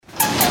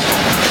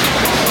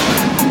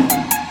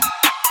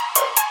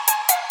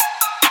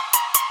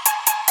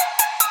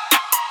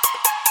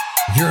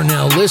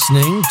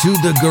listening to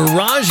the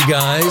Garage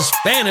Guys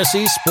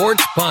Fantasy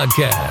Sports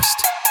Podcast.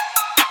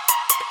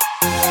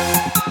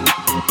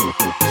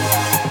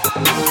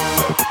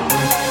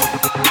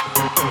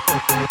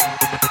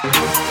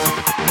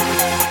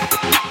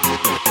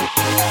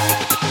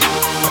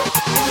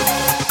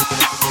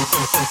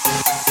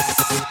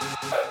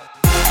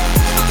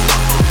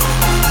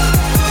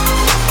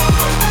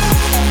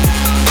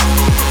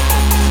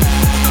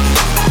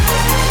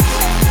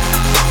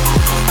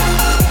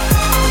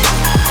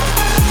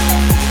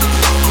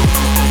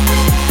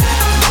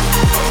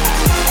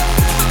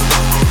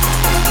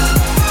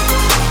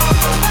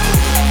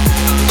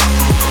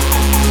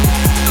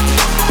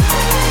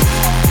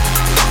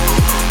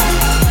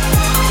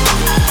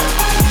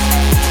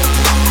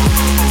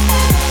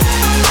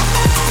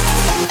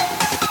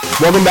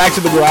 Welcome back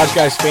to the Garage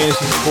Guys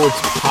Fantasy Sports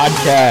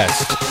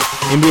Podcast.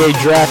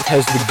 NBA draft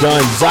has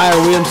begun. Zion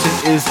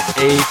Williamson is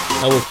a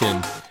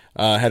Pelican.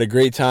 Had a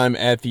great time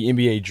at the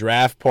NBA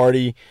draft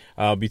party.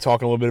 I'll be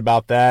talking a little bit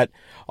about that.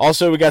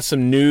 Also, we got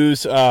some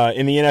news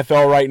in the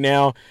NFL right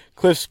now.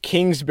 Cliff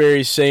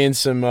Kingsbury saying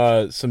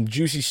some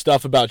juicy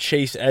stuff about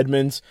Chase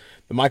Edmonds,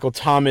 the Michael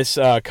Thomas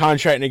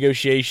contract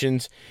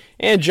negotiations,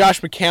 and Josh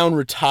McCown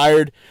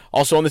retired.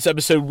 Also on this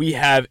episode, we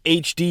have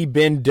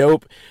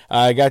HDBeenDope.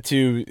 I got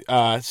to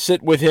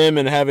sit with him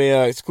and have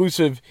an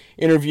exclusive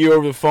interview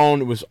over the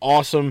phone. It was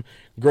awesome.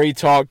 Great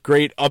talk.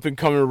 Great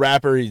up-and-coming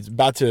rapper. He's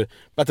about to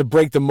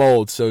break the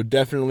mold, so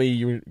definitely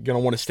you're going to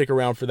want to stick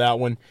around for that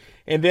one.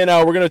 And then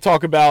we're going to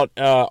talk about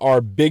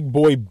our big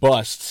boy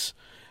busts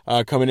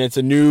coming in. It's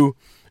a new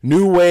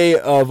way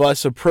of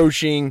us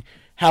approaching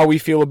how we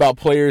feel about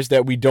players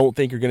that we don't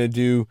think are going to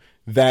do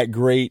that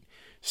great.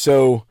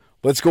 So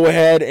let's go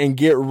ahead and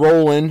get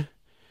rolling.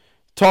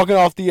 Talking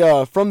off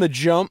the from the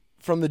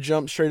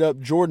jump straight up,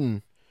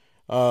 Jordan.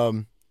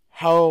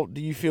 How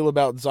do you feel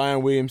about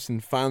Zion Williamson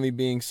finally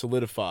being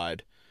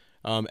solidified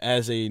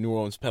as a New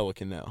Orleans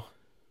Pelican now?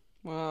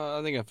 Well,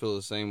 I think I feel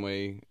the same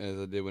way as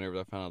I did whenever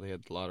I found out they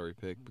had the lottery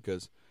pick,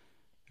 because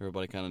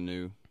everybody kind of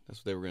knew that's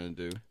what they were going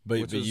to do.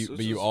 But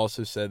you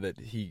also said that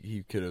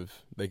he could have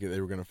they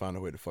were going to find a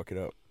way to fuck it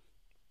up.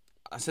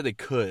 I said they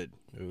could.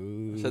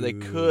 Ooh. I said they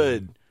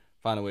could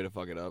find a way to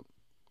fuck it up.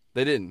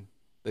 They didn't.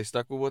 They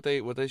stuck with what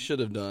they should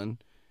have done,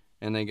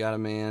 and they got a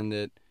man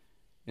that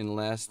in the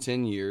last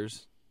 10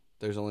 years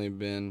there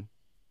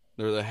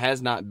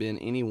has not been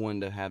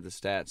anyone to have the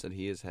stats that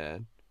he has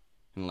had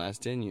in the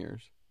last 10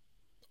 years.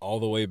 All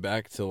the way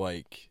back to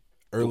like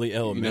early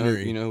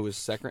elementary. You know who was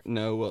second?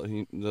 No, well,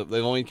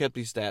 they've only kept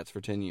these stats for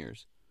 10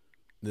 years.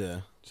 Yeah.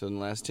 So in the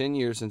last 10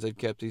 years, since they've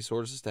kept these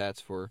sorts of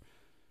stats for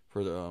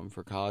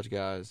college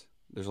guys,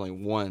 there's only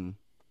one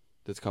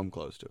that's come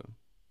close to him.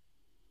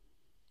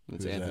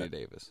 It's Anthony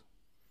Davis.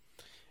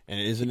 And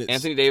isn't it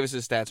Anthony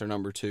Davis's stats are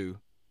number 2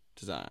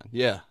 to Zion.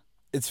 Yeah.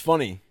 It's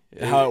funny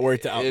how it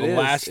worked out.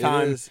 Last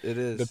time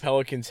the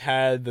Pelicans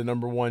had the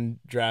number 1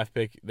 draft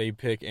pick, they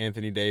pick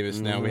Anthony Davis.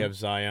 Mm-hmm. Now we have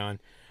Zion.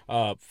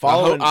 I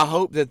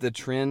hope that the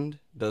trend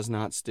does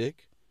not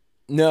stick.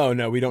 No,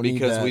 we don't need that.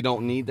 Because we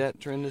don't need that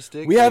trend to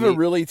stick. We have a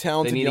really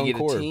talented young core. They need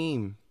to get a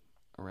team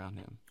around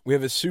him. We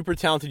have a super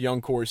talented young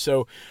core.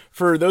 So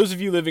for those of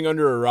you living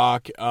under a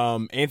rock,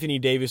 Anthony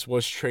Davis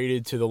was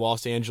traded to the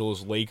Los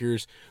Angeles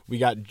Lakers. We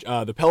got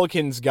the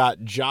Pelicans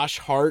got Josh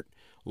Hart,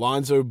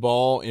 Lonzo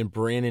Ball, and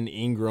Brandon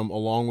Ingram,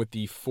 along with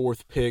the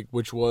 4th pick,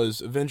 which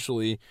was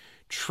eventually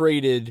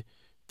traded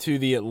to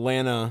the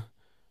Atlanta.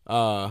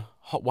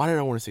 Why did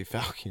I want to say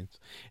Falcons?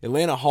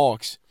 Atlanta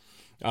Hawks.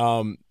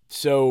 And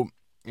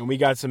we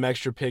got some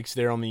extra picks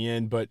there on the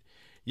end, but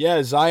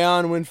yeah,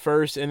 Zion went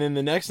first, and then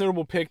the next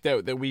notable pick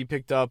that we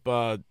picked up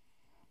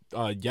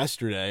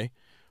yesterday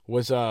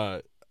was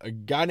a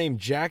guy named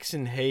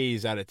Jackson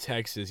Hayes out of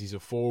Texas. He's a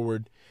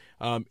forward.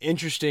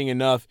 Interesting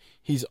enough,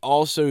 he's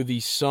also the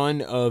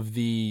son of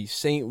the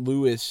St.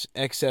 Louis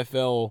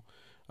XFL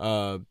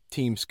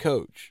team's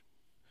coach.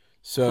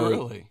 So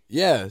really?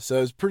 Yeah,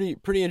 so it's pretty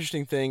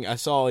interesting thing. I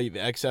saw the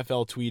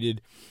XFL tweeted,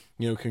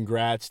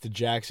 congrats to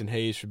Jackson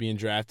Hayes for being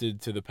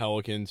drafted to the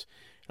Pelicans.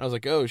 And I was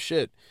like, oh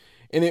shit.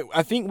 And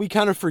I think we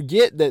kind of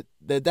forget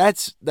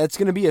that's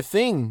going to be a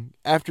thing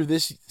after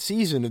this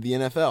season of the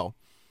NFL.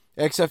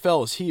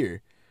 XFL is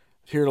here.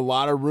 I've heard a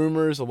lot of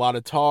rumors, a lot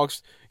of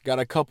talks. Got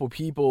a couple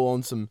people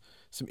on some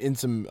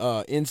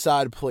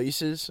inside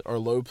places, or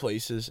low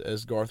places,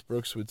 as Garth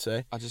Brooks would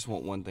say. I just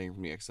want one thing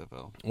from the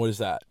XFL. What is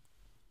that?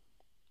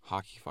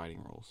 Hockey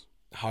fighting rules.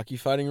 Hockey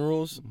fighting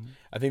rules? Mm-hmm.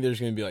 I think there's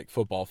going to be like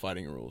football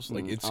fighting rules.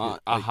 Like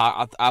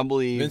I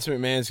believe Vince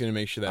McMahon's going to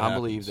make sure that happens. I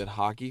believe that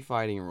hockey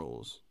fighting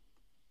rules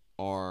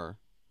are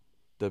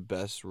the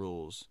best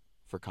rules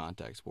for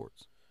contact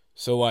sports.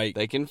 So like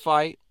they can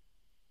fight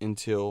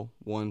until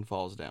one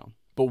falls down.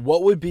 But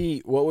what would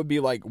be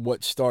like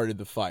what started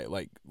the fight?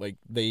 Like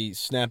they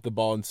snapped the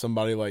ball and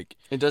somebody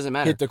it doesn't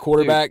matter. Hit the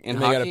quarterback. Dude,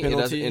 and they got a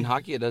penalty. In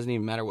hockey, it doesn't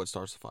even matter what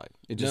starts the fight.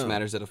 It just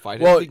matters that a fight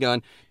has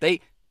begun.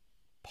 They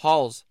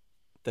pause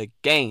the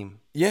game.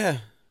 Yeah.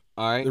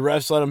 All right. The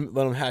refs let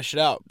them hash it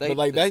out. But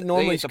that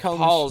normally comes the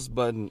pause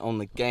button on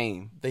the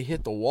game. They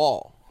hit the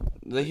wall.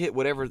 They hit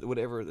whatever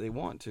they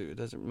want to. It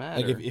doesn't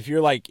matter. Like if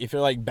you're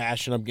like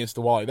bashing up against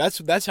the wall,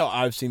 that's how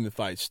I've seen the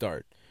fight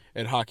start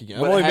at hockey games.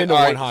 I've But only been to all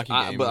one right,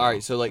 hockey game. But all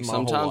right, so like my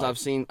whole sometimes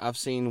life. I've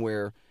seen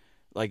where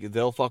like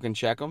they'll fucking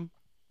check them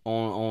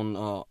on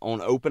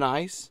open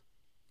ice.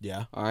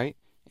 Yeah. All right,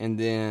 and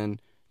then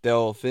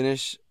they'll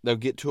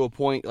get to a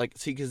point like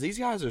because these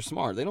guys are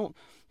smart. They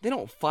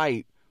don't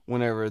fight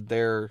whenever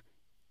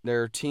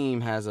their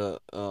team has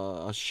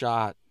a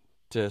shot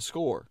to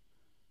score.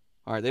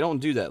 All right, they don't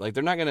do that. Like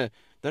they're not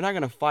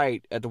gonna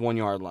fight at the 1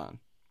 yard line.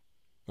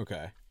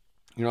 Okay.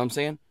 You know what I'm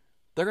saying?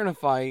 They're gonna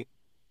fight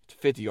to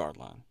 50-yard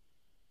line.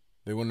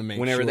 They want to make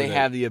whenever sure they that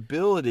have the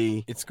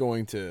ability it's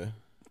going to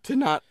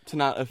not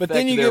affect. But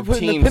then you their get put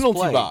in the team's penalty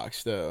play.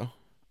 box though.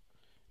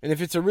 And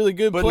if it's a really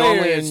good But player,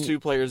 normally it's 2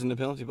 players in the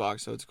penalty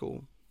box, so it's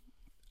cool.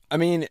 I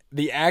mean,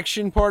 the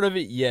action part of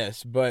it,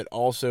 yes, but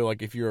also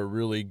like if you're a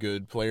really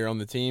good player on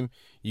the team,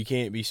 you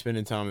can't be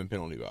spending time in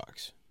penalty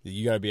box.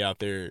 You got to be out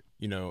there,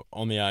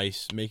 on the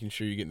ice, making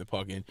sure you're getting the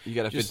puck in. You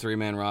got a fit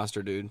 3-man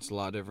roster, dude. It's a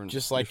lot different.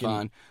 Just like You're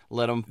fine.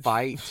 Let them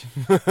fight.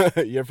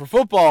 Yeah, for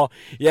football,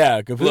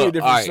 yeah, completely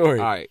different story.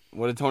 All right.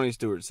 What did Tony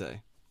Stewart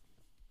say?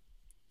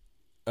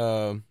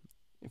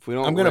 If we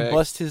don't, I'm gonna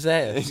bust his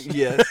ass.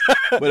 Yes,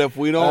 but if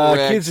we don't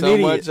wreck kid's so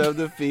an much idiot. of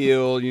the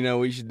field,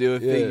 we should do a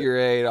figure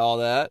eight, all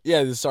that.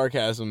 Yeah, the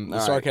sarcasm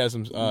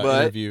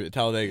interview at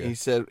Talladega. He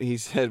said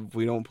if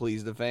we don't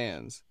please the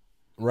fans.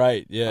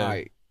 Right. Yeah. All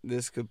right.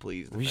 This could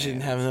please the we fans.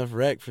 shouldn't have enough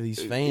rec for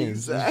these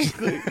fans.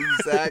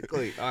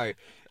 Exactly. All right.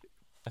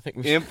 I think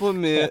we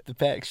implement the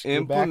packs.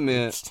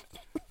 implement.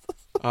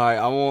 All right.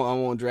 I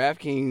want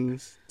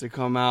DraftKings to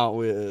come out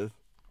with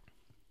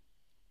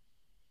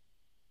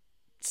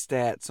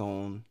stats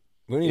on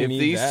if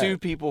these two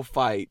people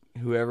fight,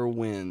 whoever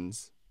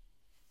wins.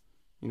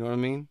 You know what I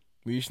mean?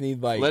 We just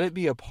need let it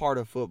be a part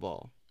of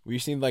football. We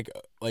just need like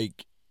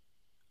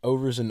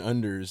overs and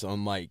unders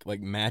on like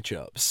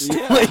matchups,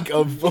 Yeah.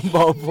 of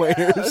football players.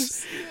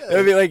 Yes.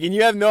 I mean, and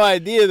you have no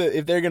idea that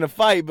if they're gonna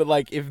fight, but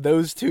if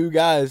those two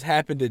guys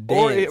happen to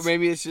dance, or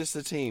maybe it's just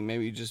a team.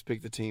 Maybe you just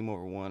pick the team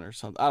over one or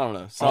something. I don't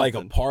know. Or like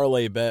a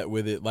parlay bet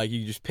with it. Like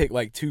you just pick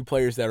two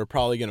players that are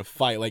probably gonna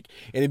fight. and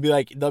it'd be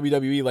like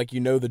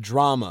WWE, the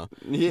drama.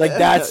 Yeah,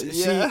 that's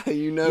yeah,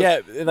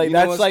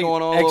 that's what's like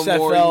going on a little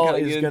more, XFL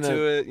you is get gonna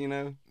into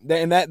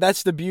it, and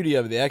that's the beauty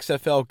of it. The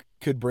XFL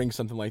could bring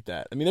something like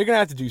that. I mean, they're gonna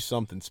have to do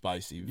something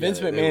spicy. Vince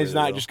they McMahon's really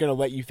not will. just gonna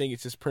let you think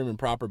it's just prim and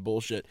proper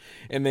bullshit,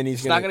 and then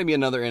It's not gonna be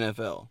another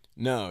NFL.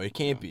 No, it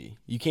can't be.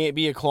 You can't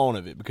be a clone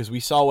of it because we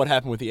saw what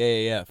happened with the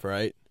AAF,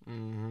 right?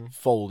 Mm-hmm.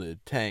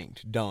 Folded,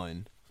 tanked,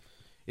 done.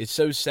 It's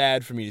so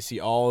sad for me to see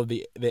all of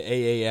the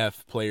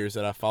AAF players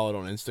that I followed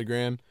on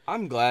Instagram.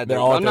 I'm glad. They're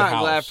all at I'm their not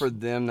glad house. for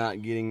them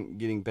not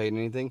getting paid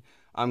anything.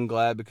 I'm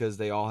glad because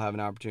they all have an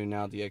opportunity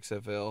now at the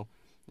XFL,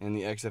 and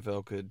the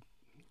XFL could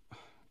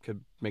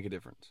make a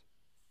difference.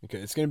 Okay,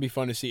 it's gonna be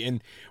fun to see,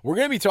 and we're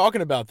gonna be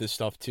talking about this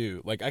stuff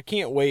too. I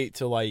can't wait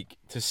to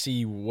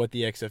see what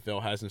the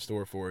XFL has in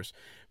store for us,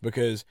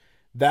 because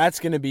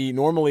that's gonna be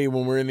normally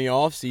when we're in the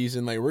off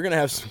season. We're gonna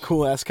have some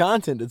cool ass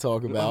content to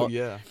talk about. Oh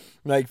yeah.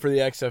 For the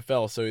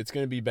XFL, so it's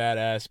gonna be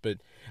badass. But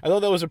I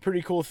thought that was a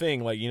pretty cool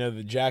thing.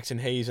 The Jackson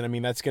Hayes, and I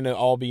mean that's gonna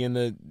all be in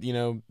the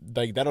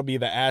that'll be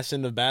the ass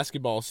end of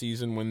basketball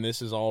season when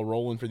this is all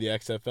rolling for the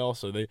XFL.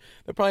 So they'll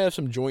probably have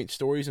some joint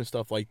stories and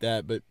stuff like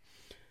that. But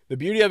the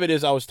beauty of it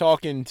is, I was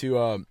talking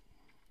to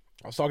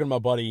my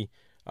buddy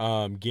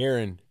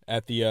Garen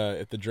at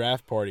the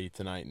draft party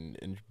tonight,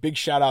 and big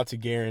shout out to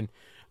Garen.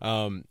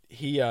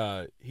 He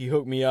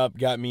hooked me up,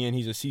 got me in.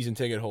 He's a season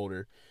ticket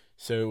holder,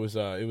 so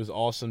it was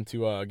awesome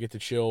to get to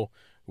chill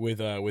with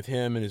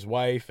him and his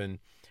wife, and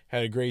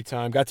had a great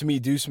time. Got to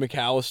meet Deuce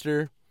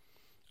McAllister,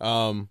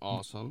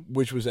 Awesome.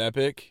 which was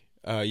epic.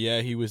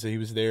 He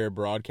was there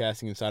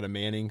broadcasting inside of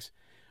Manning's.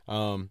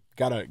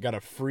 Got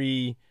a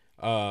free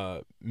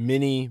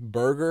mini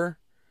burger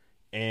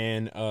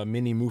and a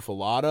mini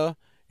muffaletta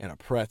and a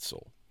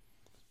pretzel.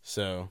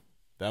 So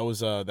that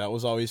was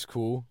always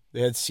cool.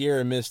 They had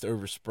Sierra Mist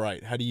over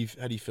Sprite. How do you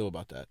feel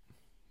about that?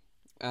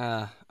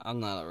 I'm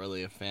not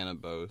really a fan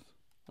of both.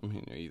 I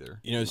mean,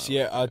 either.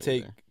 I'll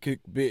take,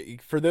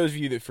 for those of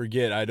you that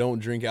forget, I don't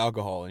drink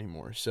alcohol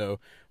anymore. So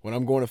when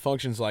I'm going to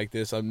functions like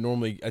this, I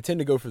tend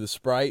to go for the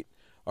Sprite,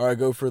 or I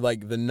go for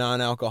the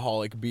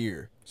non-alcoholic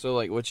beer. So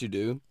what you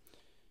do,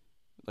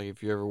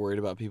 if you're ever worried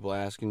about people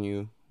asking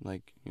you,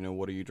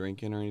 what are you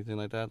drinking or anything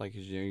like that,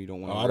 you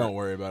don't want to. I don't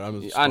worry about it.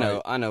 I'm a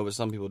Sprite. I know, but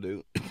some people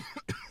do.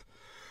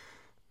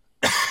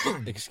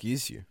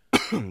 Excuse you.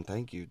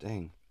 Thank you.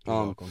 Dang. You're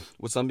welcome.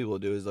 What some people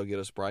do is they'll get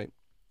a Sprite,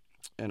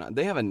 and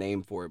they have a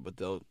name for it, but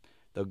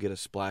they'll get a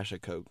splash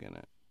of Coke in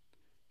it,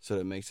 so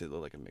it makes it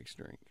look like a mixed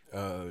drink.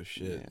 Oh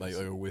shit! Yeah, Like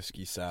a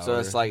whiskey sour. So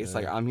it's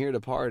like I'm here to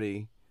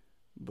party,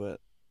 but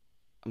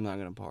I'm not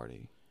gonna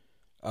party.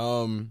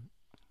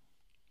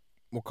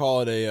 We'll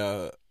call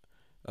it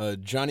a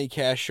Johnny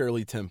Cash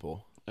Shirley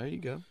Temple. There you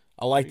go.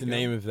 I like There the you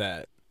name of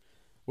that.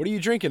 What are you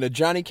drinking? A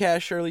Johnny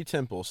Cash Shirley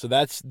Temple. So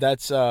that's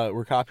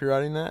we're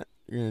copywriting that.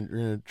 You're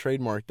gonna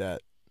trademark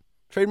that.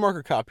 Trademark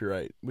or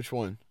copyright? Which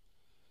one?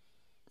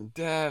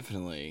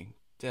 Definitely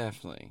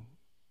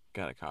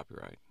got a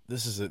copyright.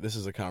 This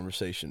is a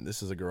conversation.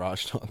 This is a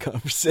garage talk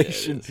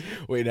conversation. Yeah,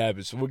 waiting to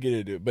happen. So we'll get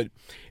into it. But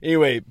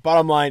anyway,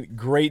 bottom line,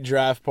 great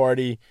draft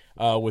party.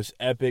 Was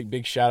epic.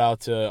 Big shout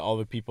out to all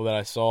the people that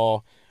I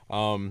saw.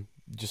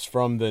 Just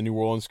from the New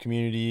Orleans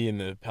community and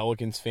the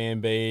Pelicans fan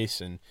base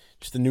and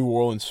just the New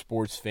Orleans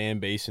sports fan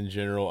base in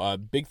general.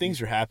 Big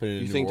things are happening in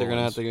New Orleans. You think they're going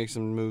to have to make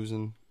some moves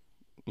in,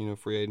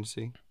 free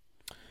agency?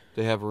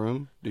 They have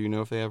room? Do you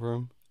know if they have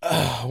room?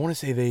 I want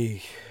to say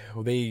they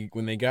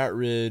when they got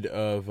rid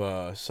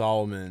of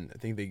Solomon, I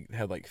think they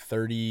had like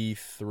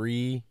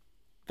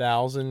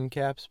 33,000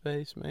 cap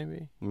space,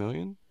 maybe.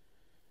 Million?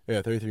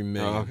 Yeah, 33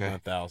 million, Oh, okay.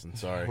 not thousand.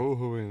 Sorry.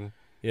 Oh,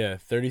 Yeah,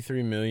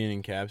 33 million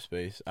in cap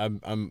space. I'm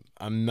not.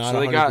 So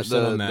they 100% got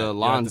on that. the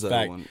Lonzo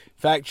one.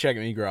 Fact check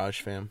me, Garage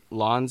fam.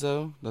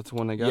 Lonzo, that's the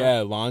one they got.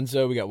 Yeah,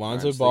 Lonzo. We got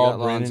Lonzo Right, so they Ball,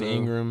 got Brandon Lonzo.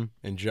 Ingram,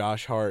 and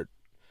Josh Hart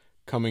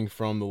coming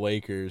from the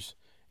Lakers,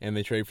 and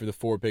they trade for the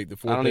 4 pick. The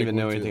 4 I don't pick even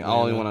know went to anything. All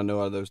I Atlanta. want to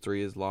know out of those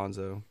three is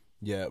Lonzo.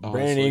 Yeah, honestly.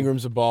 Brandon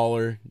Ingram's a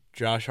baller.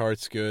 Josh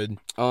Hart's good.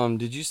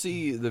 Did you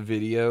see the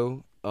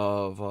video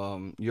of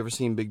you ever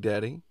seen Big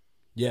Daddy?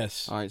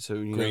 Yes. All right, so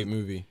Great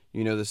movie.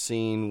 You know the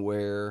scene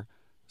where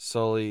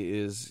Sully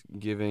is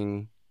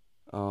giving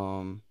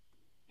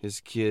his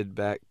kid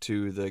back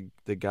to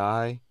the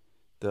guy,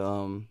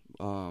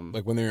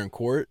 Like when they're in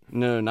court?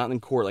 no, not in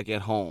court, like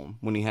at home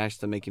when he has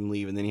to make him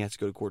leave and then he has to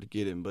go to court to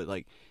get him. But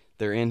like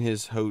they're in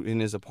his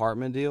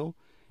apartment deal,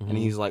 and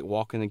he's like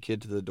walking the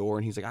kid to the door,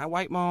 and he's like, "I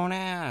wipe my own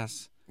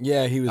ass."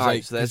 Yeah, he was All like,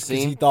 right, so that because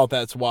scene- he thought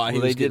that's why he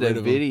Well, they was did getting rid a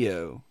of him.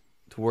 video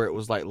to where it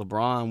was like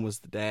LeBron was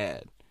the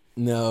dad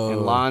No.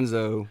 and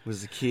Lonzo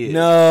was the kid.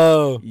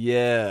 No.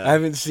 Yeah. I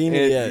haven't seen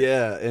it yet.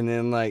 Yeah, and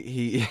then like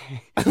he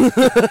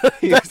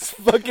That's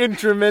fucking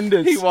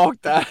tremendous. he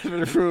walked out of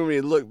the room and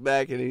he looked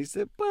back and he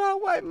said, "But I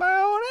wipe my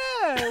own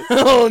ass."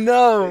 Oh,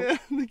 no. Yeah,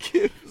 the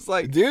kid was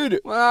like, Dude.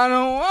 "Well, I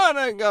don't want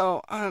to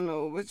go." "I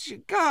know, but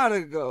you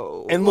gotta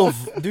go." And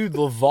dude,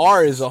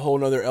 LeVar is a whole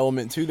nother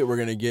element too that we're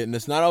gonna get, and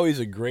it's not always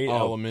a great oh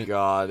element.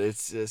 God,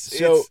 it's just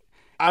So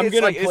I'm it's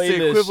gonna like, play it's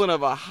the this, equivalent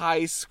of a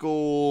high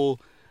school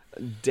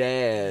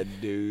dad,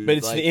 dude. but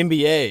it's like, the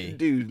NBA,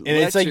 dude. and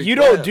it's let like your you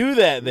don't kid- do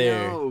that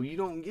there. No, you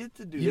don't get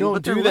to do. You that. don't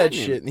But do they're that letting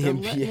shit in the They're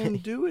NBA. letting him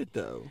do it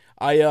though.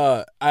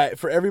 I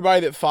for everybody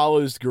that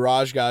follows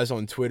Garage Guys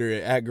on Twitter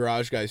at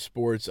Garage Guys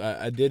Sports,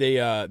 I did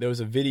there was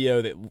a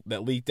video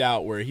that leaked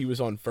out where he was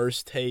on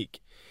First Take,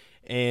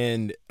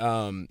 and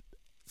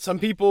some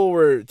people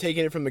were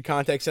taking it from the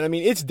context, and I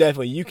mean it's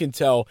definitely, you can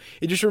tell.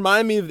 It just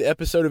reminded me of the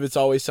episode of It's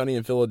Always Sunny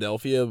in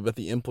Philadelphia, but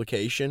the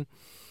implication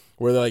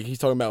where like he's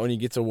talking about when he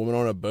gets a woman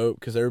on a boat,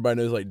 because everybody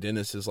knows like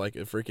Dennis is like a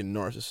freaking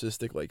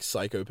narcissistic like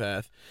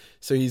psychopath.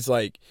 So he's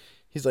like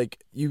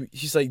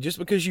just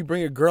because you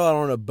bring a girl out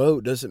on a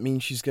boat doesn't mean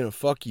she's gonna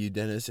fuck you,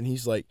 Dennis. And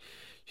she's like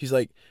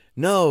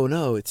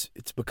no, it's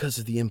because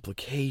of the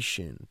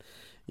implication.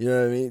 You know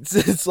what I mean?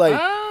 It's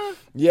like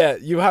yeah,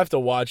 you have to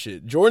watch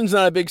it. Jordan's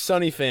not a big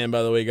Sunny fan,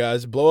 by the way,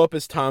 guys. Blow up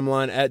his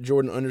timeline at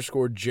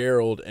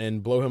Jordan_Gerald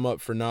and blow him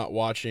up for not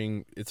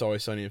watching It's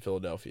Always Sunny in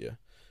Philadelphia,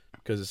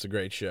 because it's a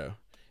great show.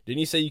 Didn't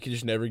you say you could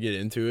just never get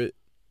into it?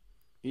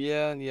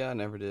 Yeah, I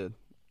never did.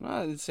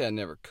 I didn't say I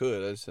never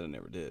could. I just said I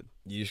never did.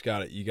 You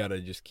gotta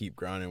just keep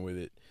grinding with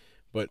it.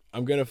 But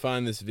I'm gonna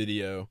find this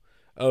video.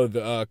 Oh,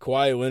 the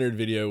Kawhi Leonard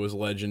video was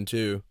legend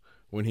too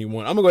when he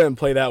won. I'm gonna go ahead and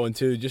play that one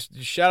too.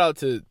 Just shout out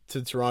to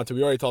Toronto.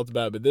 We already talked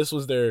about it, but this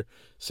was their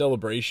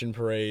celebration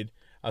parade.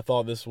 I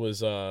thought this was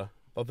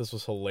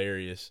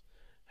hilarious.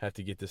 Have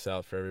to get this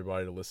out for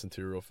everybody to listen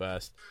to real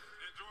fast.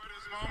 Enjoy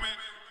this moment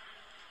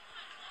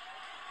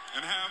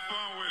and have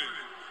fun with it.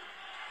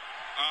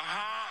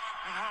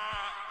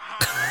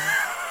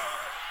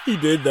 He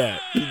did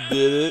that. He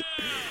did it.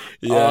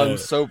 Yeah. Oh, I'm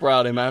so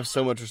proud of him. I have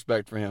so much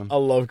respect for him. I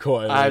love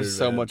Kawhi Leonard. I have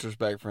so man. much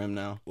respect for him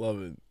now.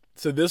 Love it.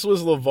 So this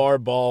was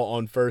LeVar Ball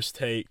on First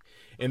Take,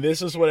 and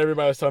this is what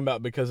everybody was talking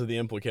about because of the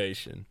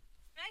implication.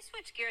 Can I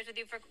switch gears with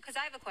you because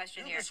I have a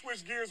question You here. can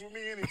switch gears with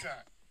me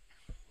anytime.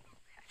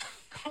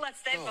 Let's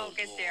stay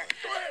focused here.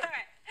 All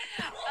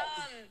right.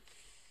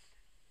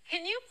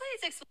 Can you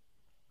please explain?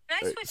 Can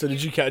I switch So did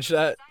gears? you catch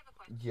that? I have a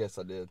question. Yes,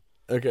 I did.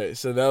 Okay,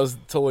 so that was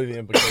totally the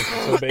implication.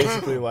 So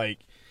basically, like,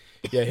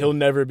 yeah, he'll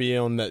never be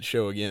on that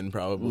show again,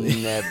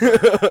 probably.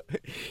 Never.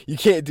 You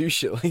can't do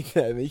shit like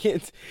that. You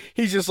can't.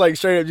 He's just like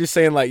straight up just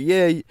saying like,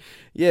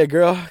 yeah,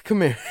 girl,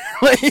 come here.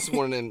 Like, It's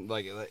one of them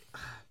like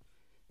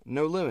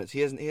no limits. He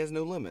has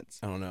no limits.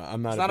 I don't know.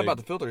 I'm not. It's not about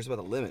the filter. It's about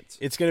the limits.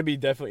 It's gonna be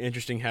definitely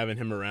interesting having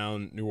him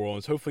around New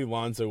Orleans. Hopefully,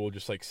 Lonzo will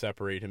just like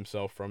separate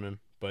himself from him,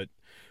 but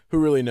who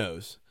really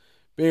knows?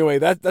 But anyway,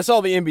 that's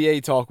all the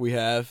NBA talk we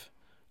have.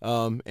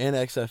 And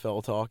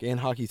XFL talk and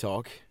hockey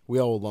talk. We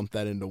all lump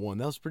that into one.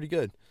 That was pretty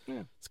good.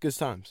 Yeah. It's good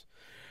times.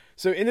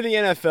 So into the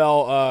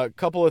NFL, a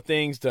couple of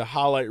things to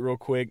highlight real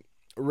quick.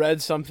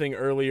 Read something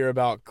earlier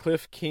about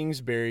Cliff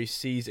Kingsbury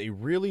sees a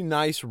really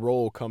nice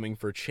role coming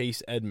for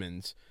Chase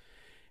Edmonds.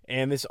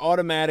 And this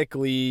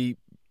automatically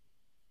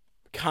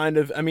kind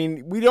of. I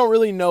mean, we don't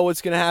really know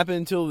what's going to happen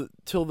until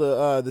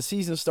the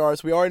season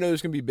starts. We already know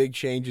there's going to be big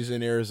changes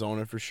in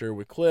Arizona for sure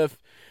with Cliff,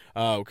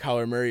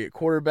 Kyler Murray at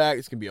quarterback.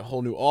 It's going to be a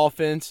whole new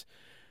offense.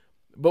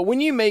 But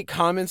when you make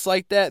comments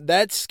like that,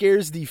 that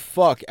scares the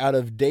fuck out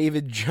of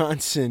David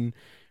Johnson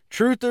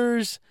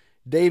truthers,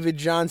 David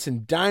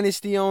Johnson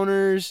dynasty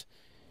owners,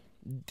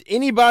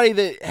 anybody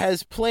that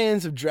has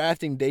plans of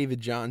drafting David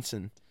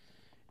Johnson.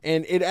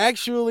 And it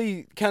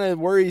actually kind of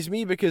worries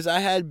me because I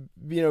had,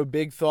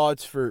 big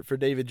thoughts for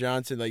David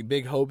Johnson, like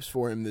big hopes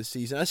for him this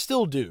season. I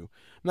still do.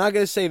 I'm not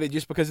going to say that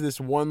just because of this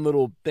one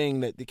little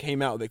thing that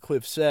came out that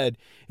Cliff said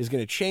is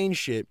going to change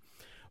shit.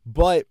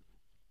 But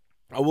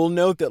I will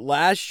note that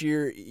last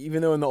year,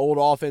 even though in the old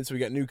offense we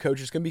got new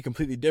coaches, it's going to be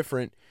completely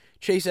different.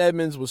 Chase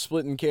Edmonds was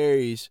splitting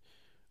carries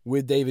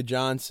with David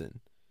Johnson.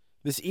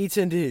 This eats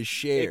into his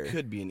share. It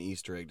could be an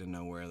Easter egg to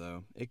nowhere,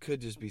 though. It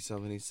could just be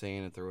something he's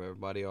saying to throw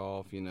everybody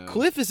off,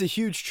 Cliff is a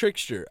huge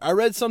trickster. I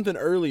read something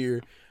earlier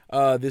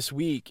this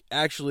week,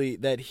 actually,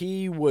 that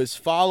he was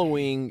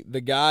following the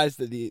guys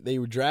that they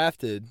were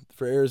drafted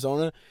for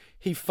Arizona.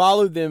 He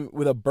followed them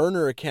with a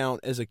burner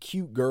account as a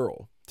cute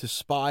girl to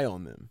spy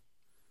on them.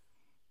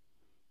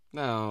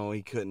 No,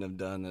 he couldn't have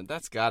done that.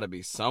 That's got to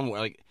be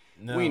somewhere.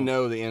 No. We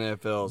know the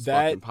NFL's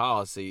fucking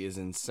policy is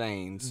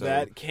insane. So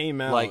that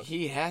came out.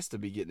 he has to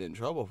be getting in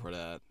trouble for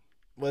that.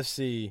 Let's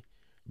see.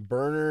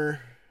 Burner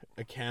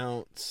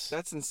accounts.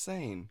 That's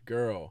insane.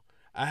 Girl.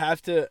 I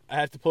have to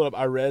pull it up.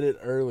 I read it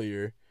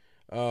earlier.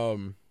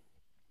 Earlier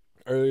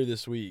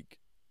this week.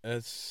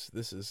 I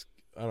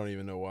don't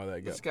even know why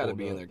that got. It's got to pulled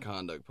be in up. their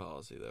conduct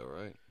policy, though,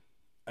 right?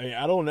 I mean,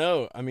 I don't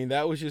know. I mean,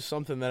 that was just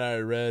something that I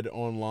read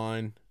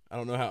online. I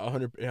don't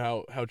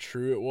know how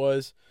true it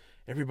was.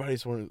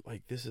 Everybody's wondering,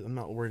 I'm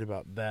not worried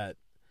about that.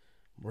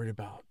 I'm worried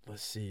about,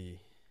 let's see,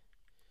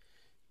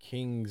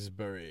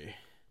 Kingsbury.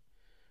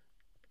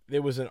 I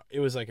saw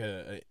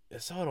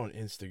it on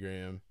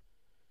Instagram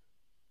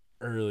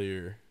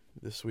earlier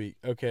this week.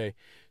 Okay.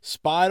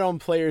 Spied on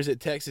players at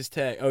Texas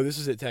Tech. Oh, this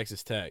was at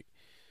Texas Tech.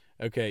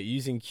 Okay.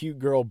 Using cute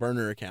girl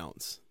burner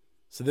accounts.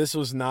 So this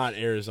was not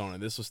Arizona.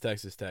 This was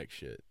Texas Tech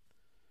shit.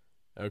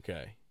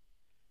 Okay.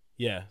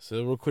 Yeah.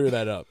 So we'll clear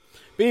that up.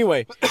 But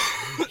anyway,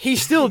 he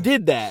still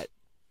did that.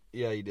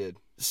 Yeah, he did.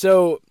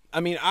 So, I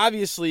mean,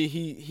 obviously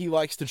he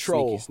likes to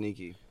troll.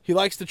 Sneaky. He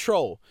likes to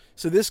troll.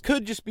 So this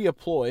could just be a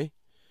ploy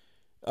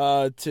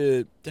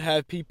to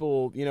have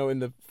people, in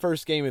the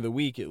first game of the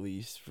week at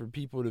least, for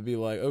people to be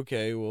like,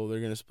 okay, well, they're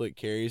going to split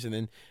carries.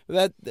 And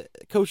then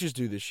coaches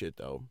do this shit,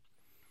 though.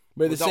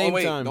 But at the same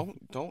time.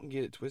 Don't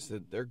get it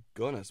twisted. They're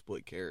going to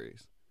split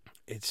carries.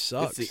 It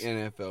sucks. It's the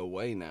NFL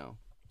way now.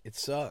 It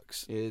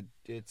sucks. It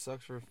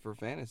sucks for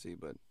fantasy,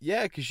 but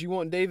yeah, because you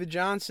want David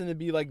Johnson to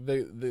be like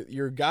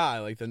your guy,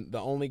 like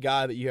the only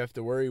guy that you have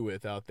to worry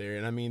with out there.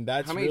 And I mean,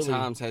 that's how many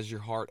times has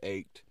your heart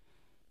ached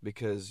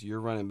because your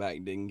running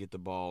back didn't get the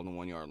ball on the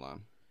 1 yard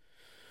line?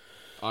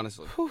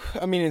 Honestly,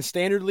 I mean, in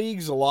standard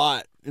leagues, a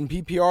lot. In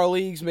PPR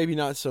leagues, maybe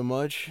not so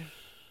much.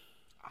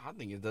 I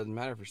think it doesn't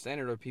matter for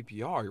standard or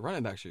PPR. Your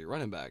running backs are your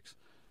running backs.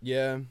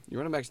 Yeah, your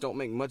running backs don't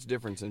make much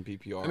difference in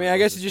PPR. I mean, I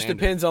guess it just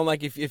depends on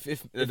if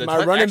the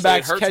my running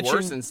backs it hurts catching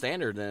worse in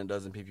standard than it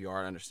does in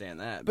PPR. I understand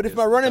that. But if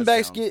my running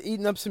backs get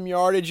eating up some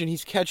yardage and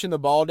he's catching the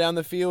ball down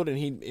the field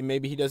and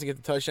maybe he doesn't get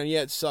the touchdown,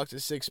 yeah, it sucks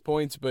at 6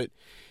 points. But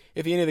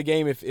at the end of the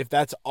game, if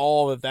that's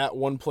all that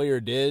one player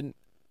did,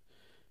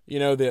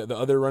 the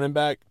other running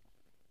back,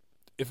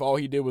 if all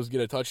he did was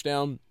get a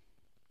touchdown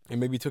and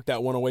maybe took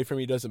that one away from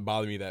me, it doesn't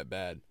bother me that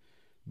bad.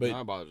 But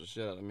it bothers the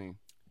shit out of me.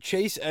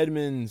 Chase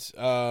Edmonds,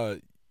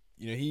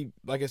 he,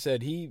 like I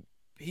said, he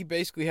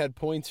basically had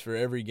points for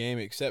every game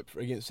except for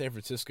against San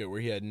Francisco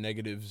where he had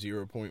negative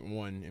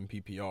 0.1 in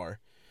PPR.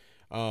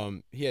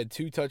 He had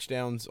 2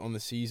 touchdowns on the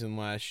season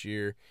last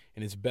year,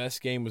 and his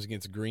best game was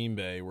against Green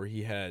Bay where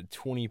he had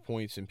 20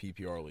 points in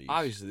PPR leagues.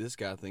 Obviously, this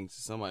guy thinks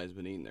somebody's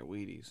been eating their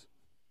Wheaties.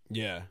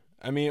 Yeah.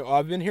 I mean,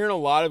 I've been hearing a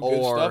lot of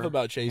good stuff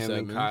about Chase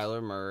Edmonds. And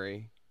Kyler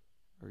Murray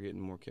are getting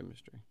more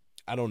chemistry.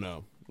 I don't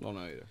know. Don't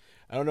know either.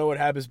 I don't know what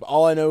happens, but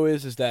all I know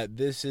is that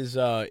this is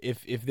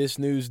if this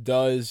news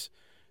does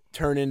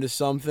turn into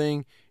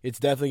something, it's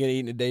definitely going to eat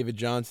into David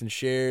Johnson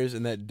shares,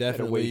 and that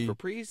definitely wait for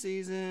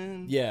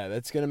preseason. Yeah,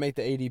 that's going to make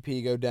the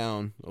ADP go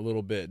down a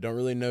little bit. Don't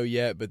really know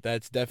yet, but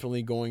that's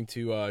definitely going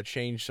to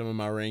change some of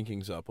my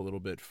rankings up a little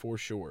bit for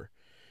sure.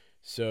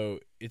 So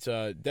it's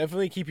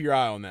definitely keep your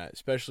eye on that,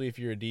 especially if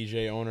you're a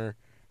DJ owner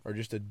or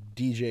just a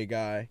DJ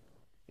guy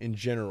in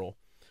general.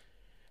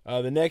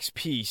 The next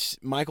piece,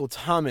 Michael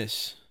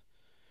Thomas.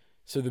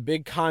 So the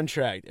big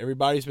contract,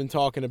 everybody's been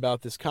talking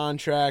about this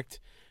contract.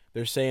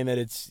 They're saying that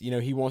it's,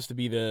 he wants to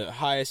be the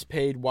highest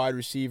paid wide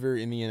receiver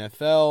in the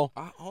NFL.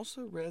 I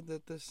also read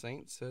that the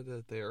Saints said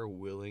that they are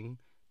willing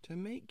to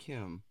make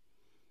him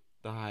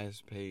the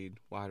highest paid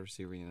wide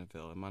receiver in the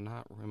NFL.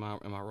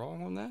 Am I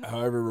wrong on that?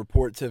 However,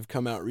 reports have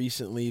come out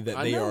recently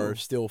that they are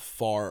still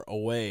far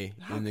away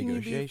in negotiation. How can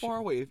you be far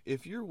away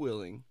if you're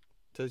willing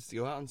to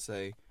go out and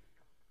say,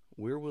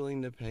 we're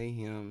willing to pay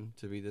him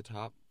to be the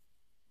top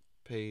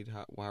paid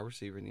wide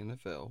receiver in the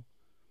NFL?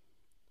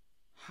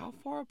 how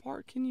far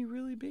apart can you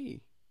really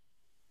be?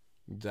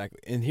 Exactly.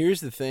 And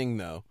here's the thing,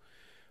 though.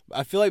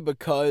 I feel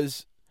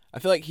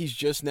like he's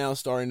just now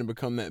starting to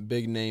become that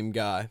big name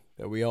guy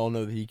that we all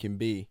know that he can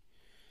be.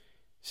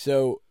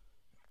 So,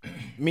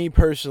 me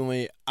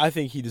personally, I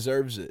think he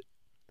deserves it.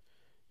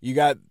 You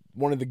got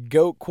one of the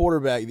GOAT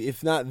quarterbacks,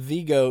 if not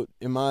the GOAT,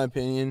 in my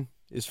opinion,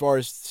 as far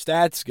as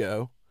stats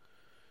go.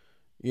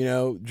 You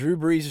know, Drew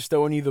Brees is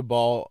throwing you the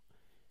ball.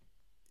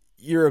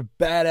 You're a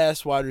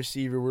badass wide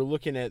receiver. We're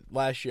looking at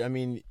last year. I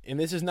mean, and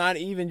this is not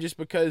even just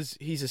because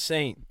he's a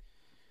Saint,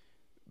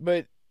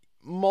 but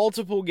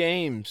multiple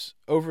games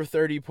over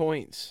 30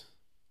 points.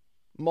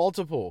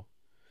 Multiple.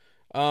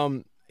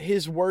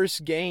 His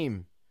worst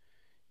game,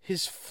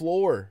 his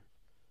floor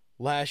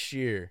last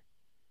year,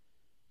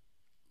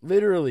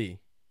 literally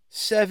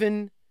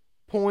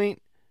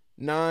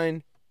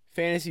 7.9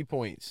 fantasy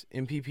points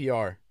in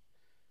PPR.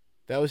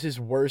 That was his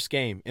worst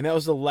game, and that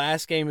was the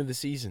last game of the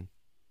season.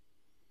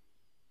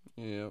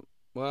 Yeah.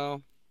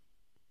 Well,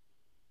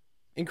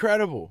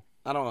 incredible.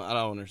 I don't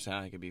understand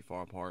how he could be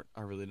far apart.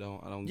 I really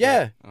don't. I don't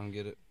get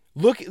it.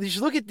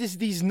 Just look at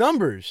these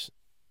numbers.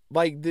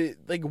 Like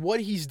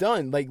what he's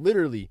done. Like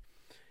literally.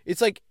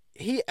 It's like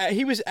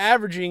he was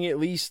averaging at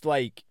least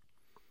like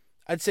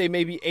I'd say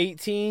maybe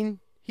 18.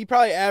 He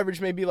probably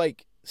averaged maybe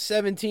like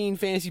 17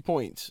 fantasy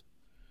points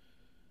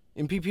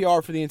in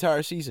PPR for the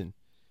entire season.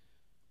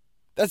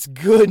 That's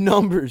good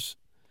numbers.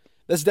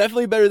 That's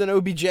definitely better than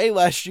OBJ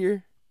last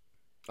year.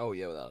 Oh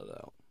yeah, without a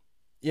doubt.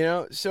 You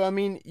know, so I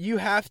mean, you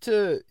have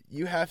to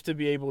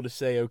be able to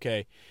say,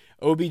 okay,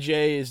 OBJ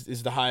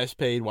is the highest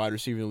paid wide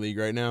receiver in the league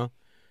right now.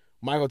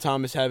 Michael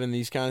Thomas having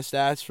these kind of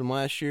stats from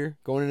last year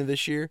going into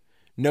this year,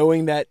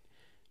 knowing that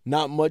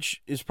not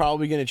much is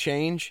probably going to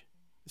change,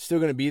 it's still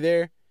going to be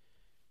there.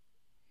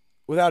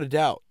 Without a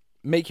doubt,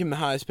 make him the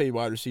highest paid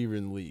wide receiver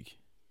in the league.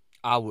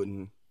 I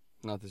wouldn't.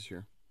 Not this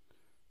year.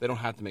 They don't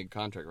have to make a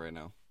contract right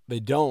now. They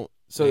don't.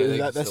 So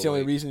Yeah, that's the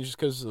only reason, just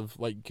because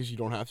you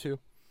don't have to.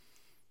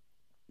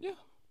 Yeah.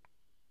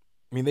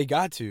 I mean, they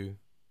got to.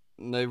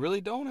 They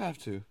really don't have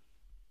to.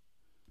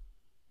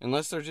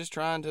 Unless they're just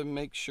trying to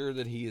make sure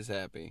that he is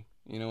happy.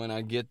 You know, and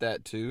I get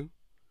that too.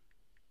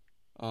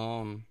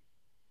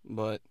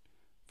 But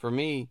for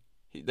me,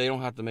 they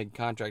don't have to make a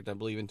contract, I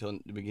believe, until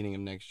the beginning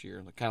of next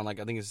year. Kind of like,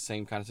 I think it's the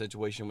same kind of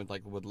situation with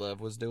like what Lev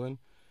was doing.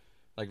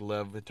 Like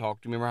Lev had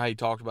talked. Remember how he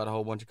talked about a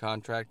whole bunch of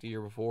contract the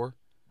year before?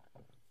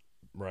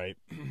 Right.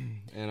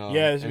 And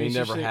yeah, and he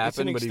never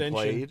happened, but he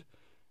played.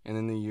 And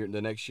then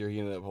the next year he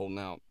ended up holding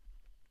out.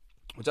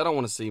 Which I don't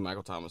want to see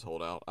Michael Thomas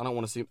hold out. I don't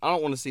want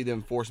to see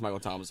them force Michael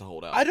Thomas to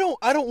hold out. I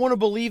don't want to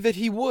believe that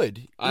he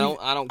would. I don't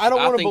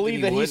want to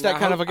believe that he's that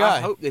kind of a guy.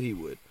 I hope that he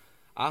would.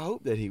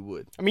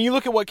 I mean, you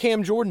look at what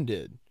Cam Jordan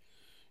did.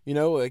 You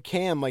know,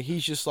 Cam, like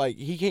he's just like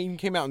he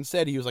came out and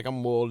said he was like,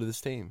 I'm loyal to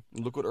this team.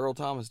 Look what Earl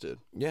Thomas did.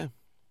 Yeah.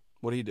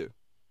 What did he do?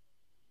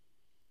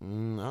 I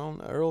don't know.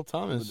 Earl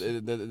Thomas.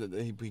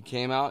 He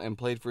came out and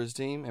played for his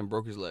team and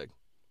broke his leg.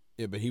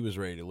 Yeah, but he was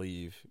ready to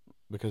leave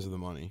because of the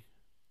money.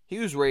 He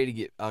was ready to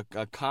get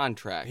a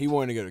contract. He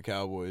wanted to go to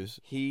Cowboys.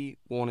 He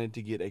wanted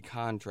to get a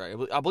contract.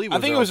 I believe. I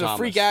think it was a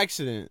freak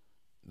accident,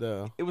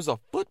 though. It was a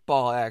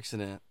football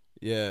accident.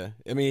 Yeah,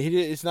 I mean,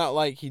 it's not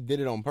like he did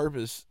it on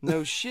purpose.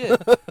 No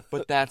shit.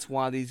 But that's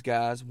why these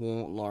guys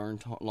won't learn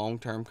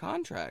long-term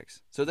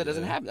contracts. So that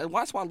doesn't happen.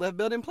 That's why Lev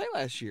Bell didn't play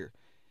last year.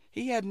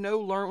 He had no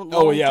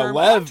long-term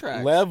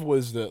contracts.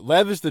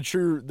 Lev is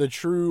the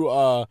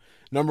true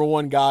number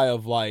one guy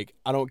of like,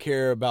 I don't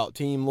care about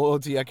team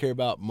loyalty, I care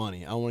about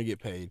money. I want to get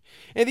paid.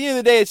 At the end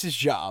of the day, it's his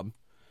job.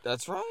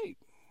 That's right.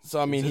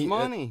 So I mean, it's his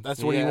money.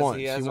 That's what he wants.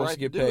 He wants right to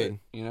get paid.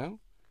 You know.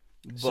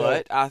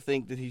 But I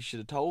think that he should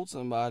have told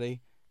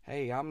somebody,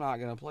 "Hey, I'm not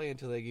going to play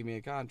until they give me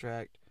a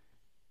contract,"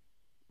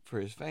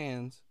 for his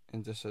fans,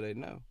 and just so they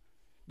know.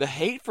 The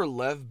hate for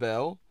Lev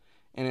Bell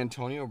and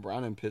Antonio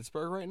Brown in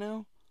Pittsburgh right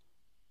now.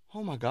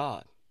 Oh my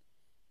God.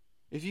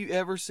 If you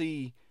ever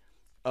see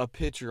a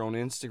picture on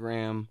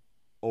Instagram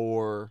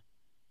or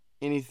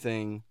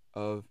anything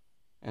of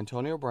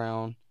Antonio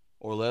Brown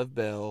or Lev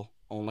Bell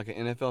on like an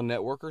NFL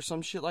network or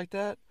some shit like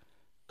that,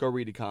 go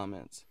read the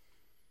comments.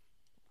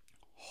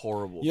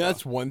 Horrible. Yeah,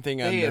 that's one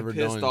thing I've never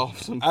done.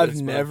 Off some I've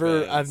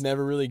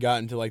never really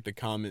gotten to like the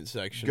comment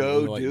section. Go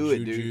like, do it,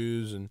 Jujus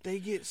dude. And they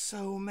get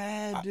so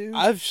mad, dude.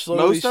 I've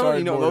slowly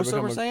started. Most of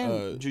them are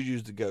saying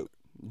Juju's the GOAT.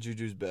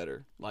 Juju's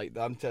better. Like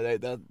I'm telling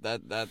you,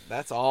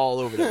 that's all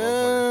over that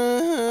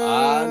motherfucker.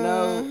 I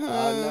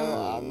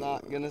know. I'm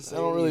not gonna say. I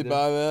don't really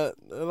buy that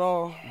at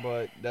all.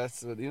 But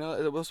that's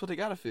that's what they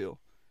gotta feel.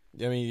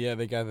 I mean, yeah,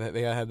 they gotta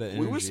have that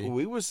energy.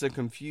 We was the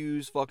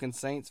confused fucking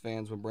Saints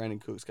fans when Brandon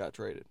Cooks got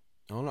traded.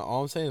 I don't know.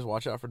 All I'm saying is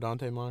watch out for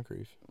Dante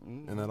Moncrief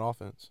and that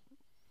offense.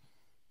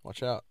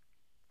 Watch out.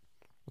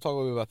 We'll talk a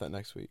little bit about that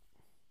next week.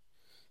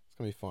 It's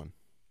gonna be fun.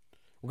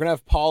 We're gonna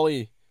have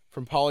Paulie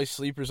from Paulie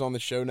Sleepers on the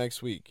show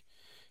next week.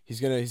 He's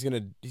gonna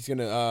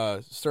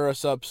stir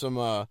us up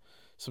some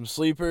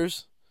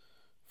sleepers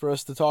for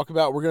us to talk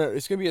about.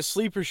 It's gonna be a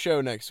sleeper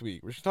show next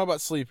week. We're gonna talk about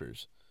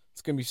sleepers.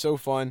 It's gonna be so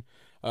fun.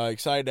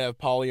 Excited to have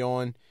Paulie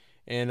on,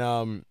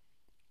 and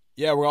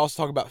Yeah, we're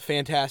also talking about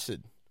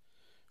Fantacid,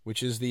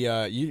 which is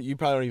the you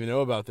probably don't even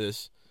know about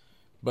this,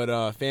 but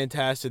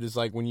Fantacid is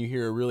like when you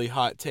hear a really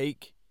hot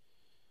take,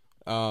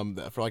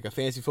 for like a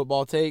fantasy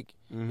football take,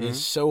 and it's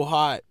so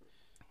hot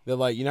that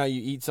like you know how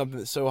you eat something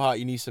that's so hot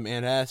you need some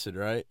antacid,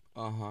 right?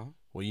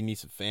 Well, you need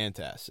some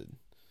Fantacid.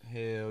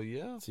 Hell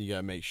yeah. So you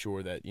gotta make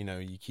sure that you know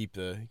you keep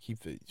the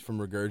from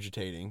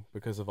regurgitating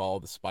because of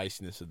all the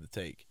spiciness of the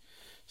take.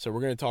 So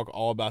we're gonna talk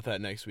all about that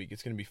next week.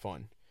 It's gonna be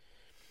fun.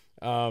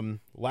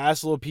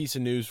 Last little piece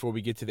of news before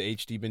we get to the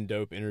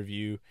HDBeenDope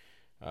interview.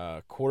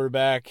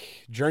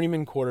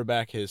 Journeyman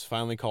quarterback has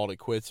finally called it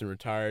quits and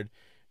retired.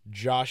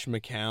 Josh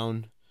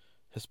McCown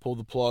has pulled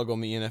the plug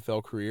on the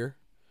NFL career.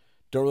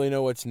 Don't really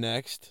know what's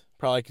next.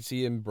 Probably could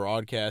see him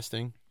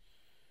broadcasting.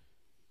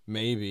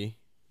 Maybe.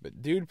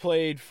 But dude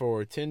played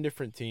for 10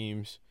 different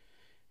teams,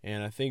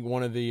 and I think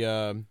one of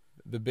the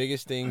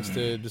biggest things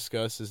to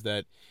discuss is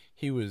that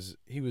he's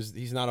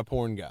not a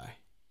porn guy.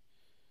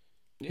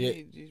 Yeah,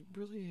 he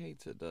really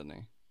hates it, doesn't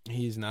he?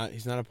 He's not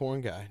a porn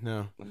guy.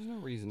 No. There's no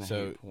reason to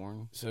hate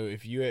porn. So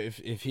if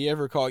he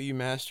ever caught you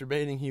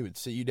masturbating, he would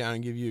sit you down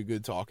and give you a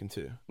good talking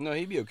to. No,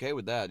 he'd be okay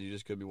with that. You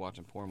just could be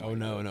watching porn. Oh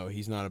no,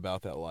 he's not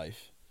about that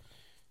life.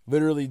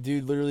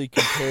 Dude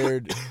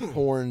compared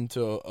porn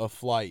to a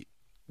flight.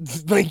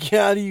 Like,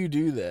 how do you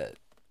do that?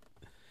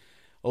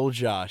 Old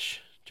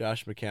Josh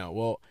McCown.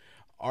 Well,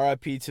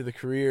 RIP to the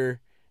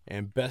career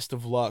and best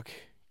of luck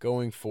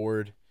going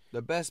forward.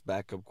 The best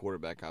backup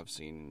quarterback I've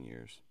seen in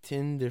years.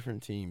 10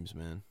 different teams,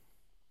 man.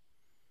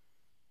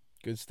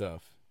 Good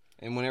stuff.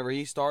 And whenever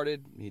he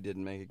started, he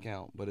didn't make it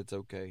count, but it's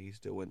okay. He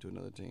still went to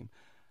another team.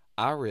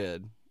 I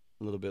read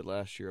a little bit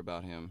last year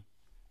about him,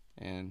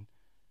 and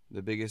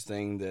the biggest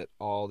thing that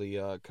all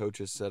the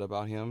coaches said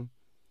about him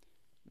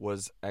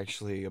was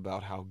actually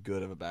about how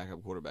good of a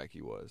backup quarterback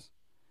he was.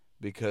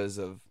 Because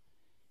it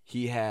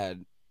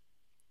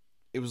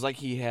was like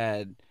he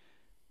had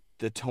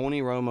the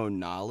Tony Romo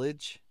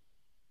knowledge,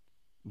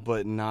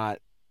 but not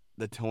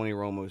the Tony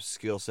Romo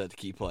skill set to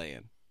keep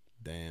playing.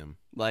 Damn.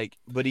 Like,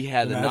 but he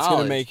had the knowledge. That's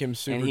going to make him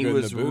super good in the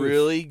booth. And he was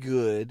really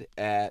good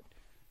at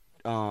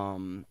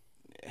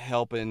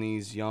helping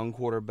these young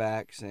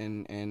quarterbacks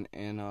and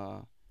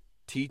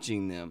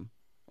teaching them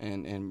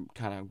and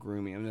kind of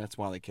grooming them. That's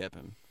why they kept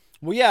him.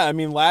 Well, yeah, I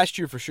mean, last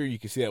year for sure you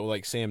could see that with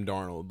like Sam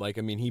Darnold. Like,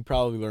 I mean, he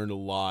probably learned a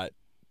lot,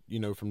 you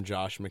know, from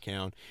Josh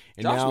McCown.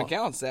 And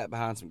McCown sat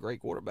behind some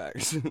great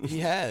quarterbacks.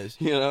 He has.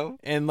 You know?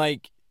 And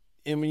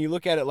when you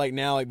look at it like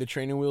now, like the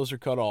training wheels are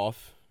cut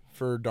off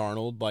for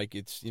Darnold. Like,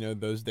 it's, you know,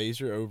 those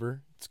days are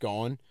over. It's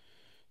gone.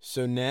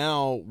 So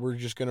now we're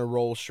just going to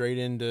roll straight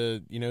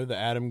into, you know, the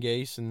Adam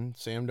Gase and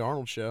Sam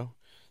Darnold show.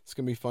 It's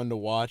going to be fun to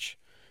watch.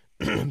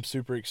 I'm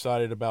super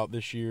excited about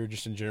this year,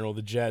 just in general.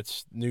 The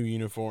Jets, new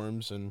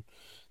uniforms, and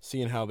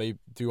seeing how they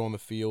do on the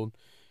field.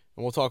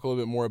 And we'll talk a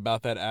little bit more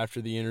about that after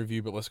the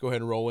interview, but let's go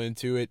ahead and roll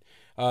into it.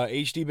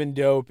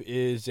 HDBeenDope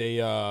is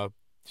a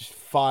just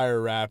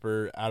fire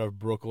rapper out of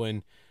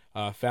Brooklyn.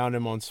 Found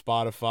him on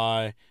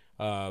Spotify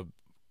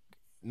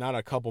not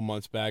a couple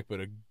months back, but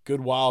a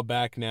good while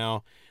back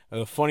now.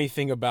 The funny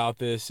thing about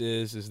this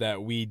is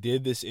that we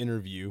did this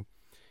interview.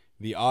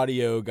 The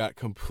audio got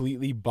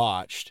completely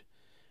botched.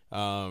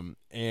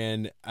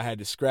 And I had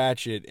to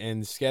scratch it,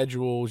 and the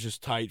schedule was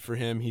just tight for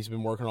him. He's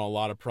been working on a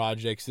lot of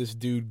projects. This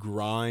dude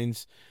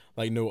grinds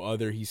like no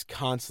other. He's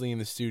constantly in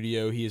the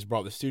studio. He has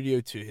brought the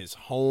studio to his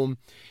home.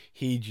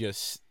 He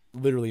just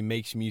literally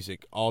makes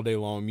music all day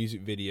long,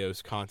 music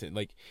videos, content.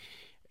 Like,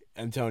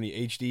 I'm telling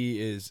you, HD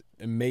is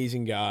an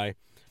amazing guy.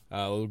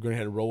 We're going to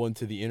head and roll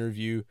into the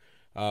interview.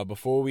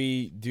 Before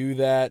we do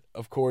that,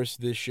 of course,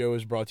 this show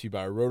is brought to you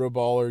by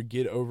Rotoballer.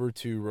 Get over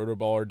to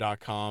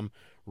rotoballer.com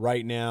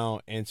right now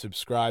and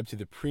subscribe to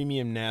the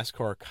premium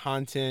NASCAR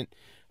content.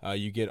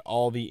 You get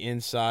all the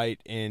insight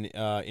and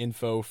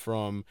info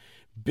from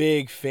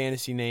big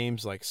fantasy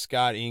names like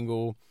Scott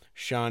Engel,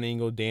 Sean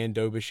Engel, Dan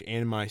Dobish,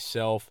 and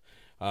myself.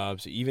 So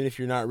even if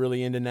you're not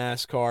really into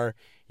NASCAR,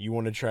 you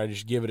want to try to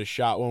just give it a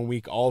shot 1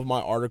 week. All of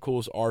my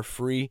articles are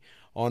free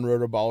on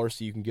Rotoballer,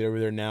 so you can get over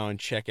there now and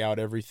check out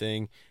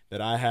everything that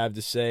I have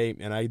to say.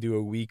 And I do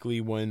a weekly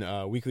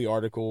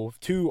article,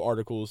 2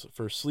 articles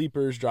for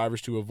sleepers,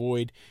 drivers to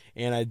avoid,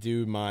 and I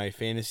do my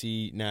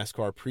fantasy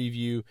NASCAR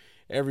preview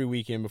every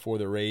weekend before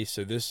the race.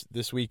 So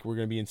this week we're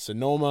going to be in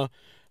Sonoma.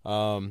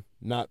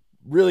 Not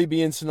really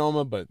be in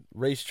Sonoma, but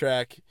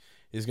racetrack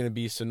is going to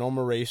be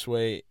Sonoma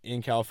Raceway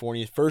in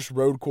California. First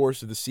road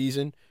course of the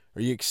season.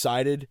 Are you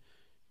excited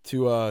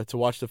to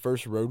watch the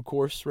first road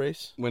course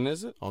race? When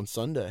is it? On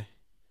Sunday.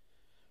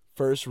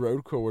 First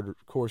road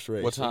course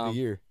race what time? Of the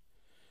year.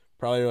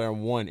 Probably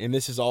around 1. And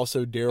this is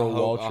also Daryl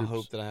Waltrip's. I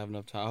hope that I have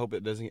enough time. I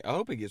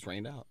hope it gets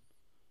rained out.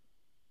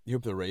 You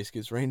hope the race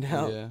gets rained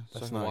out? Yeah,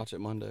 so I can watch it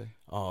Monday.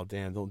 Oh,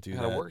 damn, don't do that.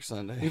 I gotta work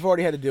Sunday. We've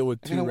already had to deal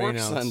with 2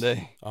 rainouts.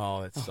 Sunday.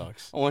 Oh, that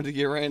sucks. I wanted to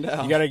get rained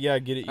out. You gotta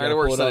get it. I gotta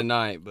work Sunday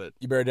night, but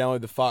you better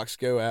download the Fox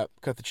Go app.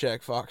 Cut the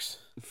check, Fox.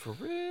 For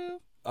real?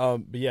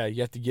 But yeah,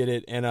 you have to get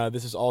it. And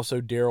this is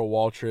also Daryl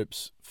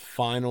Waltrip's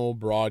final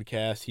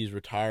broadcast. He's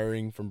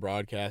retiring from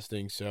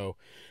broadcasting. So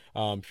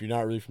If you're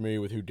not really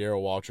familiar with who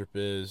Darrell Waltrip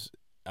is,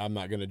 I'm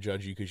not going to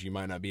judge you because you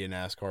might not be a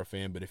NASCAR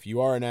fan. But if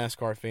you are a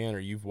NASCAR fan or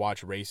you've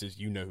watched races,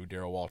 you know who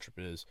Darrell Waltrip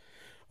is.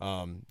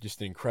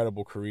 Just an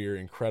incredible career,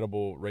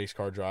 incredible race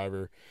car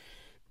driver,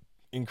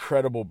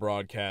 incredible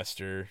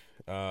broadcaster.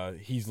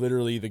 He's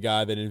literally the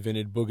guy that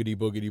invented boogity,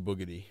 boogity,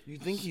 boogity. You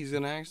think he's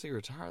going to actually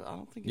retire? I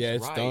don't think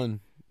it's right. done.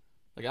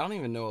 Like, I don't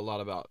even know a lot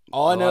about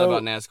I know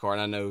about NASCAR,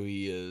 and I know who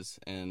he is,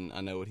 and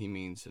I know what he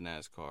means to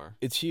NASCAR.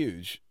 It's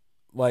huge.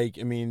 Like,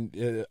 I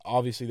mean,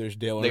 obviously there's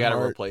Dale Earnhardt. They got a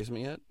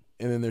replacement yet?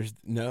 And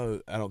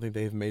then I don't think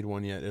they've made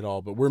one yet at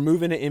all. But we're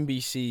moving to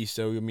NBC,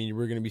 so, I mean,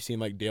 we're going to be seeing,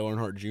 like, Dale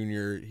Earnhardt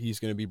Jr. He's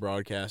going to be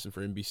broadcasting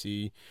for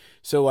NBC.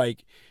 So,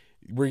 like,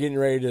 we're getting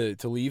ready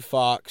to leave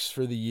Fox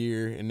for the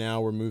year, and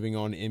now we're moving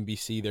on to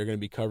NBC. They're going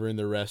to be covering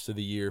the rest of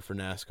the year for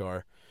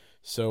NASCAR.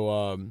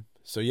 So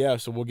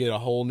we'll get a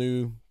whole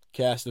new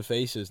cast of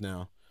faces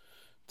now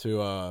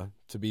to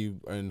be,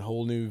 and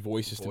whole new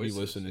voices to be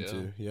listening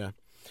to. Yeah.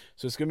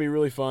 So it's going to be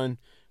really fun,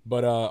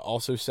 but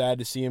also sad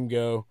to see him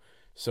go.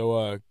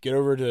 So get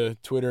over to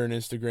Twitter and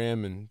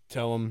Instagram and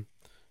tell him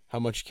how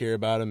much you care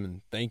about him,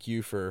 and thank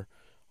you for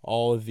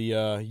all of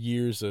the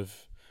years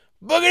of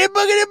boogity,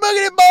 boogity,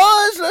 boogity,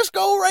 boys, let's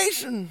go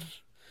racing.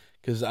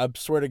 Because I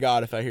swear to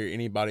God, if I hear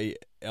anybody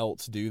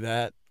else do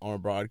that on a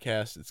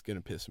broadcast, it's going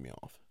to piss me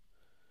off.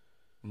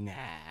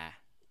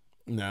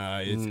 Nah,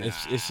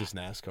 it's just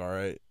NASCAR,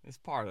 right? It's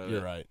part of it.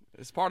 You're right.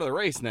 It's part of the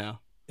race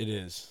now. It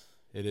is,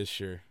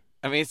 sure.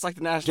 I mean, it's like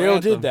the national Darrell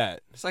anthem. did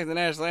that. It's like the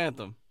national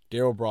anthem.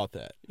 Darrell brought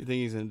that. You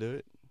think he's going to do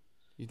it?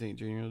 You think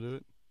Junior will do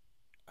it?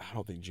 I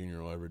don't think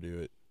Junior will ever do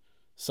it.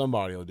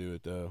 Somebody will do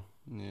it, though.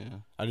 Yeah.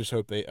 I just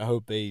hope they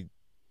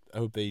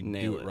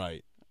Nail do it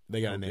right.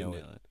 They got to nail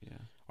it. Yeah.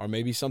 Or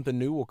maybe something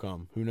new will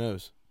come. Who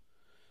knows?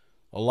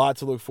 A lot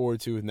to look forward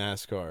to with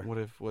NASCAR.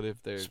 What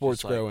if they're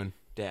sports just like, growing?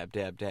 Dab,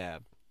 dab,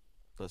 dab.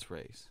 Let's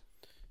race.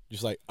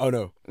 Just like, oh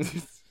no.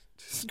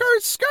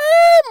 Skirt, skirt,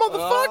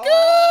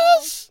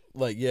 motherfuckers!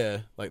 Like, yeah.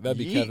 Like, that'd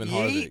be Yeet, Kevin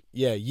Harvick. yeet.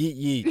 Yeah, yeet,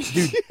 yeet.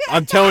 Dude,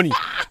 I'm telling you,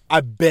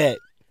 I bet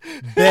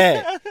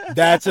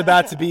that's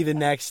about to be the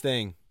next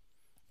thing.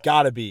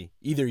 Gotta be.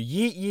 Either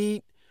yeet,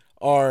 yeet,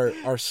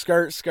 or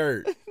skirt,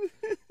 skirt.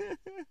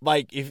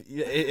 Like, if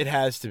it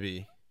has to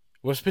be.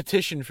 Let's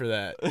petition for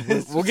that.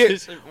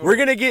 We're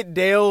gonna get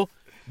Dale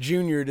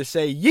Jr. to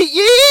say yeet,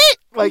 yeet,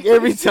 like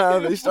every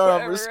time they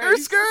start off with skirt,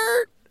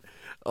 skirt.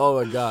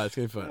 Oh my God, it's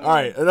gonna be fun. All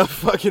right, enough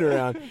fucking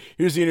around.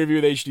 Here's the interview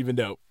with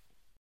HDBeenDope.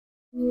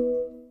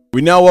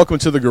 We now welcome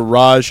to the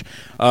garage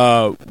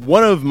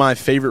one of my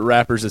favorite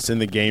rappers that's in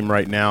the game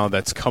right now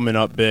that's coming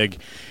up big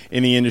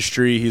in the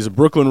industry. He's a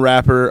Brooklyn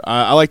rapper.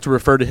 I like to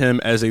refer to him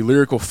as a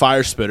lyrical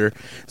fire spitter.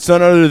 It's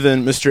none other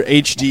than Mr.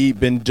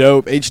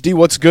 HDBeenDope. HD,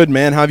 what's good,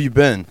 man? How have you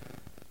been?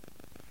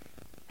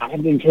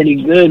 I've been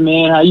pretty good,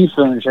 man. How you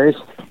feeling, Chase?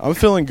 I'm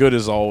feeling good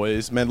as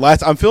always, man.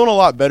 I'm feeling a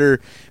lot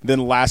better than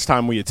last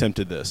time we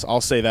attempted this.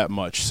 I'll say that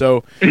much.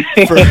 So,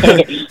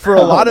 for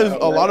a lot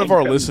of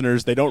our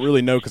listeners, they don't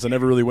really know because I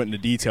never really went into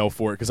detail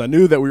for it because I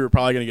knew that we were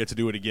probably going to get to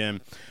do it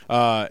again.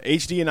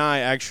 HD and I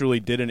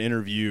actually did an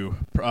interview,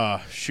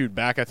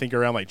 back I think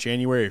around like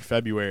January or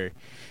February.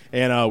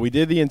 And we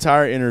did the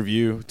entire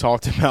interview,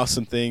 talked about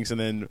some things, and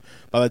then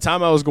by the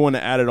time I was going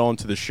to add it on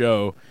to the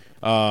show,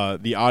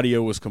 the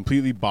audio was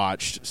completely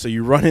botched. So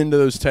you run into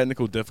those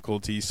technical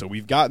difficulties. So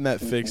we've gotten that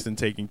fixed and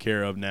taken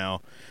care of now.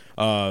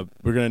 We're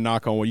going to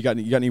knock on wood. You got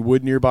any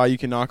wood nearby you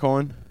can knock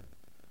on?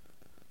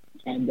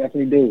 I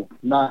definitely do.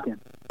 Knocking.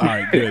 All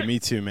right, good. Me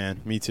too, man.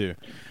 Me too.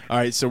 All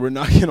right, so we're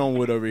knocking on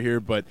wood over here,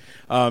 but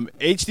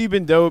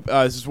HDBeenDope,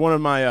 this is one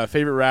of my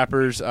favorite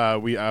rappers.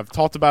 I've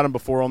talked about him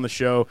before on the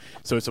show,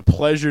 so it's a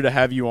pleasure to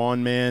have you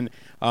on, man.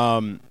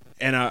 And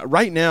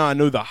right now, I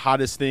know the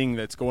hottest thing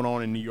that's going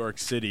on in New York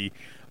City,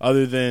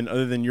 other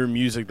than your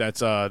music that's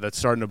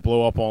starting to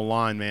blow up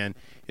online, man,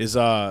 is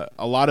a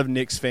lot of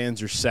Knicks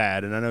fans are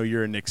sad, and I know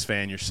you're a Knicks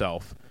fan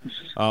yourself.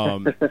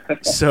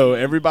 So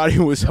everybody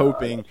was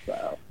hoping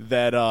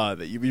that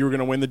you were going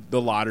to win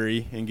the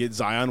lottery and get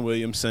Zion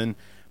Williamson.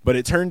 But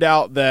it turned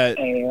out that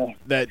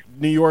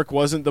New York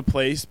wasn't the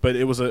place, but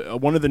it was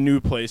one of the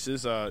new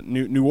places,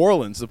 New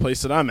Orleans, the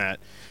place that I'm at.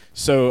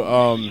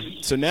 So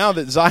now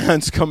that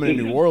Zion's coming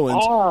to New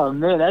Orleans, oh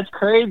man, that's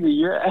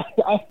crazy!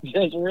 I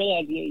just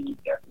realized you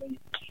definitely.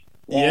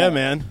 Yeah,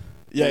 man.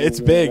 Yeah,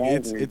 it's big.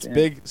 It's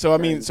big. So I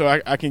mean,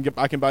 I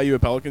can buy you a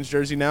Pelicans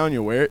jersey now, and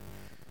you'll wear it.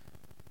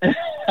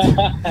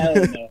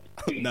 Hell no.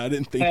 No, I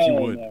didn't think you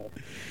would. No.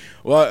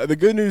 Well, the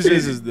good news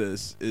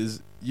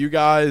is you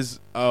guys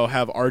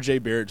have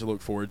RJ Barrett to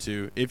look forward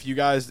to. If you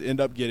guys end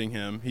up getting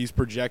him, he's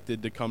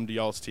projected to come to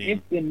y'all's team.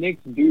 If the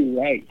Knicks do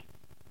right.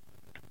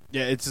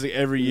 Yeah, it's like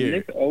every year. The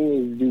Knicks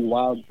always do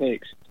wild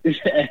picks.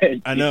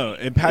 I know.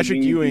 And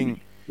Patrick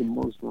Ewing, the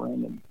most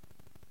random.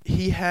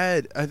 He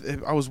had.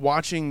 I was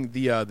watching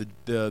the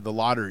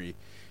lottery,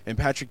 and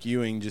Patrick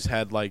Ewing just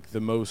had like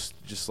the most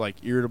just like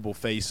irritable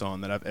face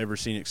on that I've ever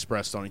seen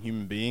expressed on a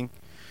human being.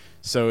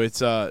 So it's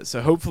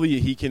so hopefully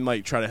he can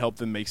like try to help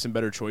them make some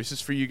better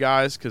choices for you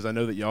guys, because I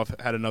know that y'all have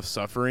had enough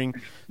suffering.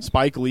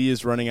 Spike Lee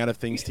is running out of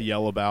things to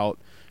yell about.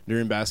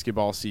 during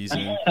basketball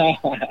season.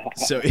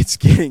 So it's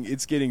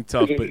getting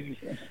tough. But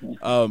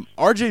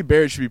RJ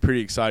Barrett should be pretty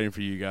exciting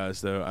for you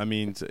guys, though. I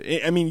mean,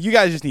 you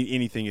guys just need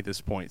anything at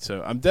this point.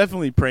 So I'm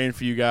definitely praying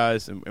for you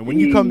guys. And when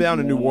you come down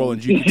to New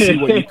Orleans, you can see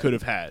what you could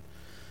have had.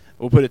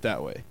 We'll put it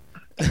that way.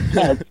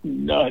 That's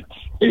nuts.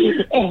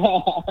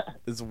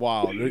 It's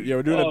wild. Yeah,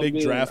 we're doing a big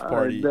draft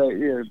party.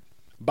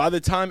 By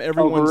the time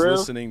everyone's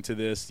listening to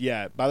this,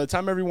 by the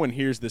time everyone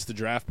hears this, the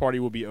draft party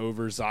will be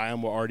over.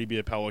 Zion will already be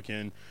a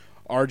Pelican.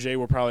 RJ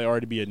will probably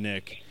already be a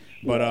Knick.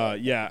 But,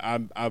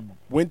 I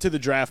went to the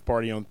draft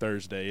party on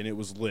Thursday, and it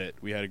was lit.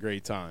 We had a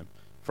great time.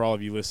 For all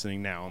of you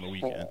listening now on the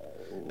weekend.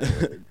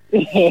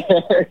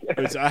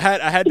 I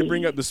had to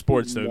bring up the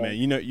sports, though, man.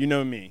 You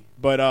know me.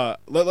 But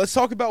let's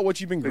talk about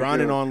what you've been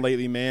grinding on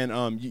lately,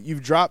 man.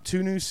 You've dropped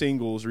 2 new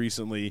singles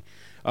recently.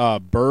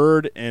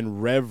 Bird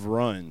and Rev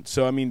Run.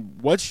 So, I mean,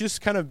 what's just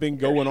kind of been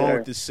going on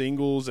with the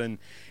singles? And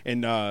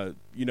I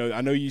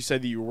know you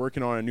said that you were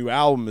working on a new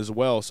album as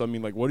well. So, I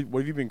mean, like, what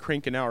have you been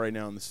cranking out right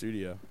now in the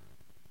studio?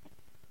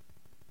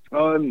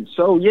 Those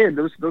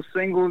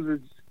singles,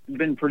 it's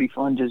been pretty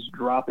fun just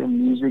dropping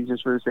music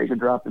just for the sake of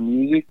dropping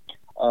music.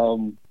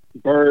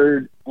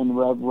 Bird and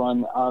Rev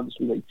Run,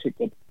 obviously, they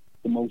picked up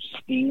the most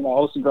steam. I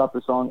also dropped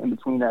a song in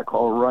between that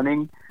called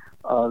Running.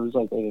 It was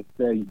like a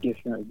very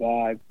different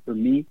vibe for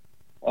me.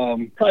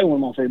 Probably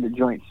one of my favorite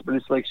joints, but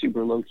it's like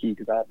super low key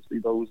because obviously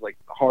those like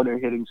harder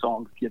hitting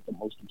songs get the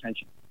most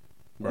attention,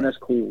 and that's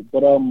cool.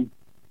 But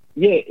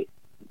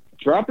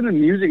dropping the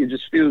music, it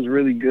just feels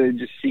really good.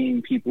 Just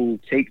seeing people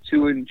take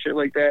to it and shit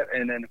like that.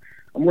 And then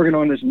I'm working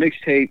on this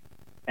mixtape,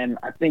 and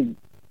I think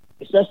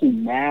especially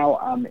now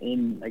I'm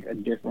in like a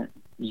different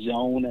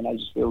zone, and I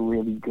just feel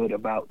really good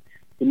about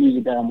the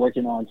music that I'm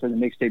working on for the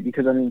mixtape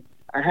because I mean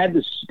I had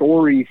the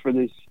story for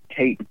this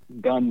tape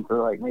done for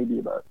like maybe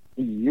about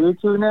a year or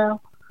two now.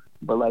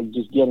 But, like,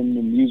 just getting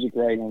the music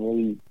right and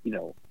really,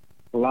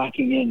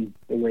 locking in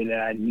the way that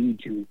I need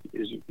to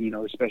is,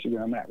 especially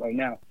where I'm at right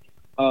now.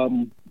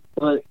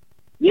 But,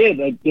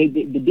 like,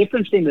 the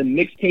difference in the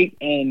mixtape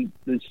and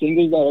the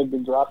singles that I've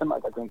been dropping,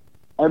 like, I think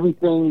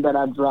everything that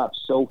I've dropped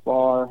so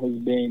far has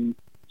been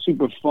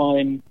super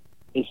fun.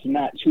 It's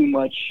not too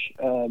much,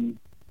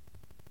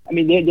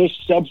 there's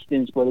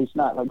substance, but it's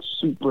not, like,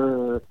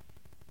 super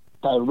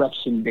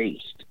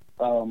direction-based.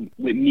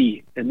 With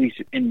me, at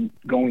least in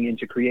going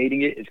into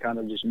creating it, it's kind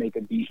of just make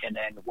a beat and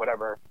then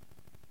whatever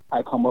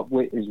I come up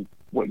with is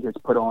what gets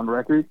put on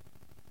record.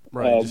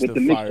 Right. With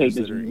the mixtape,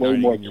 it's way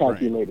more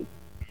calculated.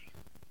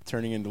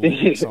 Turning into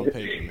lyrics on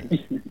paper,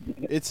 man.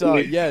 It's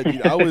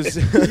dude.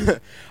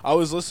 I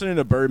was listening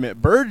to Bird, man.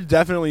 Bird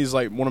definitely is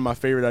like one of my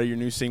favorite out of your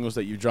new singles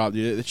that you dropped,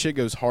 dude. The shit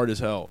goes hard as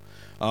hell.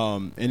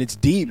 And it's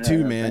deep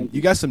too, man.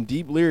 You got some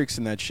deep lyrics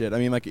in that shit. I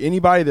mean, like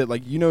anybody that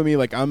like me,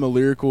 like I'm a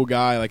lyrical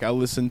guy. Like I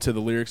listen to the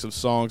lyrics of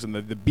songs, and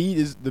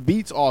the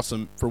beat's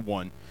awesome for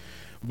one.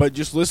 But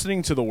just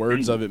listening to the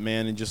words of it,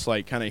 man, and just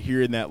like kind of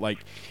hearing that, like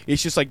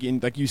it's just like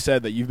like you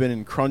said that you've been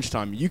in crunch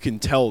time. You can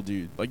tell,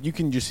 dude. Like you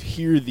can just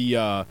hear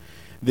the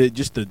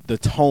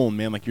tone,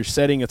 man. Like you're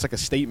setting. It's like a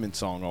statement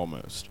song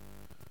almost.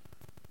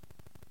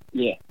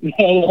 Yeah,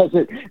 that's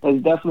it.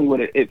 That's definitely what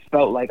it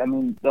felt like. I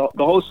mean, the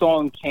whole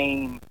song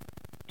came.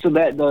 So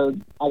that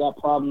I got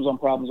problems on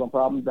problems on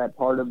problems, that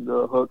part of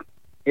the hook,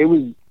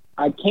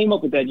 I came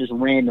up with that just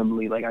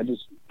randomly. Like I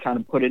just kind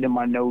of put it in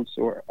my notes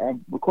or I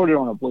recorded it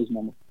on a voice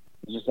memo.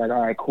 It's just like,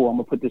 all right, cool. I'm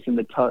going to put this in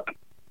the tuck,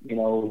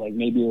 like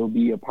maybe it'll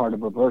be a part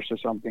of a verse or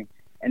something.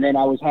 And then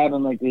I was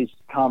having like this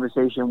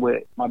conversation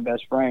with my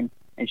best friend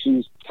and she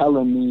was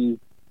telling me,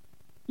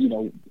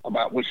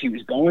 about what she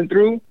was going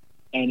through.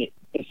 And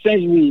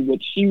essentially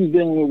what she was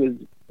dealing with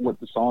was what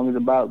the song is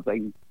about,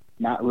 like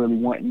not really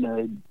wanting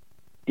to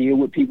deal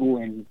with people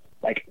and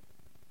like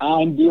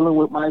I'm dealing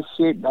with my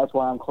shit. That's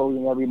why I'm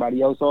closing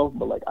everybody else off.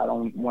 But like I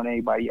don't want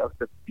anybody else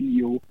to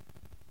feel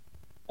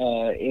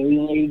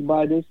alienated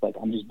by this. Like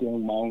I'm just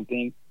doing my own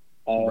thing.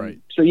 Right.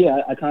 So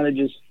yeah, I kind of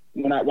just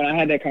when I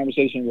had that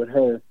conversation with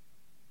her,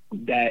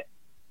 that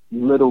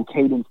little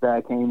cadence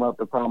that came up,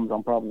 the problems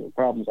on problems on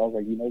problems. I was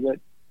like, you know what?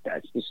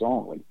 That's the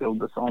song. Like build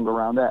the song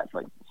around that.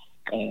 Like,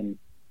 and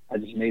I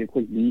just made a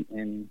quick beat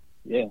and.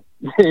 Yeah,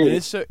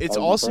 it's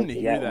awesome to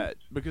hear that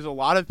because a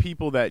lot of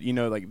people that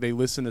like they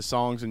listen to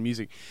songs and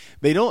music,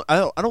 I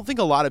don't think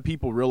a lot of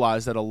people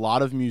realize that a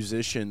lot of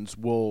musicians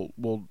will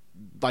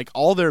like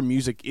all their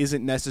music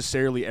isn't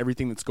necessarily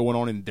everything that's going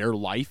on in their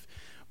life,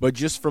 but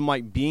just from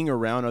like being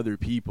around other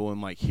people and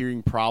like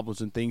hearing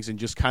problems and things and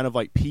just kind of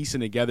like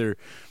piecing together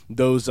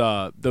those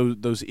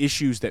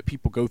issues that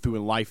people go through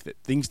in life, that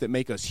things that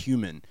make us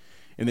human,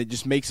 and it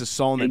just makes a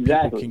song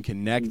that people can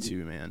connect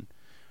to, man.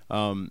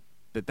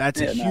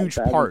 That's a huge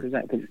part.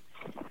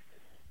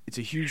 It's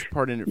a huge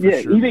part in it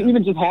for sure.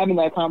 Even just having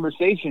that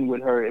conversation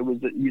with her, it was,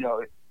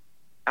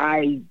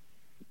 I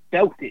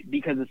felt it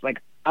because it's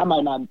like I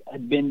might not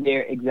have been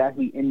there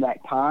exactly in that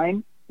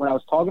time when I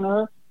was talking to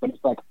her, but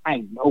it's like I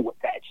know what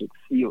that shit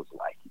feels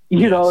like.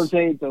 You know what I'm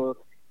saying? So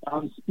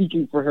I'm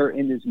speaking for her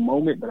in this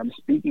moment, but I'm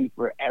speaking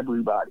for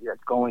everybody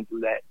that's going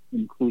through that,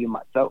 including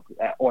myself,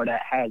 or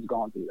that has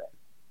gone through that.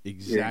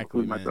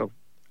 Exactly, man. myself.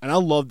 And I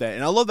love that.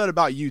 And I love that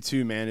about you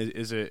too, man,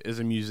 as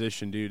a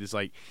musician, dude. It's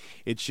like,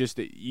 it's just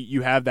that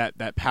you have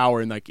that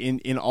power, and like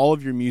in all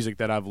of your music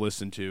that I've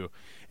listened to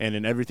and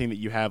in everything that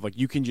you have, like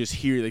you can just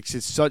hear like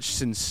it's such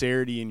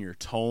sincerity in your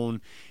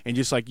tone, and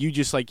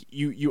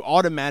you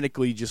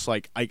automatically just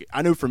like,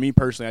 I know for me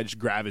personally, I just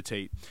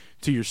gravitate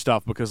to your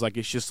stuff because like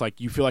it's just like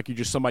you feel like you're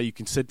just somebody you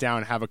can sit down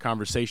and have a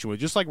conversation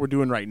with, just like we're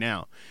doing right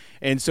now.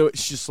 And so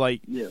it's just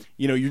like, you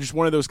know, you're just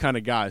one of those kind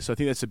of guys. So I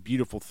think that's a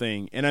beautiful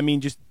thing. And I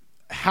mean, just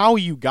how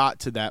you got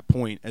to that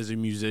point as a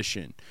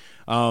musician,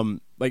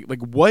 like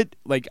what,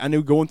 like I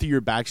know going through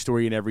your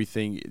backstory and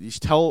everything.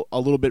 Just tell a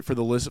little bit for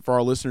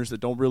our listeners that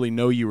don't really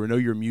know you or know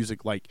your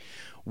music. Like,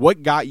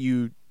 what got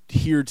you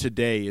here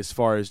today, as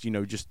far as, you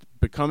know, just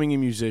becoming a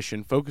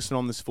musician, focusing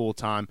on this full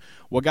time?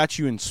 What got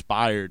you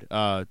inspired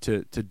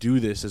to do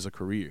this as a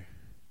career?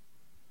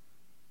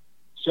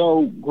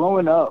 So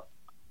growing up,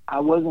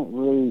 I wasn't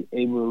really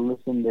able to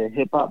listen to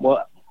hip hop.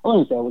 Well, I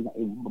wouldn't say I wasn't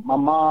able, but my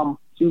mom,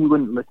 she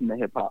wouldn't listen to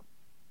hip hop.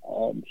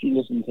 She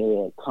listened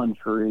to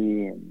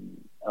country, and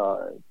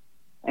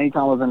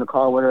anytime I was in the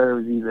car with her, it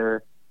was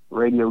either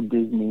Radio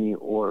Disney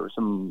or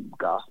some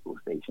gospel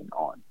station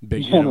on.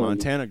 Big Hannah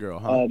Montana girl,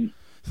 huh?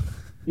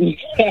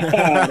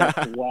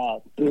 That's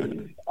wild.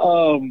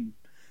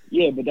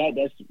 Yeah, but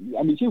that's.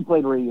 I mean, she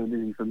played Radio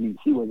Disney for me.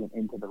 She wasn't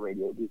into the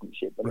Radio Disney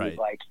shit, but it was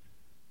like,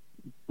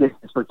 this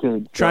is for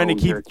kids. Trying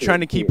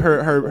to keep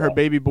her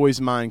baby boy's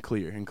mind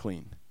clear and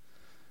clean.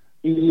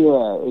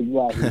 Yeah,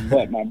 exactly.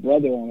 But my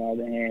brother, on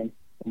the other hand,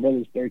 my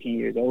brother's 13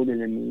 years older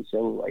than me, so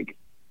like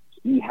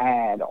he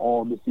had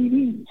all the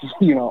CDs,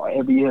 you know,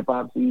 every hip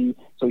hop CD.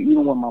 So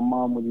even when my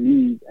mom would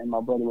leave and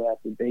my brother would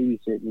have to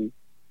babysit me,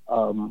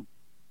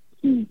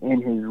 he's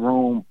in his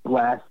room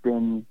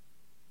blasting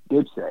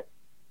Dipset.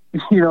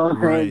 You know what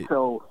I'm saying?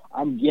 So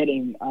I'm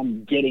getting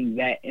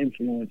that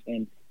influence,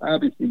 and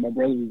obviously my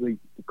brother was like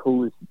the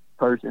coolest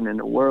person in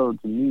the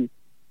world to me,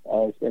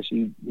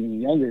 especially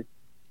being younger,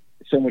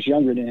 so much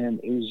younger than him.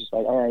 It was just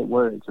like, all right,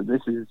 word. So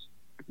this is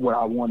what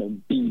I want to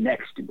be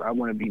next to. I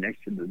want to be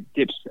next to the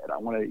Dipset. I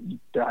want to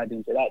dive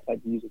into that type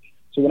of music.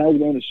 So when I was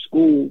going to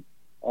school,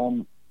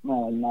 like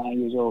 9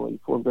 years old,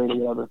 like fourth grade or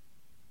whatever,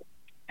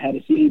 I had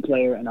a CD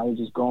player, and I would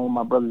just go in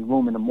my brother's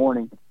room in the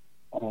morning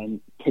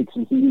and take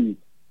some CDs.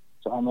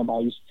 So I remember I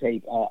used to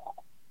take,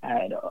 I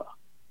had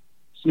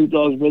Snoop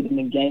Dogg's Rhythm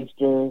and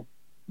Gangster,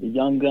 the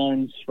Young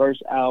Guns'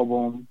 first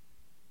album.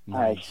 Nice.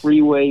 I had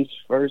Freeway's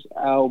first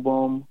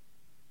album.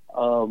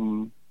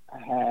 I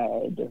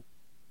had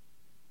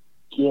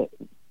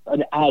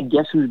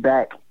Guess Who's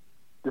Back,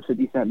 the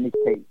 50 Cent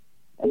mixtape,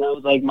 and that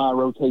was like my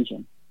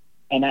rotation.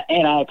 And I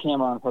had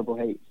Cameron Purple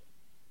Haze.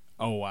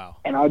 Oh wow!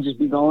 And I would just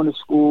be going to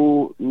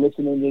school,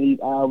 listening to these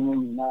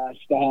albums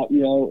nonstop, you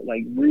know,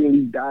 like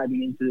really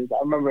diving into this. I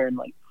remember in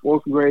like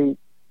fourth grade,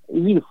 it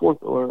was either fourth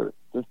or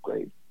fifth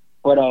grade,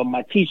 but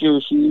my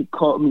teacher, she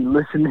caught me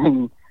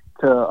listening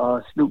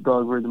to Snoop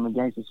Dogg's Rhythm and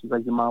Gangster. She's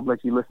like, "Your mom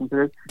let you listen to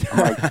this?" I'm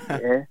like,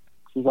 "Yeah."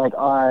 She's like,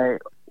 "All right,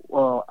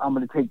 well, I'm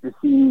going to take the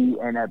CD,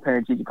 and at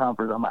parent-teacher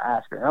conference, I'm going to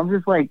ask her." And I'm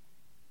just like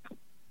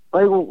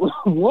what?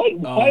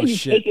 Why are you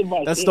taking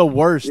my That's shit? the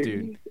worst,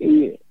 dude.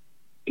 Yeah.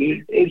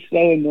 It's so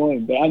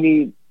annoying. But, I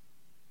mean,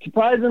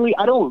 surprisingly,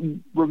 I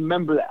don't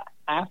remember the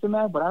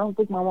aftermath, but I don't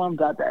think my mom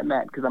got that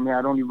mad because, I mean,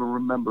 I don't even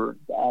remember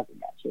the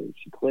aftermath, so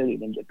she clearly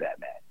didn't get that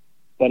mad.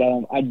 But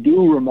I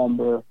do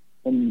remember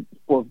in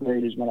fourth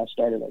grade is when I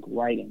started, like,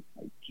 writing,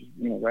 like,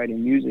 you know,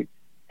 writing music.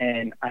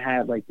 And I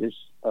had like this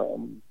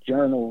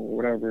journal or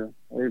whatever,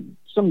 or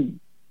some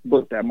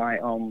book that my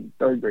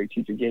third grade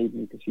teacher gave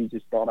me because she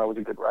just thought I was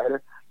a good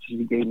writer. She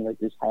gave me like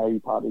this Harry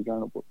Potter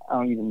journal book. I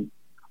don't even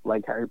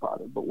like Harry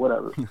Potter, but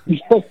whatever.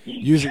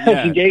 Use it,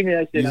 yeah. She gave me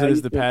that shit. Use it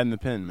as the pad and the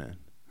pen, man.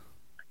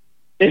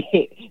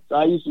 So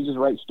I used to just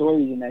write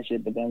stories and that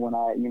shit, but then when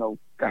I, you know,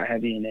 got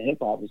heavy into hip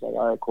hop, it's like,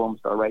 all right, cool, I'm gonna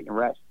start writing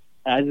raps.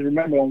 And I just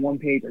remember on one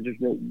page I just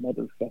wrote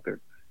motherfucker.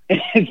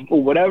 And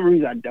for whatever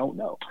reason, I don't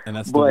know. And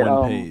that's the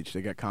one page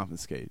that got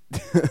confiscated.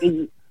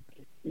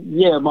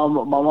 Yeah, my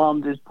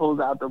mom just pulls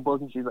out the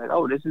book and she's like,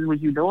 "Oh, this is what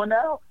you're doing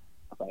now?"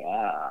 I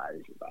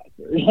was like,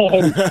 this is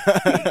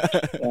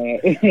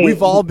awesome.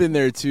 We've all been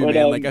there too,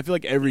 man. Like I feel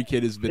like every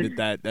kid has been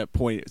at that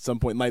point at some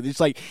point. Like it's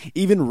like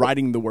even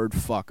writing the word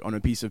 "fuck" on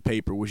a piece of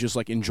paper was just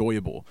like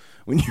enjoyable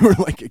when you were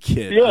like a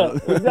kid. Yeah,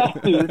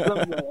 exactly. It's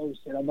like, oh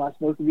shit, I'm not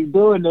supposed to be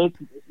doing this.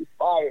 This is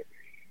fire.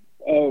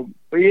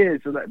 But yeah,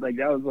 so that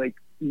was like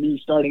me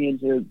starting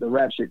into the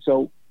rap shit.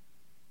 So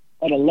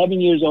at 11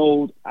 years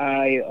old,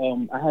 I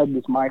had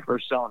this My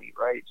First Sony,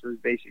 right? So it was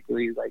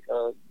basically like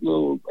a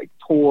little like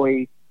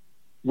toy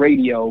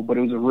radio, but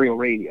it was a real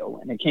radio,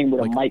 and it came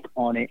with like a mic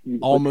on it.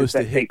 Almost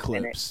a hit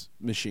clips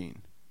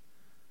machine.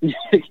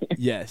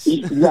 Yes,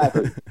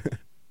 exactly.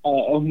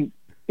 So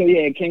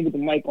yeah, it came with the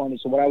mic on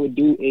it. So what I would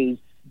do is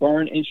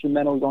burn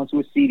instrumentals onto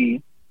a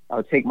CD. I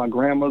would take my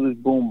grandmother's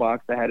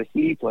boombox that had a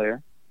CD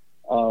player,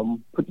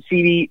 put the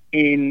CD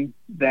in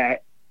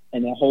that,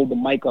 and then hold the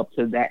mic up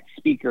to that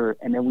speaker,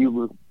 and then we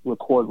would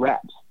record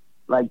raps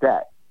like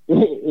that. This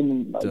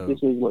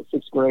was what,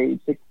 sixth grade,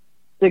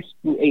 6th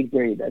through 8th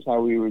grade. That's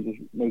how we were just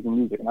making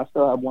music, and I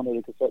still have one of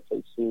the cassette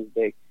tapes to this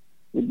day.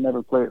 We'd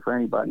never play it for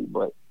anybody,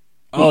 but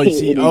Oh, you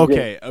see, it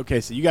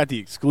okay. So you got the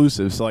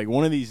exclusive. So like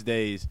one of these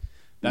days,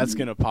 that's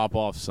gonna pop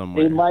off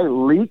somewhere. It might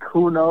leak,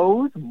 who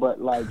knows? But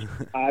like,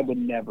 I would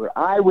never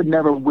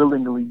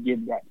willingly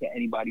give that to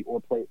anybody or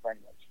play it for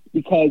anybody,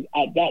 because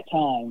at that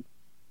time,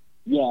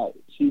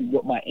 see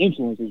what my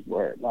influences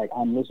were. Like,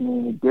 I'm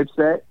listening to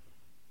Dipset.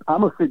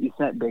 I'm a 50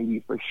 Cent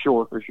baby for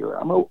sure.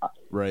 I'm a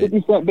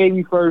 50 Cent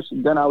baby first,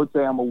 then I would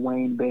say I'm a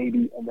Wayne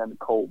baby, and then a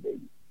Cole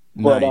baby.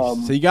 Nice. But,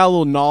 so you got a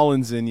little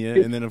Nolans in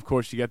you, and then of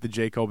course you got the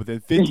J. Cole, but then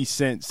 50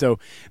 Cent. So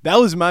that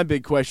was my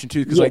big question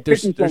too, because like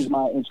there's 50 Cent's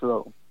my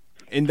intro.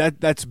 And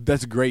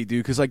that's great,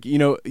 dude, because like, you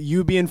know,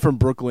 you being from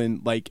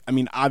Brooklyn, like, I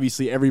mean,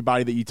 obviously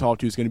everybody that you talk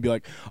to is going to be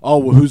like, oh,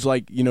 well, who's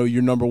like, you know,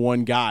 your number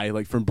one guy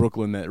like from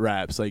Brooklyn that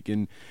raps, like,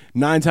 and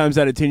 9 times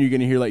out of 10 you're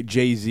going to hear like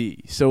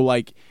Jay-Z. So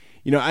like,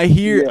 you know, I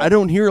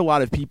don't hear a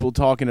lot of people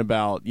talking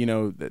about, you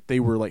know, that they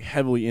were like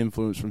heavily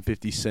influenced from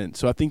 50 Cent.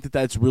 So I think that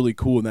that's really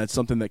cool, and that's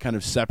something that kind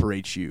of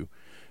separates you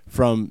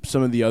from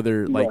some of the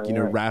other like, you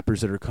know,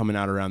 rappers that are coming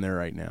out around there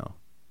right now.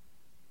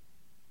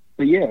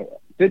 But yeah,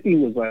 50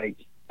 was like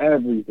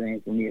everything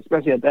for me,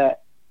 especially at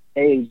that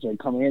age, like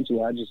coming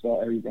into it. I just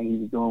thought everything he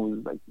was doing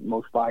was like the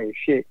most fire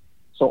shit.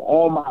 So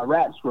all my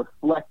raps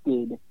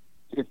reflected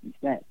 50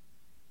 Cent.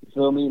 You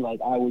feel me? Like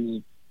I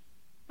was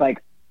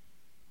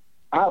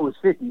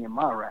 50 in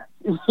my rap.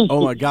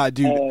 Oh my god,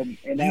 dude!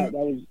 And that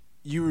was.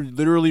 You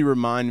literally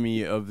remind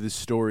me of this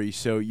story.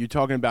 So you're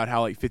talking about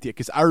how like 50,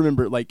 because I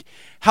remember like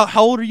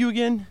how old are you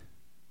again?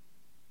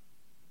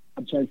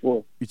 I'm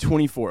 24. You're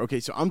 24.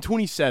 Okay, so I'm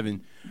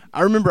 27.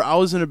 I remember I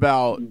was in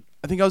about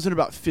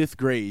 5th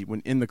grade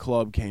when In the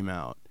Club came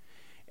out.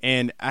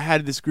 And I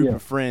had this group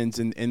of friends,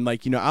 and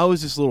like, you know, I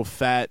was this little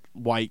fat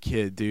white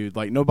kid, dude.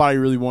 Like, nobody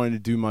really wanted to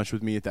do much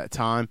with me at that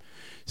time.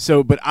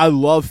 So, but I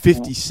love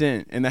 50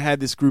 Cent, and I had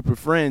this group of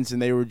friends,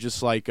 and they were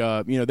just like, you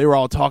know, they were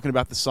all talking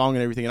about the song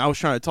and everything, and I was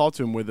trying to talk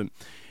to them with them.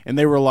 And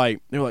they were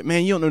like,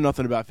 man, you don't know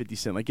nothing about 50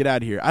 Cent. Like, get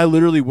out of here. I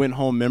literally went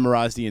home,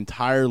 memorized the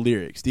entire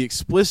lyrics, the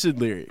explicit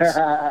lyrics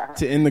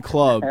to In the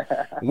Club,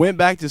 went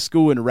back to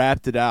school and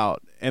rapped it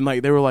out. And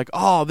like, they were like,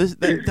 oh,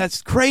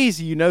 that's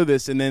crazy, you know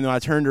this. And then I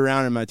turned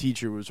around and my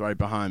teacher was right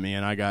behind me,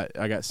 and I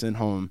got sent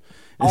home.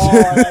 Oh,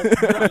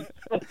 that's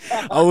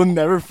I will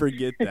never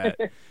forget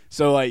that.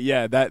 So like,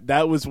 yeah,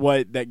 that was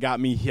what that got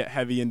me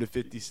heavy into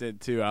 50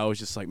 Cent too. I was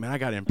just like, man, I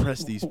gotta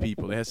impress these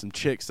people. They had some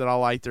chicks that I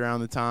liked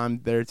around the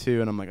time there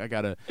too, and I'm like, I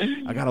gotta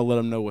let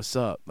them know what's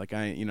up. Like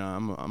I'm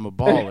a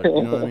baller,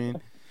 you know what I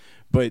mean?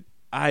 But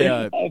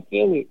I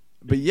feel it.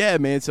 But yeah,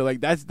 man, so like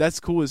that's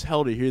cool as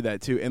hell to hear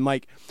that too. And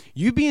like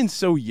you being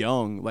so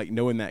young, like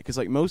knowing that, because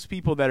like most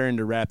people that are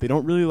into rap, they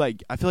don't really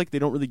like, I feel like they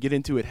don't really get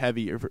into it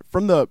heavy. Or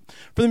from the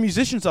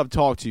musicians I've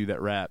talked to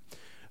that rap,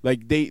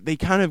 like they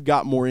kind of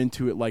got more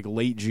into it like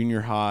late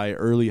junior high,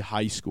 early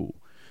high school.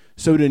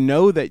 So to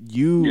know that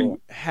you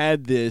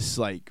had this,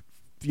 like,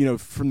 you know,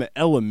 from the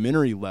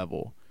elementary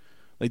level,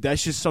 like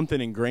that's just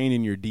something ingrained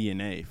in your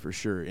DNA for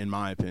sure, in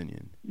my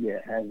opinion. Yeah,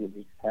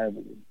 heavily.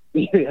 Heavily.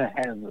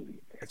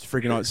 That's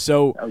freaking awesome.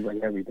 So that was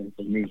like everything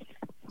for me.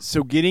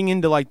 So getting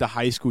into like the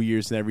high school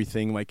years and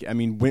everything, like, I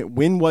mean,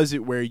 when was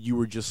it where you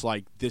were just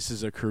like, this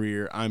is a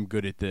career, I'm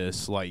good at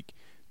this, like,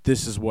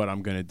 this is what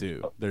I'm gonna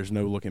do, there's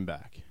no looking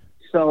back?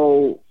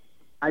 So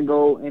I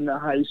go into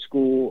high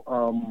school.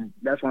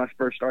 That's when I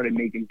first started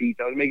making beats.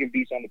 I was making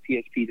beats on the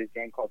PSP, this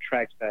game called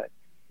Trackpad,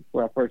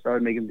 where I first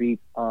started making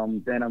beats.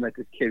 Then I met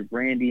this kid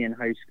Randy in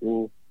high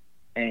school,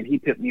 and he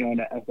put me on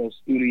the FL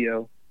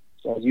Studio.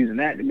 So I was using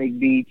that to make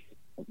beats.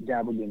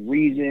 Dabbled in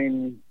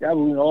Reason,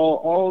 dabbled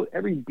in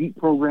every beat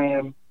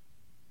program,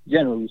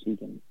 generally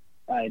speaking.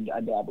 I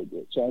dabbled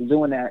with. So I was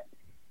doing that,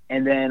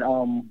 and then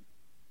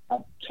I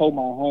told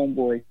my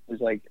homeboy, who was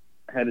like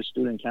head of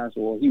student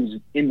council, or he was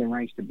in the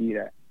ranks to be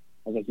that.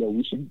 I was like, yo,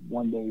 we should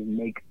one day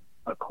make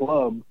a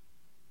club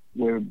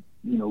where,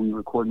 you know, we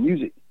record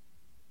music.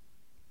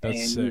 That's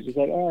and sick. he was just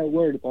like, all right,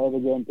 word, if I ever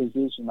get in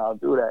position, I'll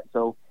do that.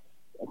 So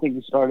I think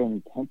we started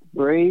in 10th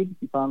grade.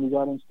 We finally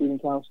got in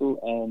student council,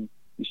 and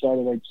we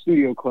started like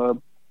studio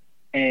club.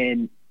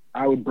 And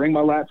I would bring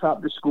my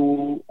laptop to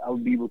school. I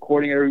would be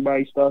recording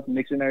everybody's stuff,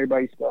 mixing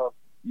everybody's stuff,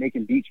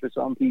 making beats for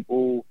some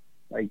people,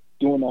 like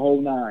doing the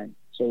whole nine.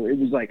 So it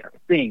was like a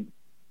thing.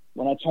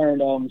 When I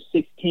turned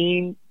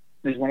 16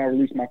 is when I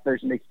released my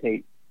first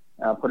mixtape.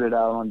 I put it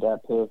out on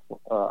that Piff,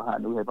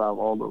 Hot New Hip Hop,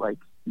 all the like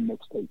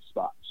mixtape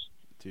spots.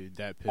 Dude,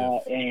 that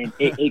Piff. And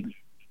it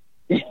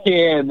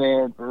yeah,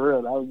 man, for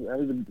real. That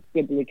was a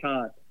simply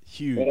con.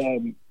 Huge.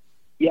 But,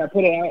 yeah, I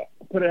put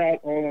it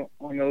out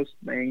on those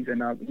things,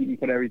 and I even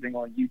put everything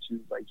on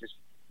YouTube, like just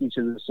each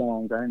of the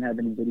songs. I didn't have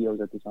any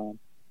videos at the time,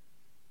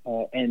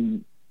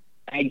 and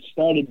I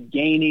started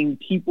gaining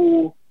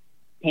people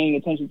paying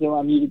attention to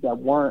my music that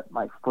weren't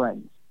my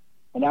friends,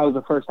 and that was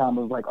the first time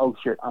I was like, "Oh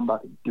shit, I'm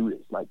about to do this,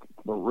 like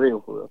for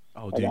real, for real."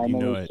 Oh, like, dude, I you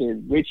know this it.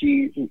 kid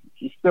Richie,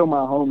 he's still my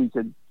homie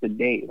to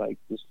date. Like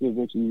this kid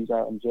Richie, who's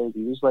out in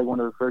Jersey. He was like one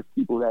of the first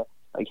people that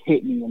like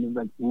hit me and was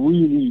like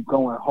really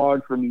going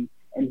hard for me,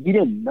 and he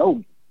didn't know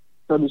me.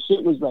 So the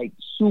shit was like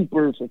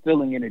super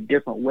fulfilling in a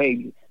different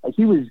way. Like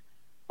he was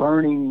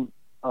burning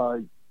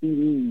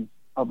CDs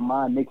of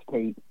my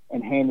mixtape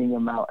and handing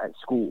them out at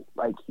school.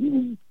 Like he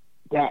was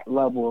that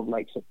level of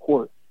like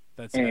support.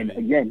 That's and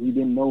heavy. again, he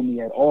didn't know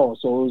me at all.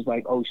 So it was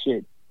like, oh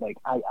shit, like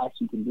I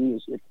actually can do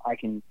this if I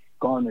can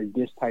garner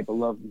this type of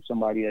love from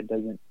somebody that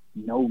doesn't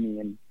know me.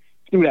 And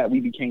through that, we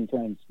became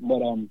friends.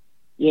 But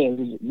yeah, it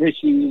was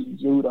Richie,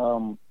 dude.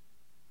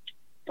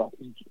 Fuck,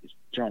 it's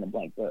trying to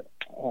blank, but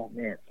oh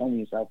man,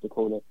 only in South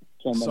Dakota.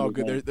 Can't It's all remember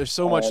his good. name. There's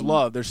so much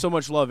love. There's so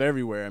much love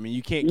everywhere. I mean,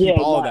 you can't keep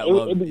all of that it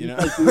love. was You know,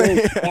 just like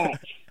little spots.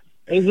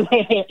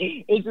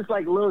 It's just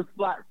like little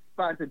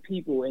spots of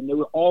people, and they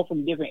were all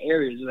from different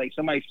areas. Like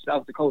somebody from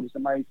South Dakota,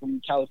 somebody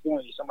from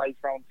California, somebody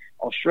from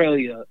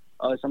Australia,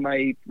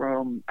 somebody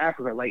from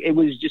Africa. Like it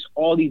was just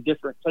all these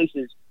different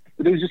places,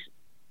 but it was just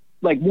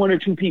like one or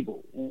two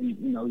people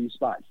in these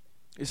spots.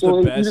 it's So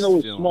the best even though it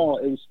was feeling. small,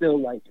 it was still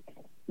like,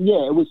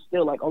 yeah, it was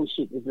still like, oh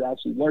shit, this is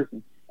actually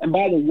working. And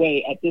by the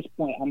way, at this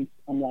point,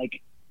 I'm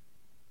like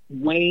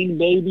Wayne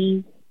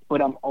baby,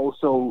 but I'm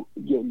also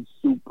getting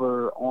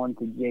super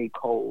onto J.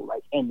 Cole,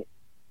 like, and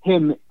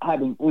him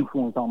having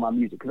influence on my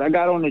music. Because I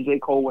got on to J.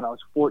 Cole when I was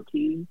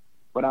 14,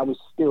 but I was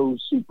still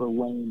super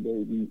Wayne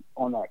baby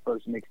on that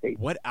first mixtape.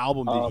 What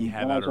album did he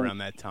have when I out was on- around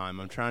that time?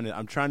 I'm trying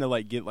to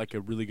like get like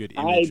a really good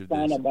I image of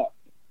found this. about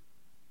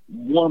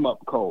Warm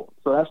Up Cole.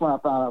 So that's when I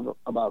found out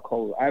about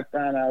Cole. I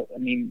found out,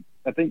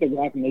 I think the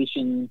Rock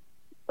Nation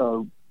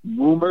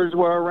rumors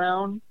were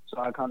around, so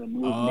I kind of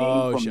knew his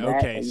name from that.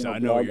 Okay, and, so I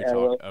know what Blood you're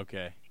era. talking.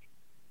 Okay,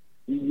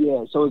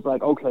 Yeah, so it's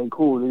like, okay,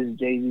 cool, this is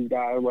Jay-Z's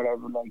guy or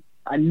whatever. Like,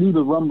 I knew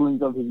the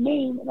rumblings of his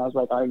name, and I was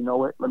like, all right, you know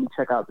what? Let me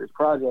check out this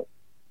project.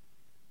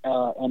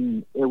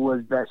 And it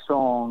was that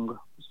song,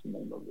 what's the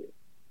name of it?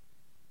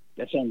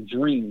 That song,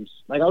 Dreams.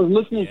 Like, I was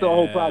listening to the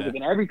whole Yeah. project,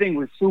 and everything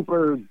was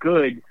super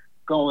good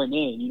going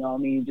in, you know what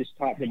I mean? Just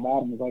top to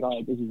bottom, it was like, all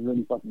right, this is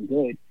really fucking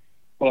good.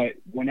 But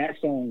when that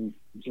song,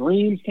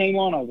 Dreams, came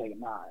on, I was like,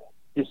 nah,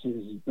 this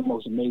is the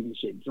most amazing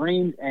shit.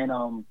 Dreams and,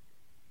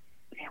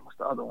 damn, what's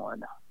the other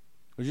one?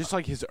 it was just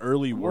like his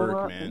early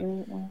work,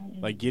 man.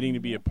 Like getting to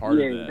be a part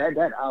yeah, of that.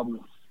 that album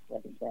was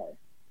fucking fire.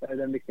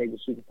 That mixtape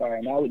was super fire.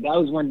 And that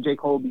was when J.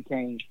 Cole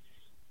became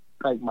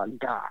like my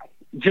guy.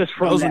 Just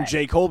from That was that. when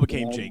J. Cole became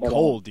You know, J. but,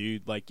 Cole,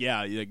 dude. Like,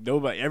 yeah, like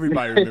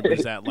everybody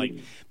remembers that. Like,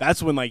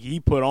 that's when like he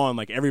put on,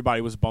 like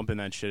everybody was bumping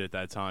that shit at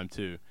that time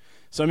too.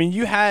 So I mean,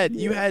 you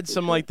had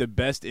some like the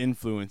best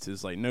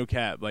influences, like no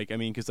cap. Like I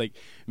mean, because like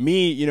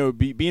me,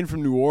 being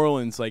from New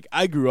Orleans, like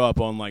I grew up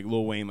on like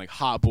Lil Wayne, like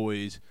Hot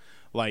Boys.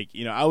 Like,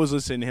 I was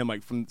listening to him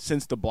like from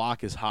Since the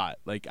Block is Hot.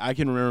 Like I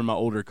can remember my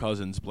older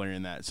cousins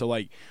blaring that. So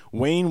like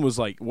Wayne's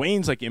like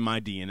in my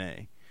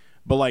DNA.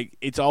 But like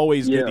it's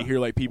always good to hear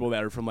like people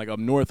that are from like up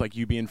north, like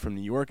you being from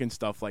New York and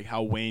stuff, like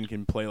how Wayne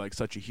can play like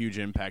such a huge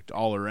impact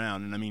all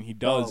around. And I mean he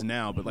does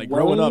now, but like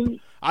growing up,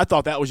 I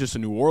thought that was just a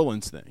New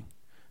Orleans thing.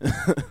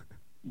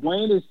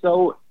 Wayne is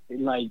so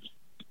like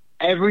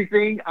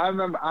everything. I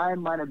remember I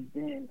might have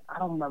been, I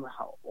don't remember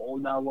how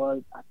old I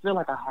was. I feel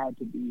like I had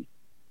to be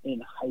in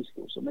high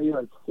school, so maybe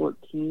like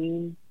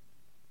 14,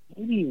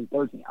 maybe even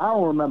 13. I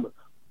don't remember.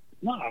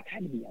 No, I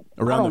had to be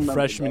around the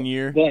freshman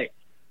year. But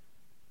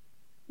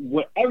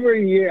whatever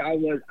year I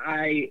was,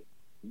 I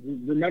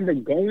remember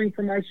going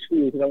from my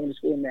school, because I went to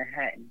school in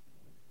Manhattan,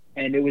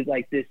 and it was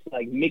like this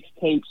like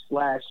mixtape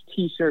 /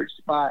 t-shirt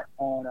spot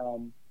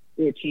on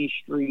 13th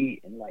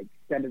Street and like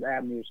 7th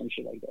Avenue or some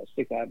shit like that,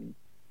 6th Avenue.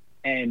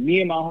 And me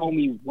and my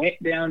homie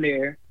went down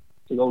there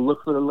to go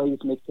look for the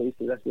latest mixtapes,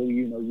 because that's where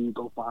you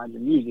go find the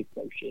music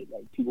type shit.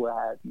 Like people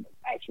have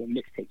actual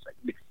mixtapes, like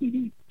mixed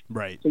CDs.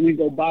 Right. So we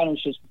go buy them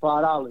shit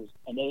for $5,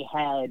 and they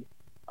had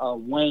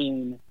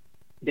Wayne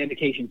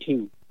Dedication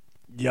 2.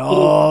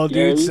 Yo,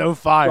 dude, so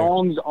fire.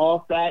 Songs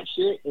off that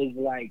shit is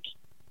like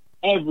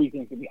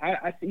everything for me.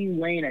 I seen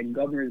Wayne at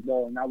Governor's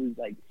Ball, and I was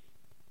like,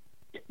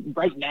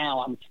 right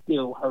now I'm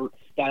still hurt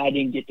that I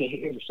didn't get to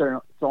hear certain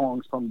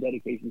songs from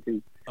Dedication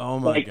 2. Oh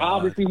my God.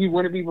 Obviously he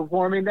wouldn't be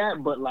performing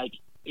that, but like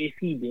if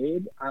he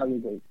did, I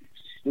would go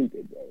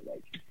stupid, bro.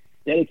 Like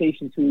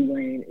Dedication 2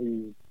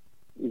 Wayne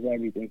is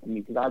everything for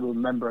me, because I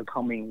remember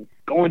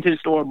going to the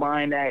store,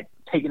 buying that,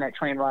 taking that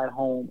train ride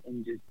home,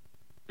 and just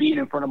being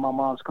in front of my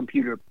mom's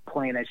computer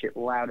playing that shit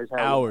loud as hell.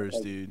 Hours,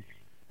 like, dude.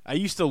 I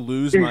used to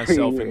lose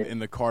myself in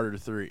the Carter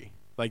 3.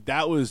 Like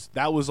that was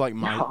like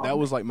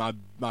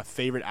my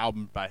favorite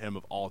album by him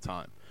of all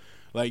time.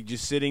 Like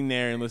just sitting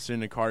there and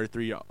listening to Carter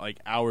 3 like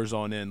hours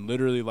on end.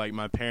 Literally, like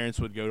my parents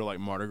would go to like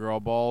Mardi Gras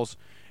balls,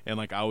 and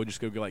like I would just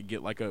go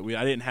get like I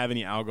didn't have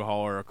any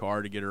alcohol or a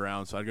car to get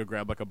around, so I'd go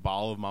grab like a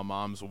bottle of my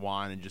mom's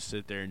wine and just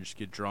sit there and just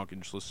get drunk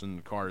and just listen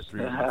to Carter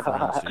 3 with my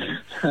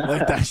friends, dude.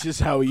 Like that's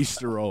just how we used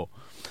to roll.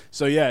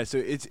 So yeah, so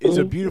it's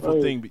a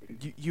beautiful thing. But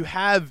you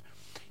have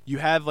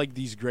like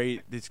these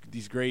great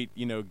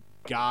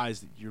guys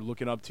that you're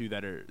looking up to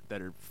that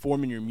are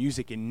forming your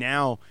music, and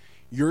now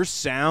your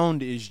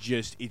sound is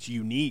just, it's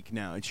unique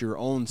now. It's your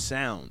own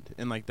sound,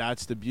 and like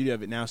that's the beauty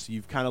of it now. So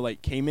you've kind of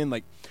like came in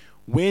like,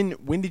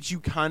 when did you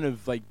kind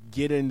of like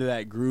get into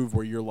that groove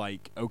where you're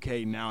like,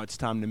 okay, now it's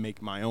time to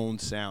make my own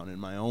sound and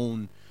my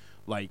own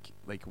like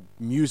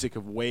music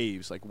of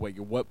waves? Like,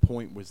 what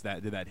point was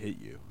that? Did that hit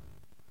you?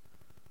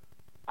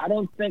 I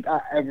don't think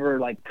I ever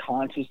like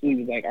consciously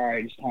was like, all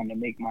right, it's time to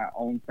make my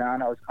own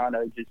sound. I was kind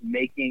of just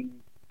making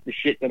the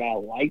shit that I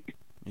liked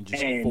And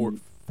just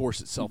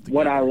force itself together.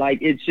 What I like,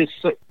 it's just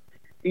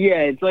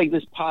it's like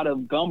this pot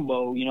of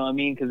gumbo, you know what I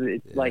mean? Because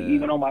it's like,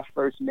 even on my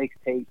first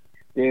mixtape,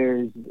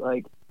 there's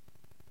like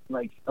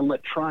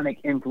electronic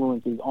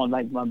influences on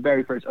like my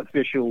very first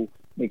official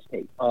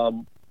mixtape.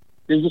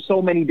 There's just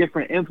so many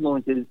different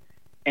influences,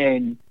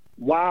 and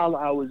while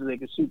I was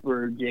like a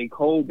super J.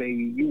 Cole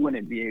baby, you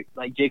wouldn't be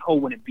like, J. Cole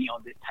wouldn't be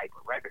on this type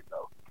of record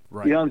though.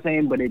 Right. You know what I'm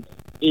saying? But it's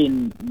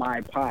in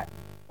my pot.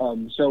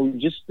 So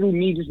just through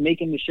me just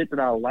making the shit that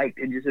I liked,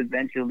 and just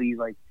eventually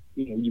like,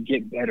 you know, you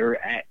get better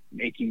at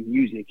making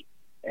music,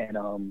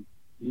 and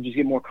you just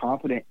get more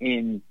confident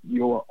in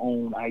your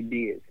own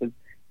ideas, because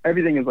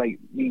everything is like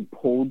being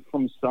pulled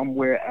from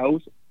somewhere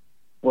else.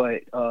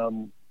 But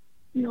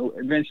you know,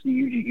 eventually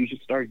you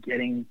just start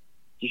getting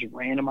just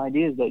random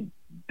ideas that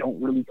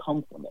don't really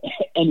come from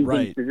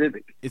anything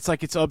specific. It's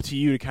like it's up to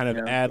you to kind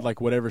of add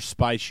like whatever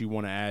spice you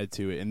want to add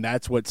to it, and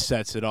that's what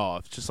sets it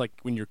off. It's just like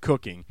when you're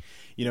cooking.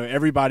 You know,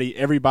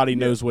 everybody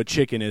knows what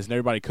chicken is, and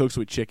everybody cooks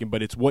with chicken,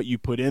 but it's what you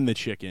put in the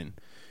chicken.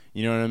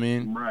 You know what I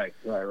mean? Right.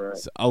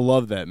 So I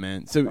love that,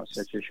 man. So I'll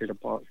set your shit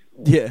apart.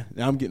 Yeah,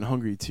 I'm getting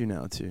hungry too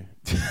now too.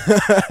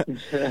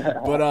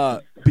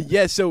 But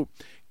yeah, so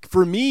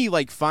for me,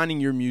 like finding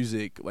your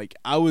music, like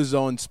I was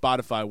on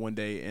Spotify one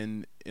day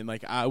and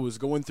like I was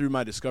going through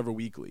my Discover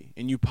Weekly,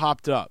 and you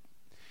popped up,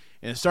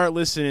 and I started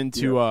listening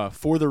to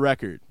For the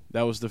Record.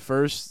 That was the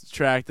first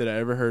track that I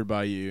ever heard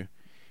by you,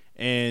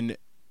 and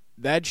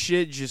that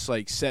shit just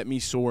like set me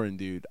soaring,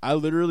 dude. I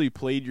literally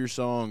played your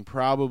song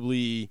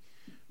probably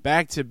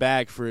back to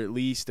back for at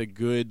least a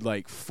good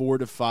like 4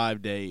 to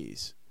 5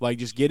 days. Like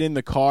just get in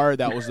the car,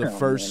 that was the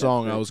first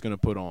song I was gonna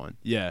put on.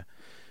 Yeah.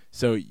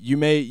 So you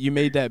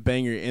made that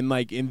banger, and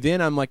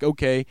then I'm like,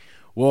 okay,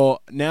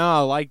 well now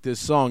I like this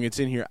song. It's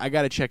in here. I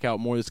got to check out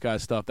more of this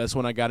guy's stuff. That's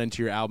when I got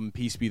into your album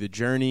Peace Be the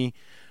Journey.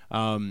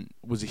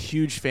 Was a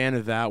huge fan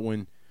of that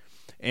one,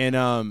 and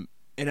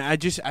I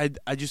just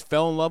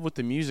fell in love with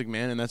the music,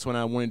 man, and that's when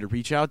I wanted to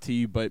reach out to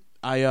you. But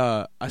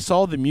I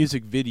saw the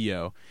music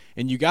video,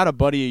 and you got a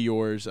buddy of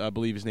yours, I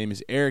believe his name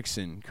is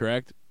Erickson,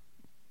 correct?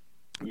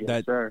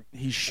 Yes, sir.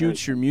 He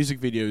shoots your music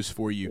videos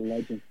for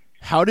you.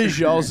 How did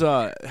y'all's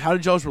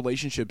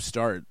relationship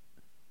start?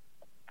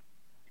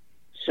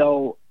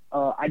 So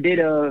I did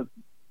a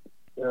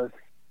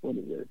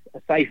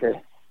cipher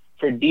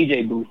for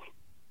DJ Booth.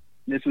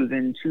 This was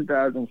in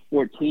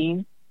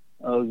 2014.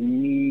 Of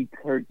me,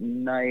 Kurt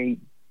Knight,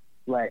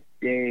 Black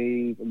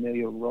Dave,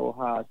 Emilio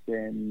Rojas,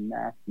 and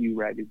Matthew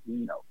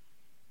Ragazzino.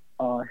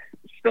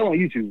 Still on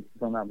YouTube,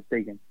 if I'm not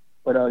mistaken.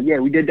 But yeah,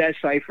 we did that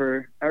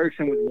cipher.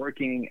 Erickson was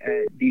working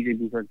at DJ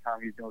Booth at the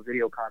time. He was doing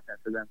video content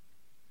for them.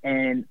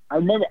 And I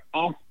remember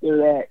after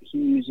that,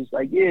 he was just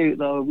like, yeah,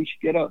 we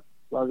should get up,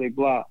 blah,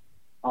 blah,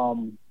 blah.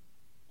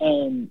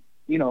 And,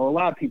 you know, a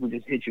lot of people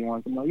just hit you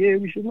once. I'm like, yeah,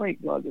 we should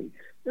link, blah, blah.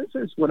 This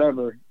is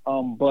whatever.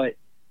 But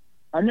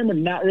I remember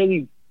not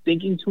really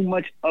thinking too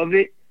much of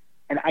it.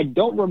 And I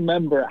don't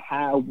remember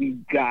how we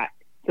got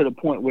to the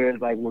point where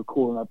it's like we're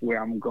cool enough where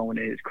I'm going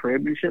to his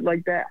crib and shit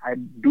like that. I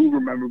do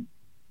remember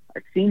I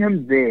seen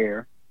him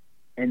there,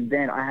 and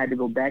then I had to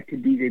go back to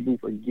DJ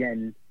Booth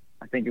again.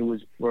 I think it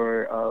was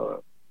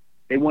for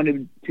they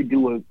wanted to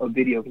do a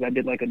video because I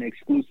did like an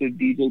exclusive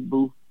DJ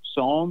Booth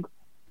song,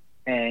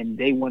 and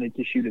they wanted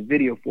to shoot a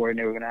video for it, and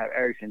they were gonna have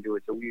Erickson do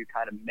it. So we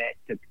kind of met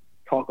to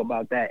talk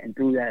about that, and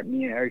through that,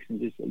 me and Erickson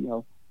just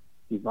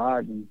we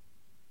vibed, and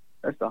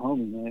that's the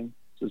homie, man.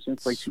 So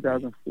since like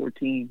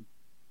 2014,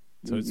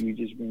 we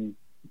just been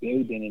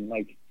building, and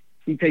like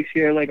he takes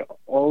care of like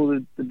all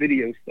the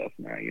video stuff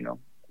now, you know.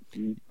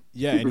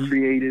 Yeah, super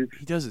creative.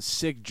 He does a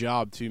sick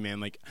job too,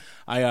 man. Like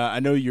I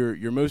know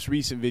your most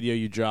recent video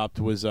you dropped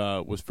was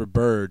for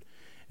Bird,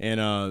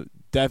 and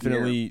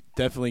definitely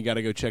got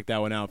to go check that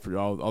one out for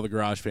all the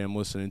Garage fam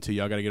listening to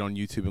y'all. Got to get on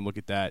YouTube and look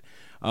at that.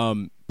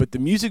 But the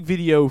music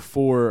video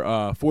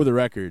for the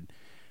record,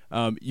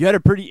 you had a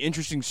pretty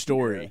interesting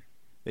story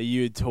that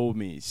you had told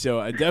me. So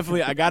I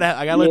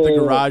gotta let the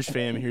Garage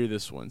fam hear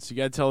this one. So you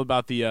got to tell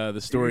about the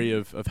story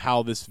of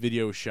how this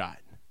video was shot.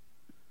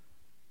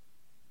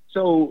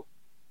 So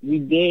we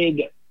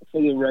did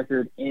For the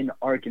Record in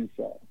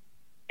Arkansas,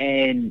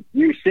 and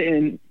we were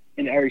sitting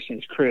in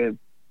Erickson's crib,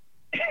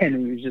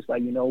 and we was just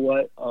like, you know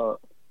what?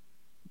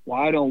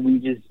 Why don't we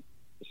just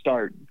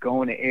start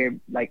going to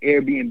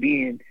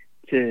Airbnb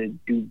to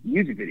do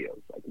music videos?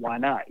 Like, why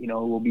not? You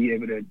know, we'll be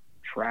able to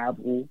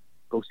travel,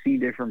 go see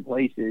different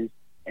places,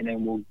 and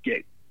then we'll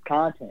get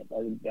content.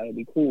 That'll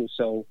be cool.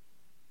 So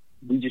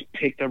we just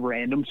picked a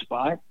random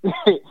spot.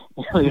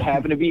 It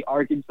happened to be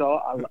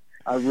Arkansas.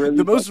 I really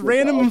the most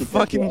random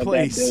fucking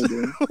place.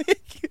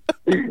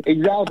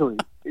 Exactly.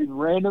 It's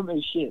random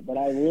as shit, but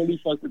I really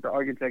fucked with the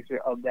architecture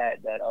of that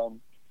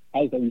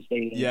house that we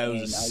stayed in. Yeah, it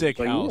was a and sick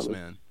like, house, yeah,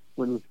 man.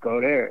 We'll just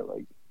go there.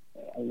 Like,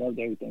 I loved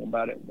everything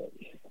about it. But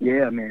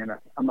yeah, man,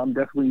 I'm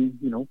definitely,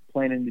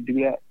 planning to do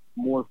that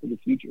more for the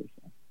future.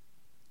 So.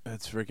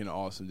 That's freaking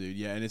awesome, dude.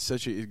 Yeah, and it's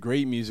such a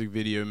great music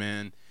video,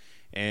 man.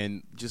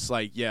 And just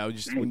like, yeah,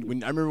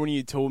 when I remember when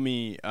you told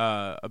me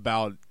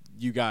about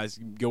you guys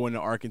going to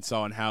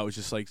Arkansas and how it was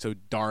just like so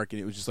dark and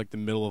it was just like the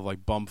middle of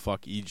like bumfuck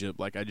Egypt.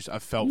 Like I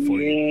felt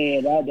for you.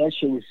 Yeah, that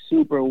shit was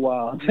super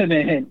wild,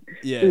 man.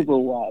 Yeah, super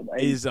wild.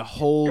 Like, it is a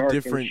whole dark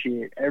different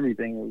and shit.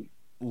 Everything was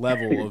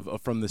level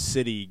of from the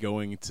city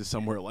going to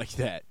somewhere like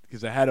that.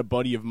 Because I had a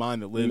buddy of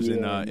mine that lives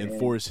in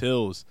Forest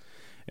Hills,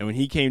 and when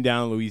he came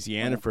down to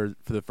Louisiana for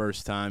the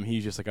first time,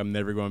 he's just like, I'm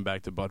never going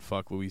back to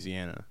buttfuck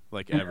Louisiana,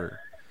 like ever.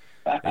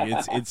 Like,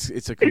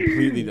 it's a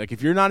completely like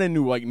if you're not in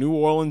New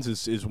Orleans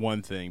is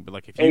one thing, but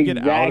like if you get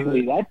out of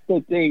it, that's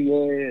the thing.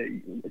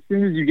 Yeah. As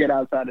soon as you get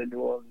outside of New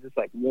Orleans, it's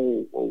like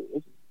whoa,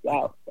 this is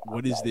out.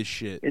 What is this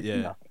shit? It's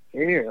yeah. nothing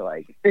here.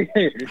 Like,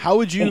 how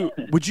would you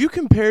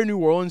compare New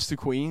Orleans to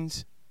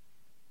Queens?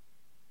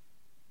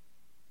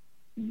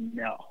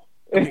 No.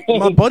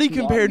 My buddy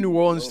compared New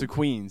Orleans to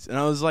Queens, and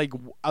I was like,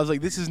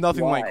 this is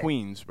nothing like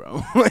Queens,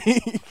 bro.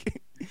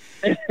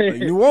 like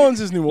New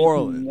Orleans is New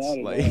Orleans.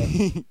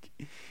 Like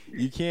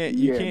you can't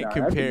compare.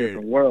 That's a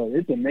different world.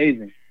 It's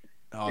amazing.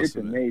 Awesome, it's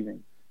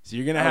amazing. So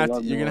you're gonna have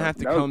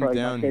to come was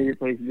down. My favorite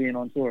place being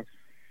on tour.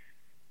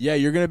 Yeah,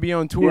 you're gonna be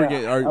on tour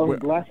again.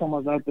 Last time I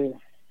was out there.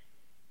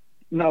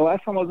 No,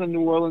 last time I was in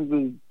New Orleans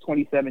was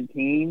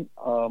 2017.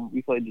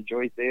 We played the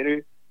Joy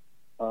Theater.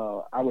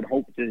 I would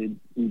hope to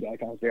be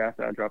back out there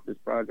after I drop this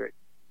project.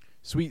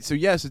 Sweet. So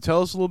so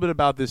tell us a little bit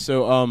about this.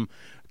 So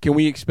can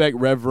we expect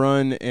Rev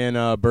Run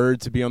and Bird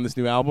to be on this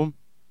new album?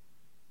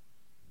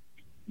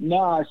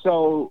 Nah,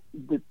 so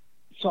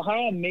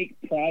how I make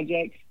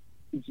projects,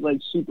 it's like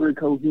super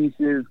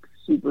cohesive,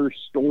 super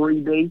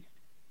story based,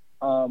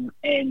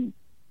 and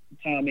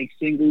how I make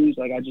singles,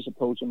 like I just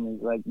approach them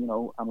as like,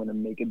 I'm gonna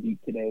make a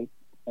beat today,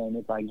 and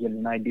if I get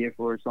an idea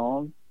for a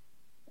song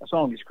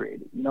is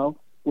created.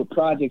 With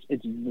projects,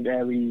 it's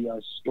very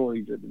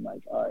story driven.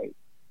 Like, all right,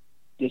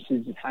 this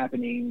is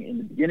happening in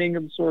the beginning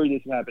of the story,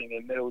 this is happening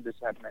in the middle, this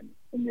is happening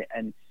in the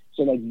end.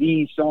 So like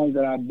these songs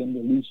that I've been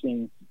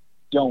releasing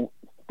don't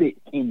fit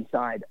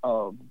inside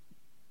of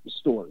the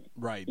story.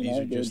 Right. These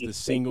are just the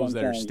singles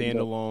that are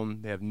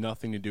standalone. They have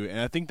nothing to do.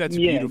 And I think that's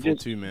beautiful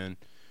too, man.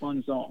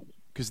 Fun songs.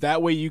 Because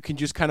that way you can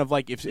just kind of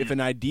like, if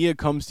an idea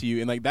comes to you,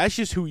 and like that's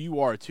just who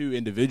you are too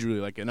individually.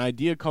 Like an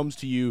idea comes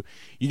to you,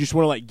 you just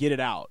want to like get it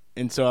out.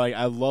 And so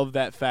I love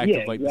that fact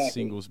of like the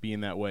singles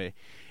being that way.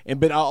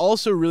 But I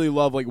also really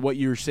love like what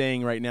you're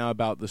saying right now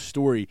about the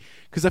story,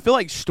 because I feel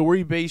like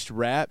story-based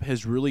rap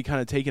has really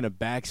kind of taken a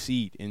back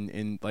seat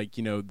in like,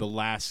 the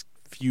last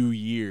few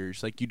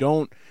years. Like you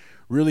don't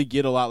really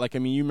get a lot. Like, I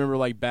mean, you remember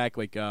like back,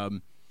 like,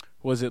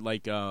 was it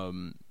like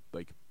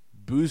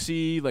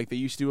Boosie, like he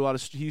used to do a lot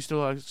of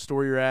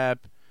story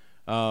rap.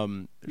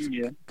 There's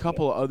a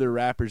couple of other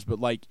rappers, but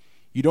like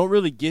you don't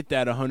really get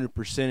that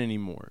 100%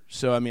 anymore.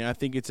 So I mean, I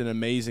think it's an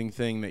amazing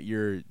thing that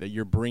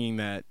you're bringing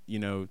that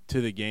to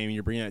the game.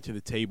 You're bringing that to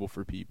the table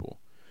for people.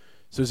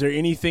 So is there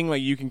anything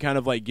like you can kind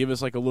of like give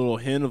us like a little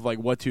hint of like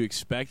what to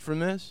expect from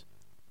this?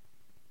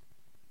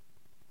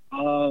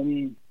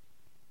 I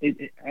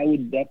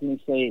would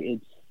definitely say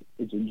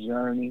it's a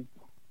journey.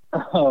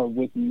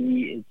 With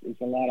me,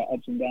 it's a lot of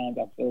ups and downs.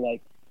 I feel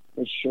like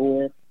for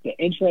sure the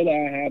intro that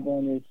I have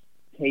on this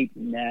tape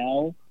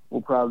now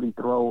will probably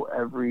throw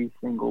every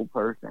single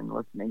person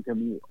listening to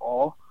me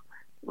off.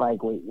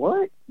 Like, wait,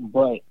 what?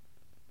 But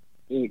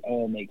it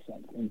all makes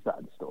sense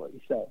inside the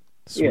story. So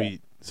sweet. Yeah.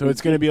 So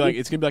it's gonna be like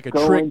a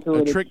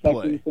trick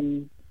play.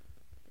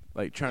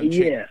 Like trying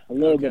to a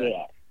little bit of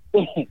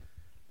that.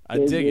 I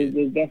dig it.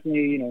 There's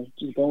definitely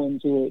just go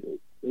into it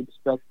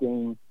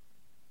expecting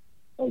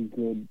a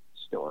good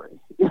story.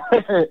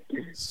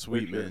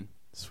 Sweet, man.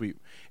 Sweet.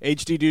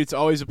 HD, dude, it's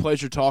always a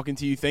pleasure talking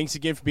to you. Thanks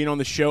again for being on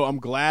the show. I'm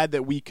glad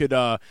that we could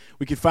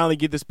finally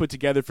get this put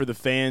together for the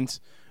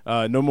fans.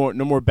 No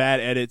more bad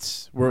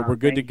edits. We're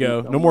good to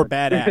go. No more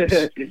bad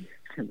apps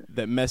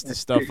that mess this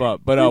stuff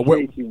up. But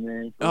appreciate you,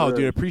 man.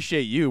 Dude,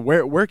 appreciate you.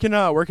 Where can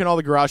all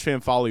the Garage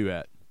Fam follow you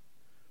at?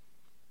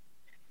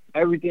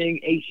 Everything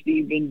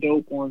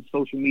HDBeenDope on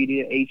social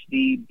media.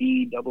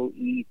 HDBeenDope.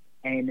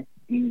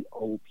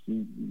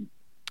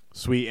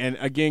 Sweet. And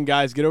again,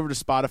 guys, get over to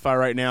Spotify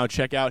right now.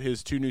 Check out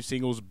his two new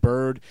singles,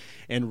 Bird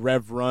and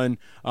Rev Run.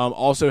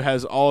 Also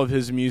has all of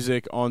his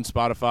music on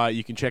Spotify.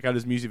 You can check out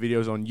his music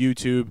videos on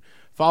YouTube.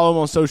 Follow him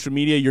on social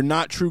media. You're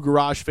not true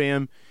Garage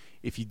Fam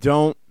if you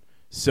don't.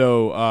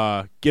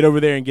 So get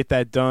over there and get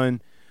that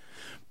done.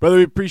 Brother,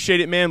 we appreciate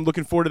it, man.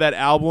 Looking forward to that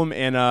album,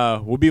 and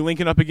we'll be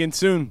linking up again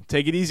soon.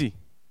 Take it easy.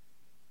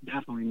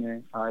 Definitely,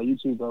 man. All right, you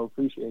too, bro.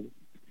 Appreciate it.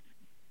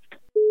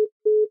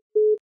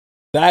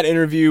 That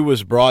interview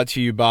was brought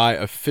to you by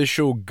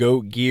Official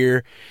Goat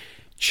Gear.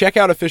 check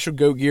out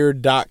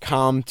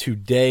officialgoatgear.com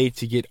today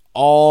to get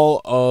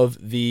all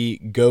of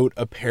the goat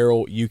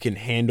apparel you can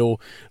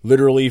handle.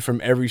 Literally from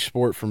every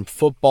sport, from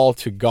football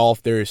to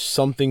golf, there is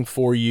something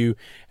for you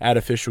at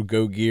Official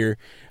Goat Gear.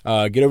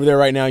 Get over there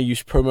right now,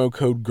 use promo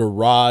code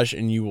GARAGE,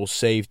 and you will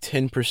save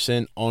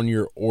 10% on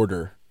your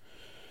order.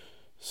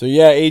 So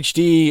yeah,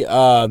 HD,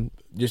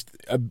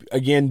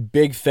 again,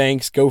 big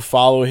thanks. Go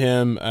follow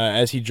him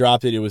as he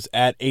dropped it. It was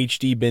at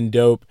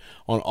HDBeenDope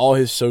on all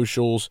his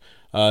socials.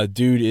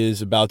 Dude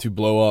is about to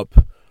blow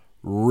up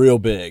real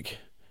big.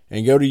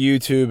 And go to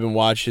YouTube and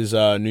watch his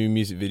new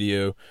music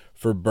video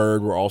for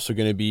Bird. We're also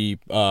going to be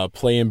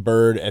playing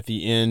Bird at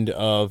the end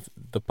of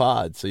the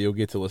pod, so you'll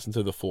get to listen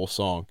to the full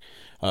song.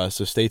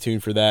 So stay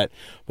tuned for that.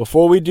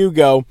 Before we do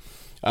go,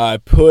 I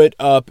put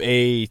up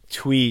a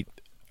tweet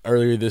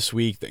earlier this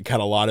week that got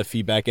a lot of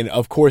feedback, and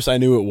of course I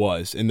knew it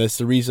was, and that's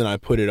the reason I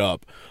put it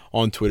up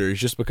on Twitter, is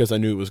just because I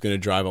knew it was going to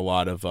drive a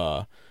lot of,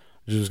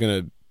 it was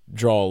going to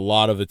draw a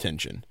lot of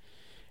attention.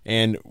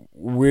 And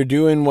we're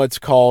doing what's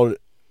called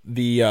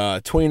the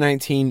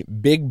 2019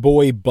 Big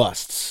Boy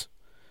Busts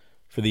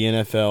for the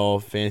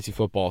NFL fantasy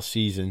football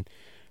season.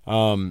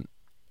 And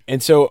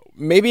so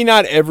maybe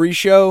not every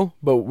show,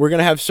 but we're going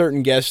to have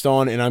certain guests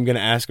on, and I'm going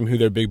to ask them who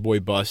their big boy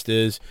bust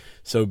is.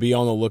 So be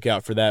on the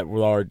lookout for that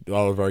with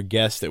all of our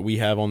guests that we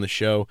have on the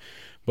show.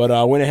 But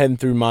I went ahead and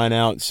threw mine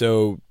out.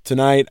 So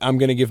tonight I'm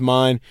going to give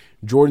mine.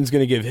 Jordan's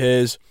going to give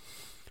his.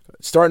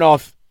 Starting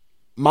off,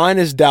 mine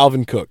is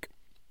Dalvin Cook.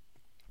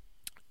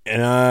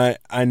 And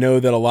I know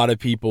that a lot of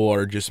people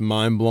are just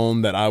mind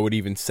blown that I would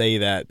even say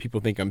that.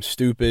 People think I'm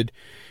stupid.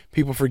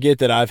 People forget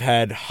that I've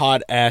had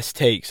hot-ass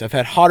takes. I've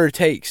had hotter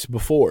takes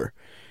before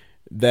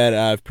that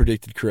I've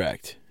predicted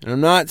correct. And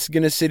I'm not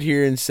going to sit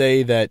here and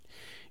say that,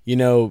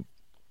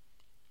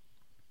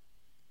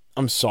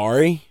 I'm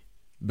sorry,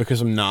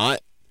 because I'm not.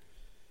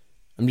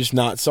 I'm just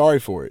not sorry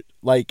for it.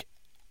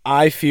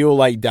 I feel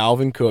like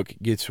Dalvin Cook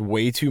gets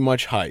way too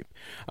much hype.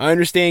 I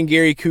understand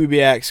Gary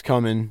Kubiak's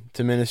coming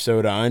to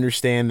Minnesota. I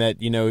understand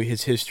that,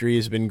 his history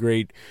has been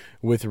great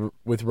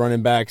with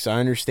running backs.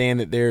 I understand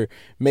that they're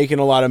making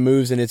a lot of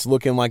moves and it's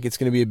looking like it's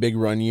going to be a big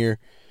run year.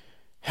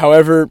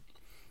 However,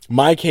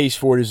 my case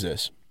for it is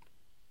this.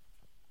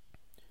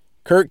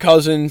 Kirk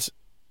Cousins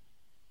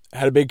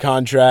had a big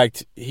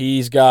contract.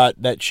 He's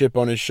got that chip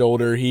on his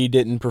shoulder. He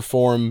didn't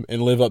perform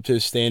and live up to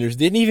his standards.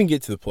 Didn't even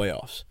get to the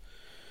playoffs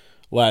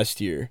last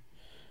year.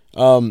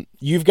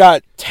 You've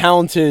got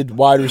talented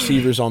wide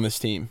receivers on this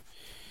team.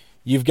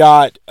 You've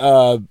got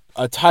a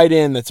tight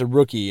end that's a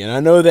rookie, and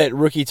I know that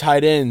rookie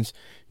tight ends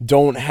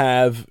don't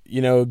have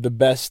the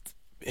best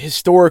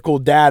historical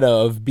data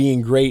of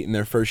being great in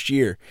their first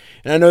year,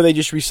 and I know they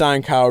just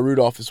re-signed Kyle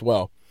Rudolph as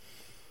well.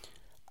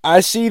 I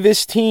see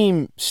this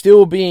team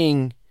still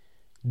being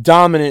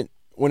dominant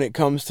when it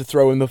comes to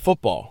throwing the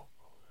football.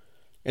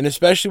 And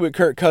especially with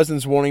Kirk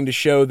Cousins wanting to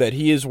show that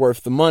he is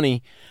worth the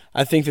money,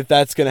 I think that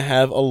that's going to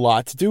have a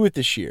lot to do with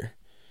this year.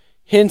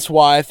 Hence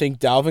why I think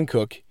Dalvin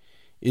Cook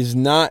is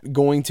not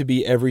going to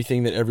be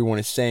everything that everyone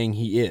is saying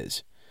he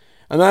is.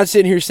 I'm not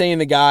sitting here saying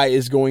the guy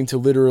is going to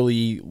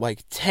literally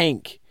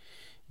tank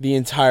the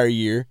entire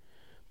year,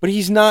 but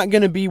he's not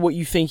going to be what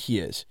you think he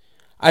is.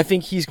 I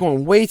think he's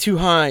going way too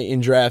high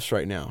in drafts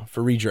right now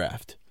for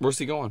redraft. Where's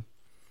he going?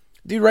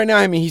 Dude, right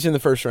now, he's in the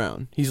first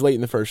round. He's late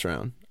in the first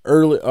round.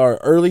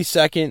 Early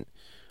second,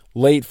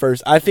 late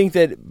first. I think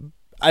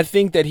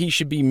that he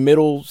should be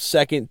middle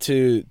second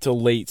to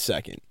late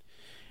second.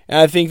 And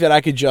I think that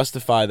I could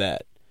justify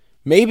that.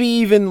 Maybe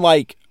even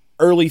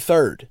early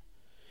third.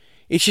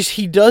 It's just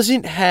he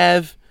doesn't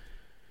have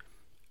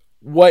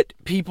what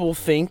people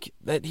think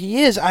that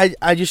he is.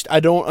 I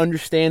don't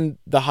understand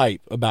the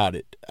hype about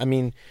it. I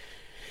mean,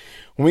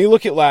 when we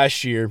look at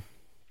last year,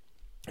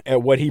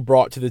 at what he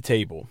brought to the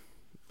table,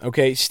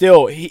 okay,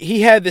 still,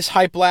 he had this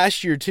hype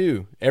last year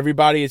too.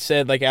 Everybody had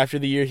said, after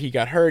the year he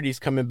got hurt, he's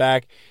coming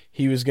back.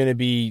 He was going to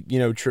be,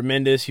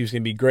 tremendous. He was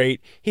going to be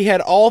great. He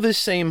had all this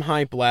same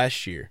hype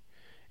last year.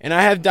 And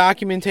I have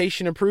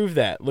documentation to prove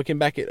that, looking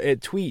back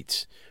at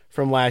tweets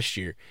from last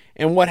year.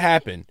 And what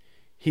happened?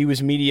 He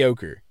was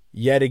mediocre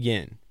yet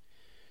again.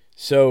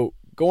 So,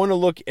 going to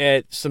look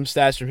at some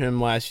stats from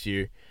him last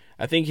year,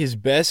 I think his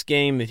best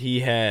game that he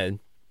had,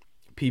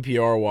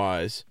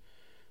 PPR-wise,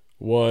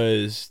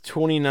 was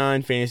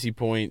 29 fantasy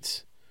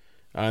points,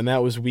 and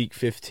that was week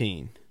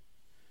 15.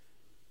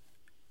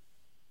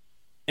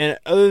 And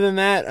other than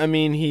that,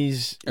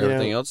 he's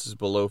everything else is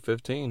below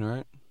 15,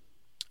 right?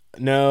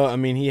 No,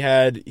 he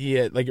had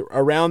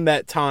around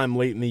that time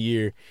late in the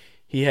year,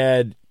 he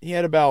had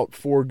about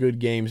 4 good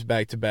games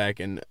back to back,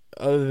 and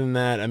other than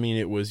that,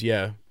 it was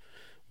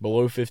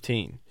below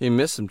 15. He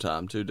missed some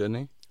time too, didn't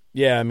he?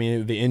 Yeah,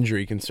 the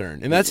injury concern,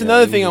 and that's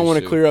another thing I want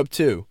to clear up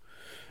too.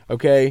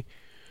 Okay.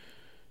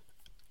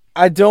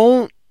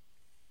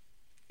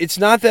 It's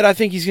not that I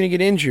think he's going to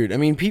get injured.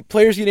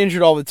 Players get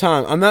injured all the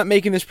time. I'm not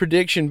making this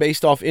prediction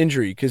based off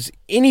injury because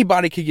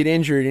anybody could get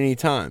injured at any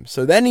time.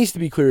 So that needs to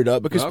be cleared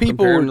up because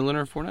people... Compare him to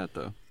Leonard Fournette,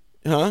 though.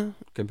 Huh?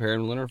 Compare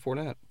him to Leonard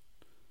Fournette.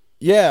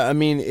 Yeah, I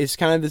mean, it's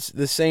kind of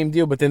the same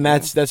deal, but then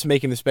that's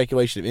making the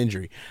speculation of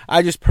injury.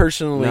 I just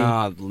personally...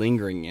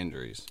 lingering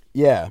injuries.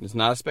 Yeah. It's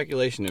not a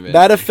speculation of injury.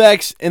 That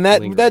affects, and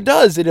that Lingering.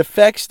 does, it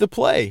affects the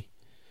play.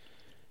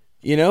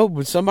 You know,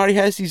 when somebody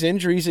has these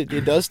injuries, it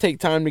does take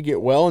time to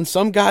get well, and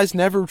some guys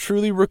never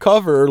truly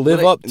recover or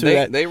live up to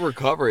that. They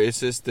recover.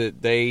 It's just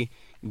that they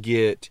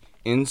get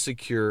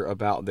insecure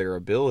about their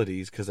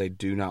abilities because they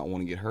do not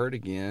want to get hurt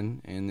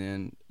again, and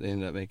then they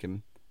end up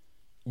making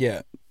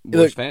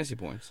worse fantasy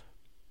points.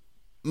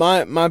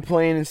 My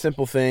plain and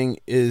simple thing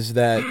is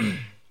that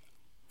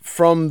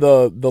from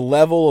the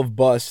level of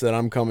bust that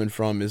I'm coming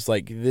from is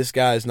like, this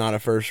guy is not a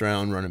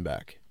first-round running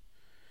back.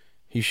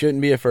 He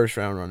shouldn't be a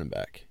first-round running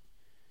back.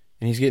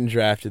 And he's getting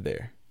drafted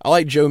there. I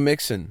like Joe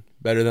Mixon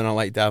better than I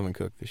like Dalvin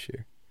Cook this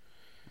year.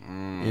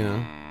 You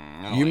know?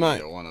 You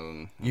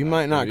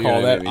might not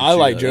call that. I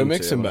like Joe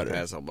Mixon better.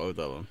 Pass on both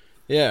of them.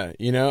 Yeah,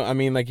 you know, I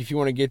mean, like, if you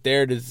want to get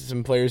there to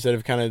some players that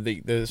have kind of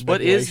the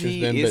But is speculation's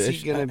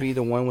he going to be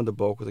the one with the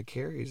bulk of the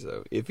carries,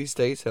 though? If he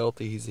stays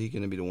healthy, is he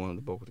going to be the one with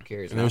the bulk of the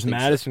carries? And there's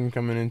Madison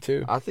coming in,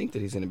 too. I think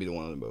that he's going to be the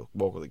one with the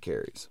bulk of the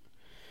carries.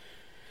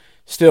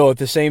 Still, at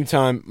the same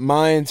time,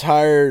 my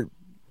entire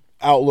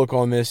outlook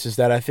on this is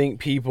that I think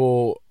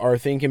people are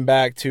thinking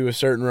back to a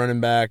certain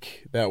running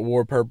back that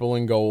wore purple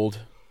and gold,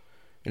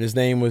 and his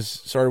name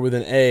started with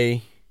an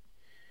A,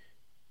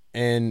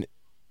 and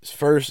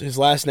his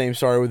last name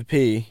started with a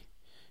P,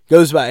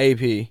 goes by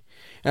AP. And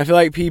I feel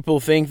like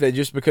people think that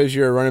just because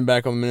you're a running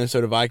back on the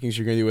Minnesota Vikings,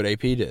 you're going to do what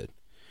AP did.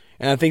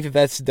 And I think that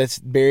that's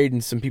buried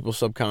in some people's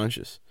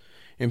subconscious.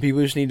 And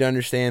people just need to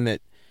understand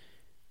that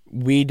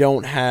we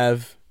don't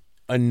have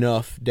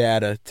enough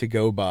data to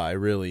go by,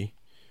 really,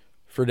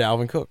 for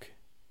Dalvin Cook.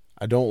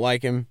 I don't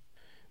like him.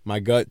 My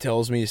gut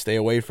tells me to stay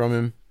away from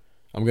him.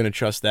 I'm going to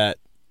trust that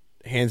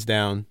hands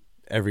down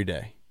every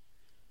day.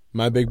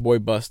 My big boy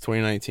bust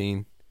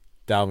 2019,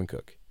 Dalvin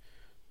Cook.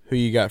 Who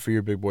you got for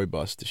your big boy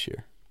bust this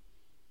year?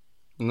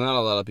 Not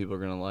a lot of people are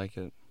going to like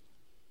it.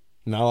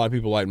 Not a lot of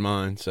people like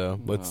mine, so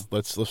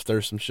let's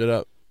stir some shit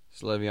up.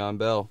 It's Le'Veon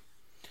Bell.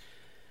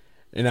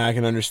 And I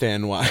can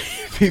understand why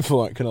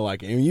people aren't going to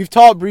like it. I mean, you've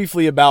talked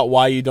briefly about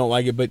why you don't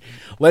like it, but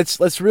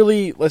let's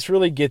really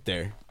get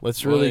there.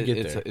 Let's really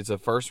get there. It's a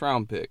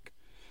first-round pick.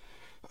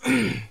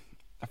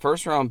 A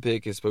first-round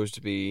pick is supposed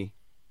to be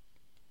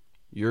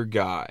your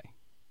guy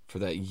for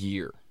that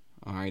year.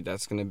 All right,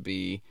 that's going to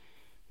be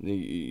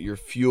your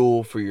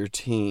fuel for your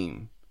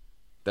team.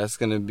 That's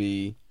going to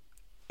be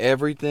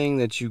everything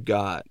that you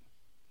got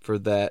for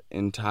that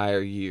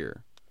entire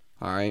year.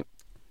 All right?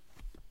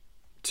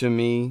 To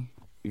me,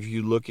 if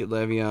you look at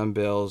Le'Veon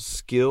Bell's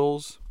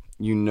skills,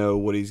 you know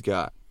what he's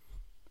got.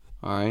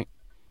 All right?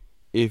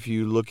 If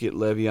you look at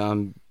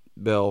Le'Veon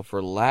Bell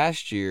for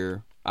last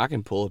year, I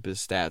can pull up his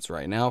stats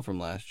right now from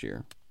last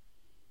year.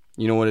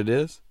 You know what it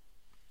is?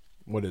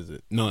 What is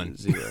it? None.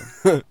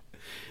 0.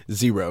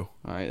 0.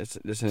 All right? It's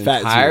an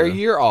Fat entire 0.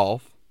 year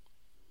off.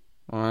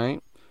 All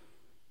right?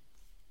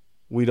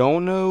 We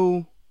don't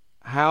know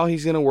how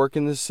he's going to work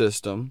in the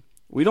system.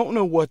 We don't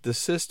know what the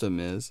system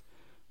is.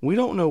 We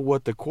don't know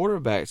what the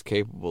quarterback's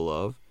capable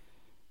of.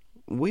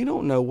 We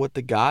don't know what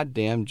the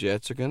goddamn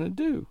Jets are going to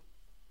do.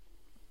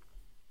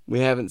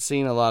 We haven't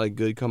seen a lot of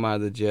good come out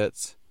of the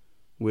Jets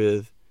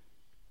with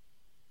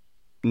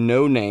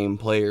no-name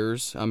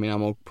players. I mean, I'm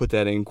going to put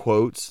that in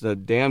quotes. The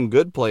damn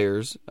good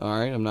players, all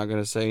right? I'm not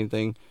going to say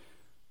anything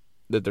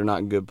that they're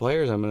not good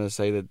players. I'm going to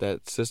say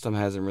that system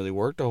hasn't really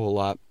worked a whole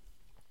lot.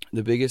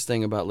 The biggest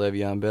thing about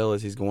Le'Veon Bell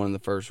is he's going in the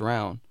first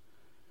round.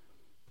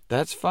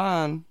 That's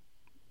fine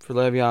for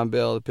Le'Veon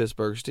Bell, the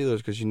Pittsburgh Steelers,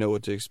 because you know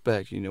what to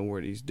expect. You know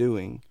what he's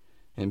doing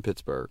in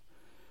Pittsburgh.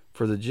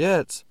 For the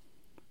Jets,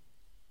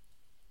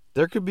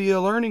 there could be a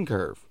learning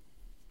curve.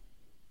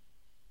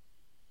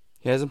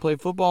 He hasn't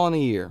played football in a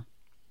year.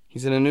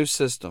 He's in a new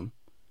system.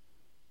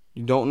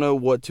 You don't know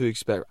what to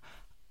expect.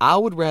 I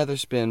would rather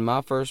spend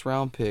my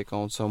first-round pick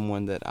on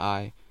someone that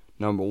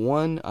number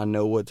one, I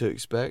know what to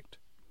expect.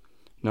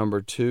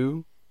 Number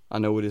two, I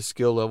know what his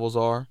skill levels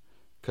are.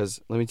 Because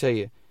let me tell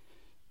you,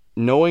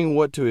 knowing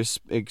what to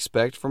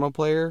expect from a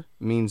player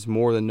means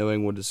more than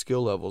knowing what his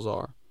skill levels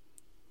are.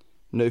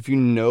 If you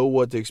know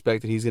what to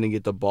expect, that he's going to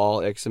get the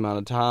ball X amount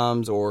of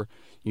times, or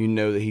you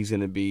know that he's going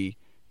to be,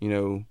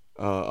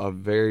 a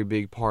very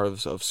big part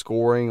of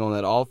scoring on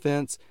that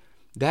offense,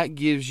 that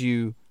gives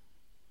you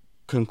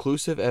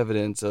conclusive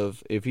evidence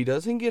of, if he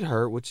doesn't get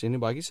hurt, which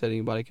anybody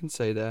can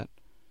say that,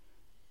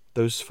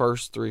 those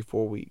first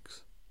 3-4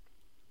 weeks.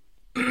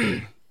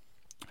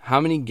 How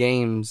many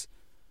games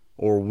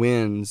or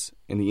wins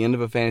in the end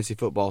of a fantasy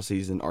football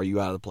season are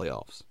you out of the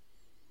playoffs?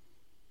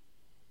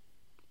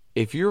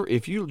 If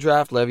you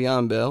draft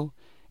Le'Veon Bell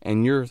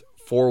and you're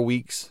 4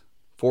 weeks,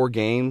 4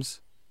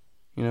 games,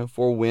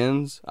 4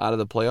 wins out of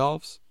the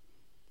playoffs,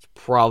 it's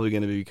probably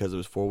going to be because it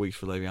was 4 weeks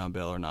for Le'Veon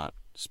Bell are not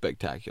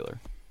spectacular,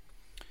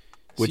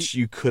 which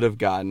you could have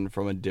gotten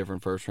from a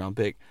different first-round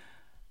pick.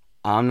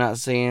 I'm not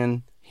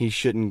saying he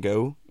shouldn't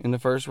go in the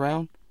first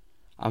round.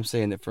 I'm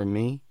saying that for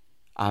me,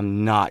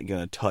 I'm not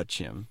going to touch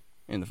him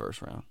in the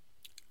first round.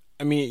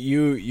 I mean,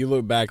 you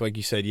look back, like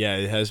you said, yeah,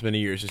 it has been a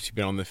year since you've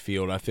been on the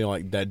field. I feel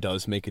like that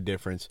does make a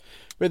difference.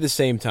 But at the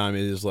same time,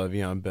 it is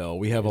Le'Veon Bell.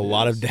 We have a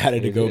lot of data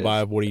to go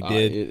by of what he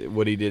did.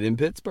 What he did in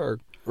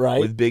Pittsburgh.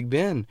 Right. With Big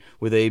Ben,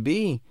 with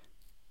AB,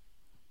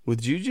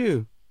 with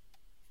Juju.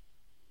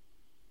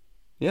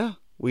 Yeah,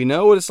 we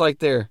know what it's like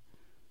there.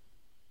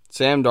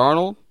 Sam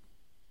Darnold.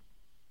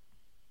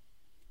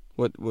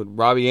 What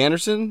Robbie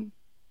Anderson?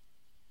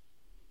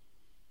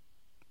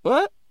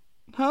 What?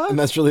 Huh? And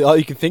that's really all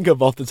you can think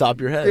of off the top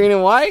of your head. Green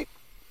and white?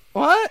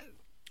 What?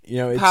 You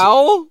know, it's,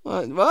 Powell?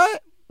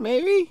 What?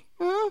 Maybe?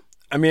 Huh?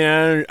 I mean,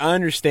 I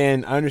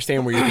understand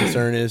where your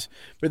concern is,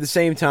 but at the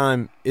same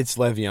time, it's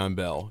Le'Veon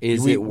Bell.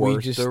 Is it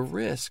worth the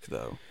risk,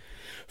 though?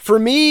 For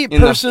me,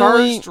 in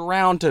personally, the first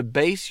round to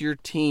base your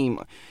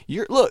team,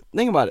 look,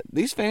 think about it.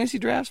 These fantasy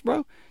drafts,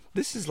 bro,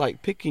 this is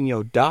like picking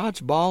your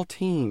dodgeball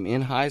team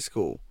in high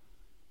school.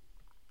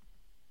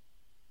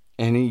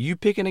 And you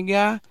picking a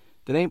guy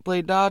that ain't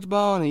played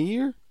dodgeball in a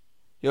year?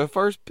 Your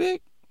first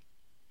pick?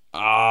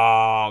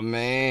 Oh,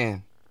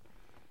 man.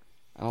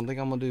 I don't think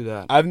I'm going to do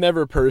that. I've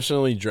never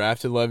personally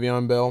drafted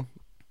Le'Veon Bell.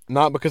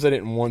 Not because I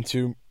didn't want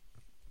to,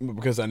 but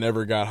because I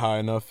never got high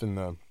enough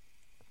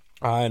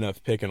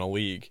pick in a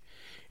league.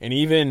 And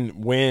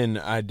even when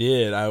I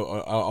did, I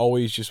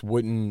always just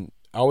wouldn't.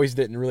 I always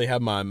didn't really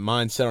have my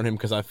mind set on him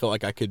because I felt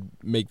like I could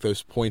make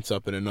those points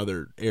up in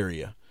another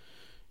area,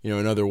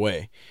 another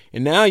way.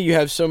 And now you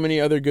have so many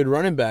other good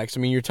running backs.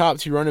 I mean, your top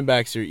two running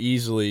backs are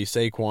easily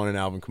Saquon and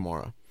Alvin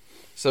Kamara.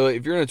 So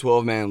if you're in a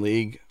 12-man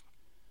league,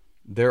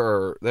 there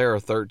are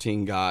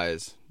 13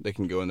 guys that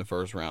can go in the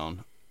first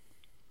round.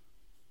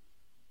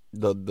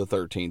 The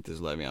 13th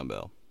is Le'Veon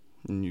Bell,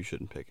 and you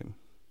shouldn't pick him.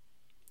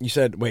 You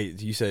said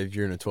if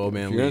you're in a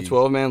 12-man league. If you're in a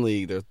 12-man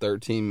league, there are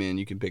 13 men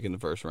you can pick in the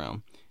first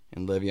round,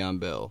 and Le'Veon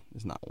Bell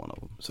is not one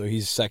of them. So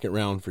he's second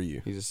round for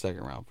you. He's a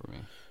second round for me.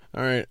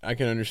 All right, I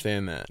can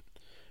understand that.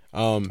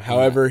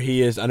 However,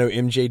 he is. I know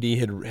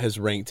MJD has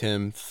ranked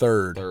him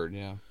third. Third,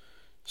 yeah.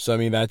 So I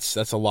mean that's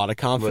a lot of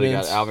confidence.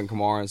 But he got Alvin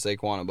Kamara and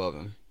Saquon above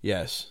him.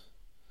 Yes.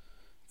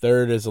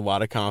 Third is a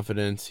lot of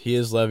confidence. He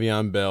is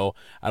Le'Veon Bell.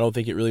 I don't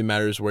think it really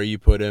matters where you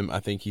put him. I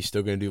think he's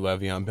still going to do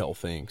Le'Veon Bell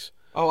things.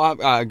 Oh,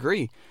 I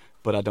agree.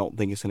 But I don't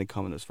think it's going to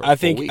come in his first. I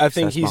think That's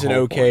he's my an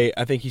whole okay. point.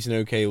 I think he's an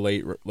okay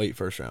late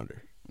first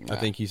rounder. Yeah. I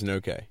think he's an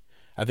okay.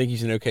 I think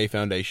he's an okay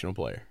foundational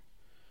player.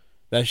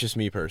 That's just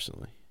me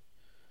personally.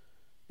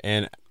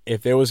 And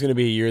if there was going to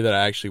be a year that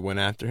I actually went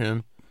after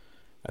him,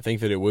 I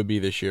think that it would be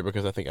this year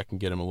because I think I can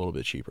get him a little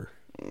bit cheaper.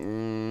 I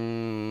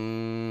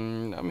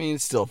mean,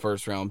 it's still a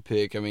first round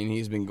pick. I mean,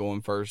 he's been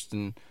going first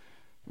and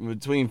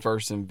between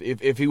first and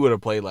if he would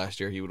have played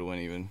last year, he would have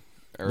went even.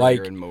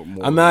 Like,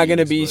 I'm not going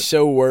to be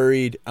so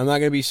worried. I'm not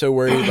going to be so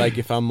worried like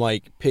if I'm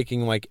like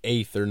picking like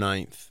 8th or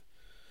 9th.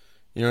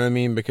 You know what I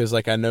mean? Because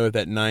like I know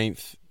that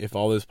 9th, if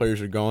all those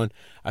players are gone,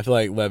 I feel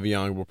like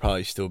Le'Veon will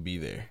probably still be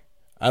there.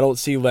 I don't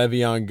see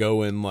Le'Veon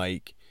going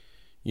like,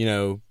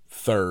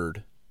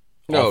 third.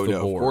 No, off the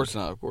board.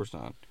 of course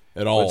not.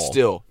 At all. But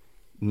still,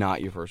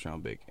 not your first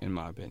round pick, in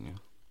my opinion.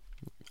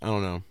 I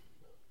don't know.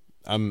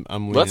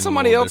 I'm Let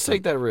somebody else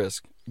take that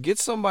risk. Get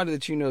somebody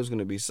that you know is going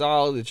to be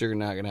solid, that you're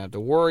not going to have to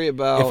worry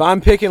about. If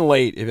I'm picking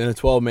late, if in a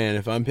 12-man,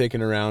 if I'm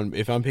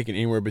picking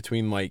anywhere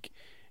between like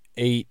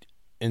 8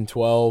 and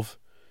 12,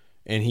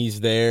 and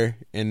he's there,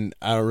 and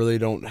I really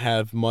don't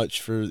have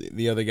much for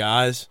the other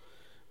guys,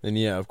 then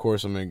yeah, of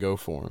course I'm going to go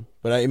for him.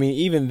 But I mean,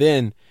 even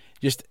then,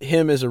 just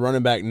him as a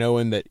running back,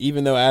 knowing that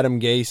even though Adam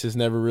Gase has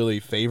never really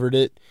favored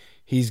it,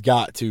 he's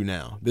got to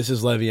now. This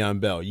is Le'Veon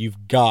Bell.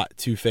 You've got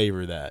to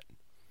favor that.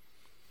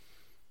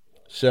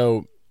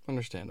 So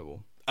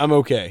understandable. I'm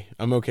okay.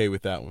 I'm okay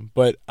with that one.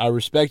 But I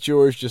respect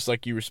yours just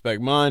like you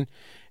respect mine.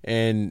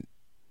 And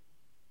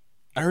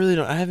I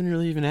haven't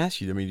really even asked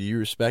you. I mean, do you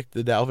respect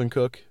the Dalvin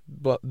Cook,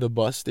 the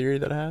bust theory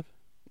that I have?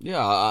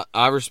 Yeah,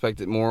 I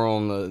respect it more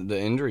on the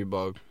injury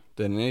bug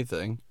than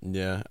anything.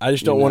 Yeah, I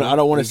just don't want. I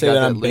don't want to say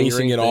that I'm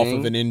basing it off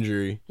of an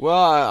injury. Well,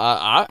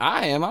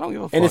 I am. I don't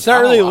give a fuck. And it's not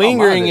really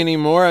lingering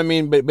anymore. I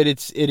mean, but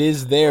it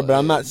is there. But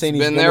I'm not saying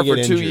he's been there for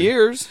 2 injured.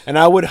 years. And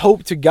I would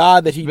hope to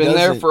God that he been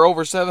there for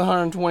over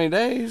 720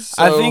 days.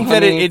 So, I think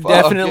that it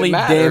definitely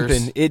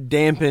matters.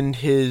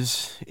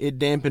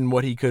 dampened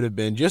what he could have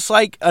been. Just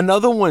like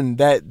another one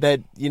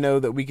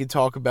that we could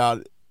talk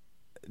about,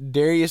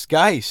 Darius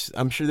Geis.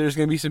 I'm sure there's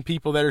going to be some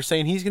people that are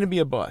saying he's going to be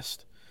a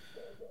bust.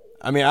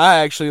 I mean, I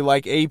actually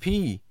like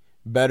AP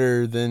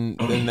better than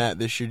that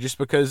this year, just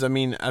because, I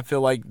mean, I feel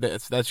like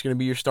that's going to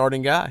be your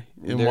starting guy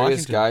in Darius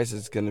Washington. Geis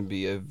is going to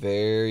be a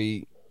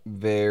very,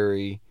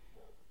 very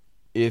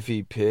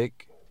iffy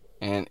pick,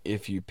 and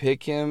if you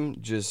pick him,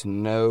 just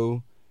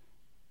know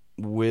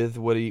with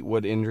what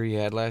injury he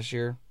had last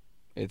year,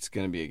 it's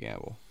going to be a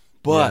gamble.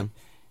 But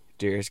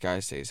Darius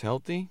Geis stays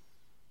healthy,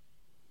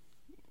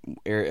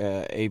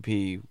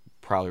 AP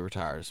probably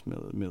retires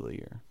middle of the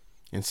year.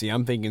 And see,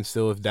 I'm thinking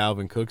still if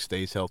Dalvin Cook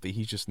stays healthy,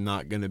 he's just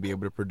not going to be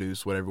able to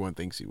produce what everyone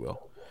thinks he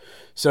will.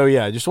 So,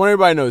 yeah, just want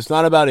everybody to know it's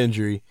not about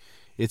injury.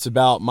 It's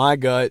about my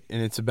gut,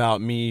 and it's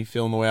about me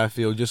feeling the way I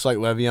feel, just like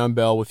Le'Veon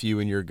Bell with you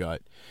in your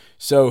gut.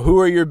 So who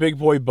are your big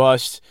boy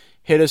busts?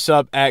 Hit us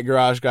up at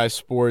Garage Guy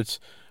Sports.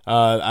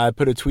 I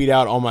put a tweet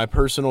out on my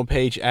personal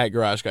page at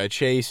Garage Guy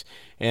Chase,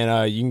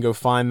 and you can go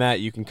find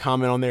that. You can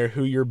comment on there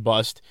who your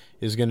bust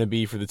is going to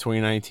be for the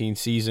 2019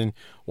 season.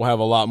 We'll have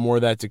a lot more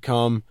of that to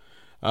come.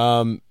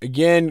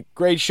 Again,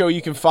 great show.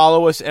 You can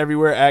follow us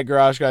everywhere at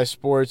Garage Guy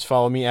Sports.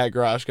 Follow me at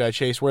Garage Guy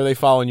Chase. Where are they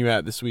following you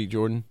at this week,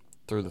 Jordan?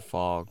 Through the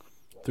fog.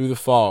 Through the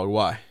fog.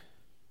 Why?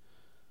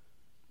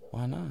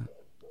 Why not?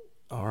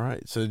 All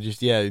right. So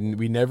just,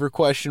 we never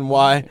question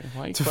why to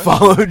question?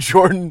 follow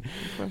Jordan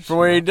from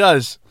where he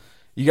does.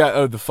 You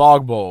got, the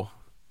Fog Bowl.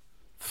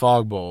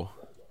 Fog Bowl.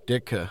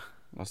 Ditka.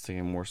 I was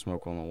thinking more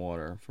smoke on the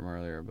water from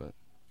earlier, but.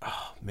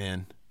 Oh,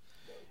 man.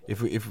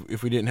 If we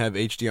didn't have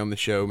HD on the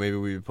show, maybe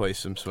we would play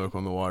some Smoke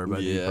on the Water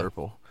by Deep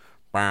Purple.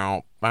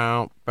 Bow,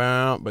 bow,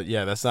 bow. But,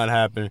 yeah, that's not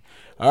happening.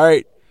 All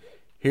right.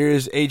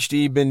 Here's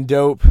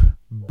HDBeenDope.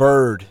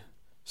 Bird.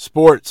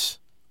 Sports.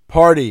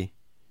 Party.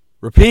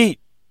 Repeat.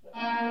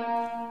 Blah,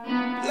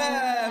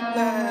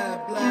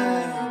 blah, blah.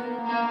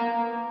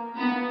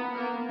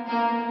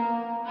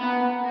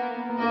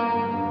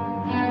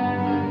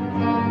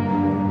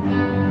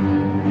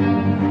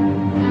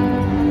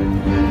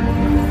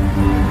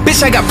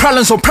 Bitch, I got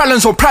problems on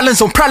problems on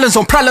problems on problems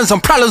on problems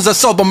on problems. I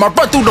solve them. I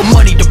run through the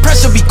money. The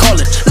pressure be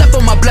calling. Left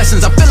on my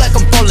blessings. I feel like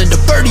I'm falling.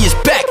 The birdie is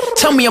back.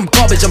 Tell me I'm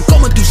garbage. I'm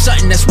going through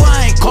something. That's why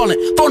I ain't calling.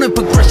 Phone and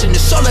progression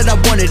is all that I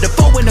wanted. The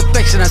phone and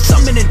affection. I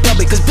summon and dub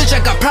it. Cause bitch, I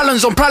got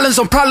problems on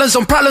problems on problems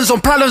on problems on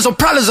problems on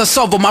problems. I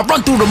solve them. I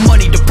run through the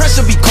money. The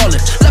pressure be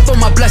calling. Left on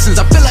my blessings.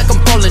 I feel like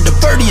I'm falling. The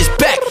birdie is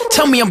back.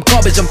 Tell me I'm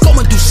garbage. I'm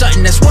going through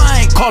something. That's why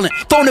I ain't calling.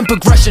 Phone and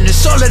progression is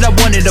all that I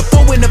wanted. The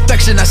phone and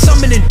affection. I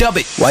summon and dub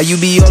it. Why you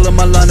be all on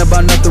my line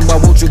about nothing? Why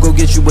won't you go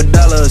get you $1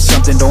 or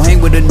something? Don't hang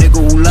with a nigga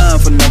who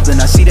lying for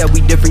nothing. I see that we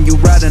different, you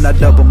riding, I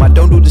double. I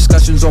don't do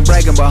discussions on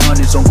bragging about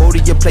hundreds. Don't go to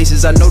your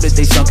places, I know that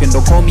they sunken.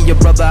 Don't call me your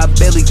brother, I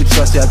barely could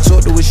trust it. I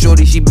talked to a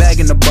shorty, she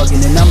bagging the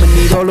bugging. And I'ma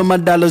need all of my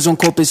dollars on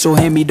corporate, so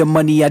hand me the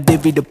money, I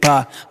divvy the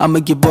pie. I'ma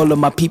give all of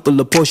my people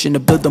a portion to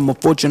build them a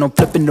fortune. I'm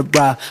flipping the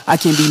ride. I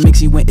can't be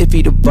mixy when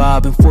iffy the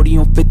vibe. And 40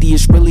 on 50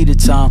 is really the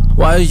time.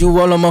 Why are you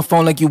all on my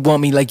phone like you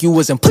want me? Like you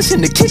wasn't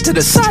pushing the kid to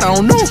the side. I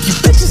don't know if you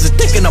bitches are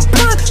thinking I'm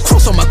blind.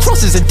 Cross on my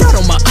crosses and doubt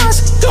on my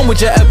eyes. Done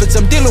with your efforts,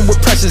 I'm dealing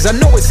with pressures. I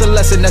know it's a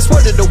lesson, that's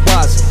word of the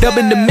wise.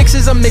 Dubbing the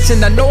mixes I'm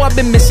mixing, I know I've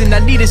been missing. I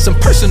needed some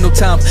personal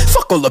time.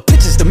 Fuck all the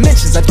pictures,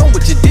 dimensions. I don't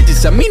with your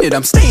digits, I mean it,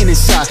 I'm staying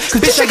inside.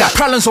 Cause bitch, I got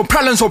problems on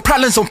problems on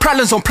problems on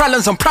problems on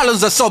problems on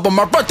problems. I solve them,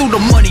 I run through the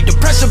money. The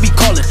pressure be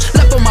calling.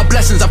 Left on my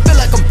blessings, I feel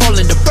like I'm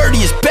falling. The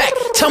birdie is back.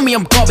 Tell me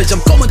I'm garbage,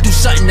 I'm going through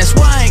something. That's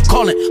why I ain't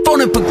calling.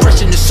 Phone and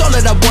progression is all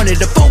that I wanted.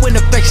 The phone and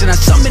affection, I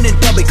summon and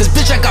dub it. Cause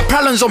bitch, I got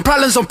problems on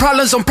problems on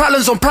problems on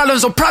problems on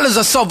problems on problems.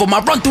 I solve them,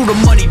 I run through the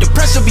money. The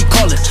pressure be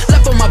calling.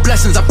 Left on my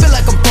blessings, I feel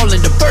like I'm falling.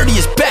 The birdie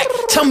is back.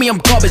 Tell me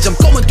I'm garbage, I'm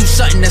going through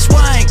something. That's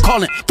why I ain't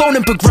calling. Phone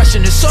and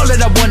progression is all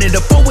that I wanted.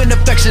 The phone and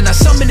affection, I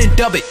summon and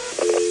dub it.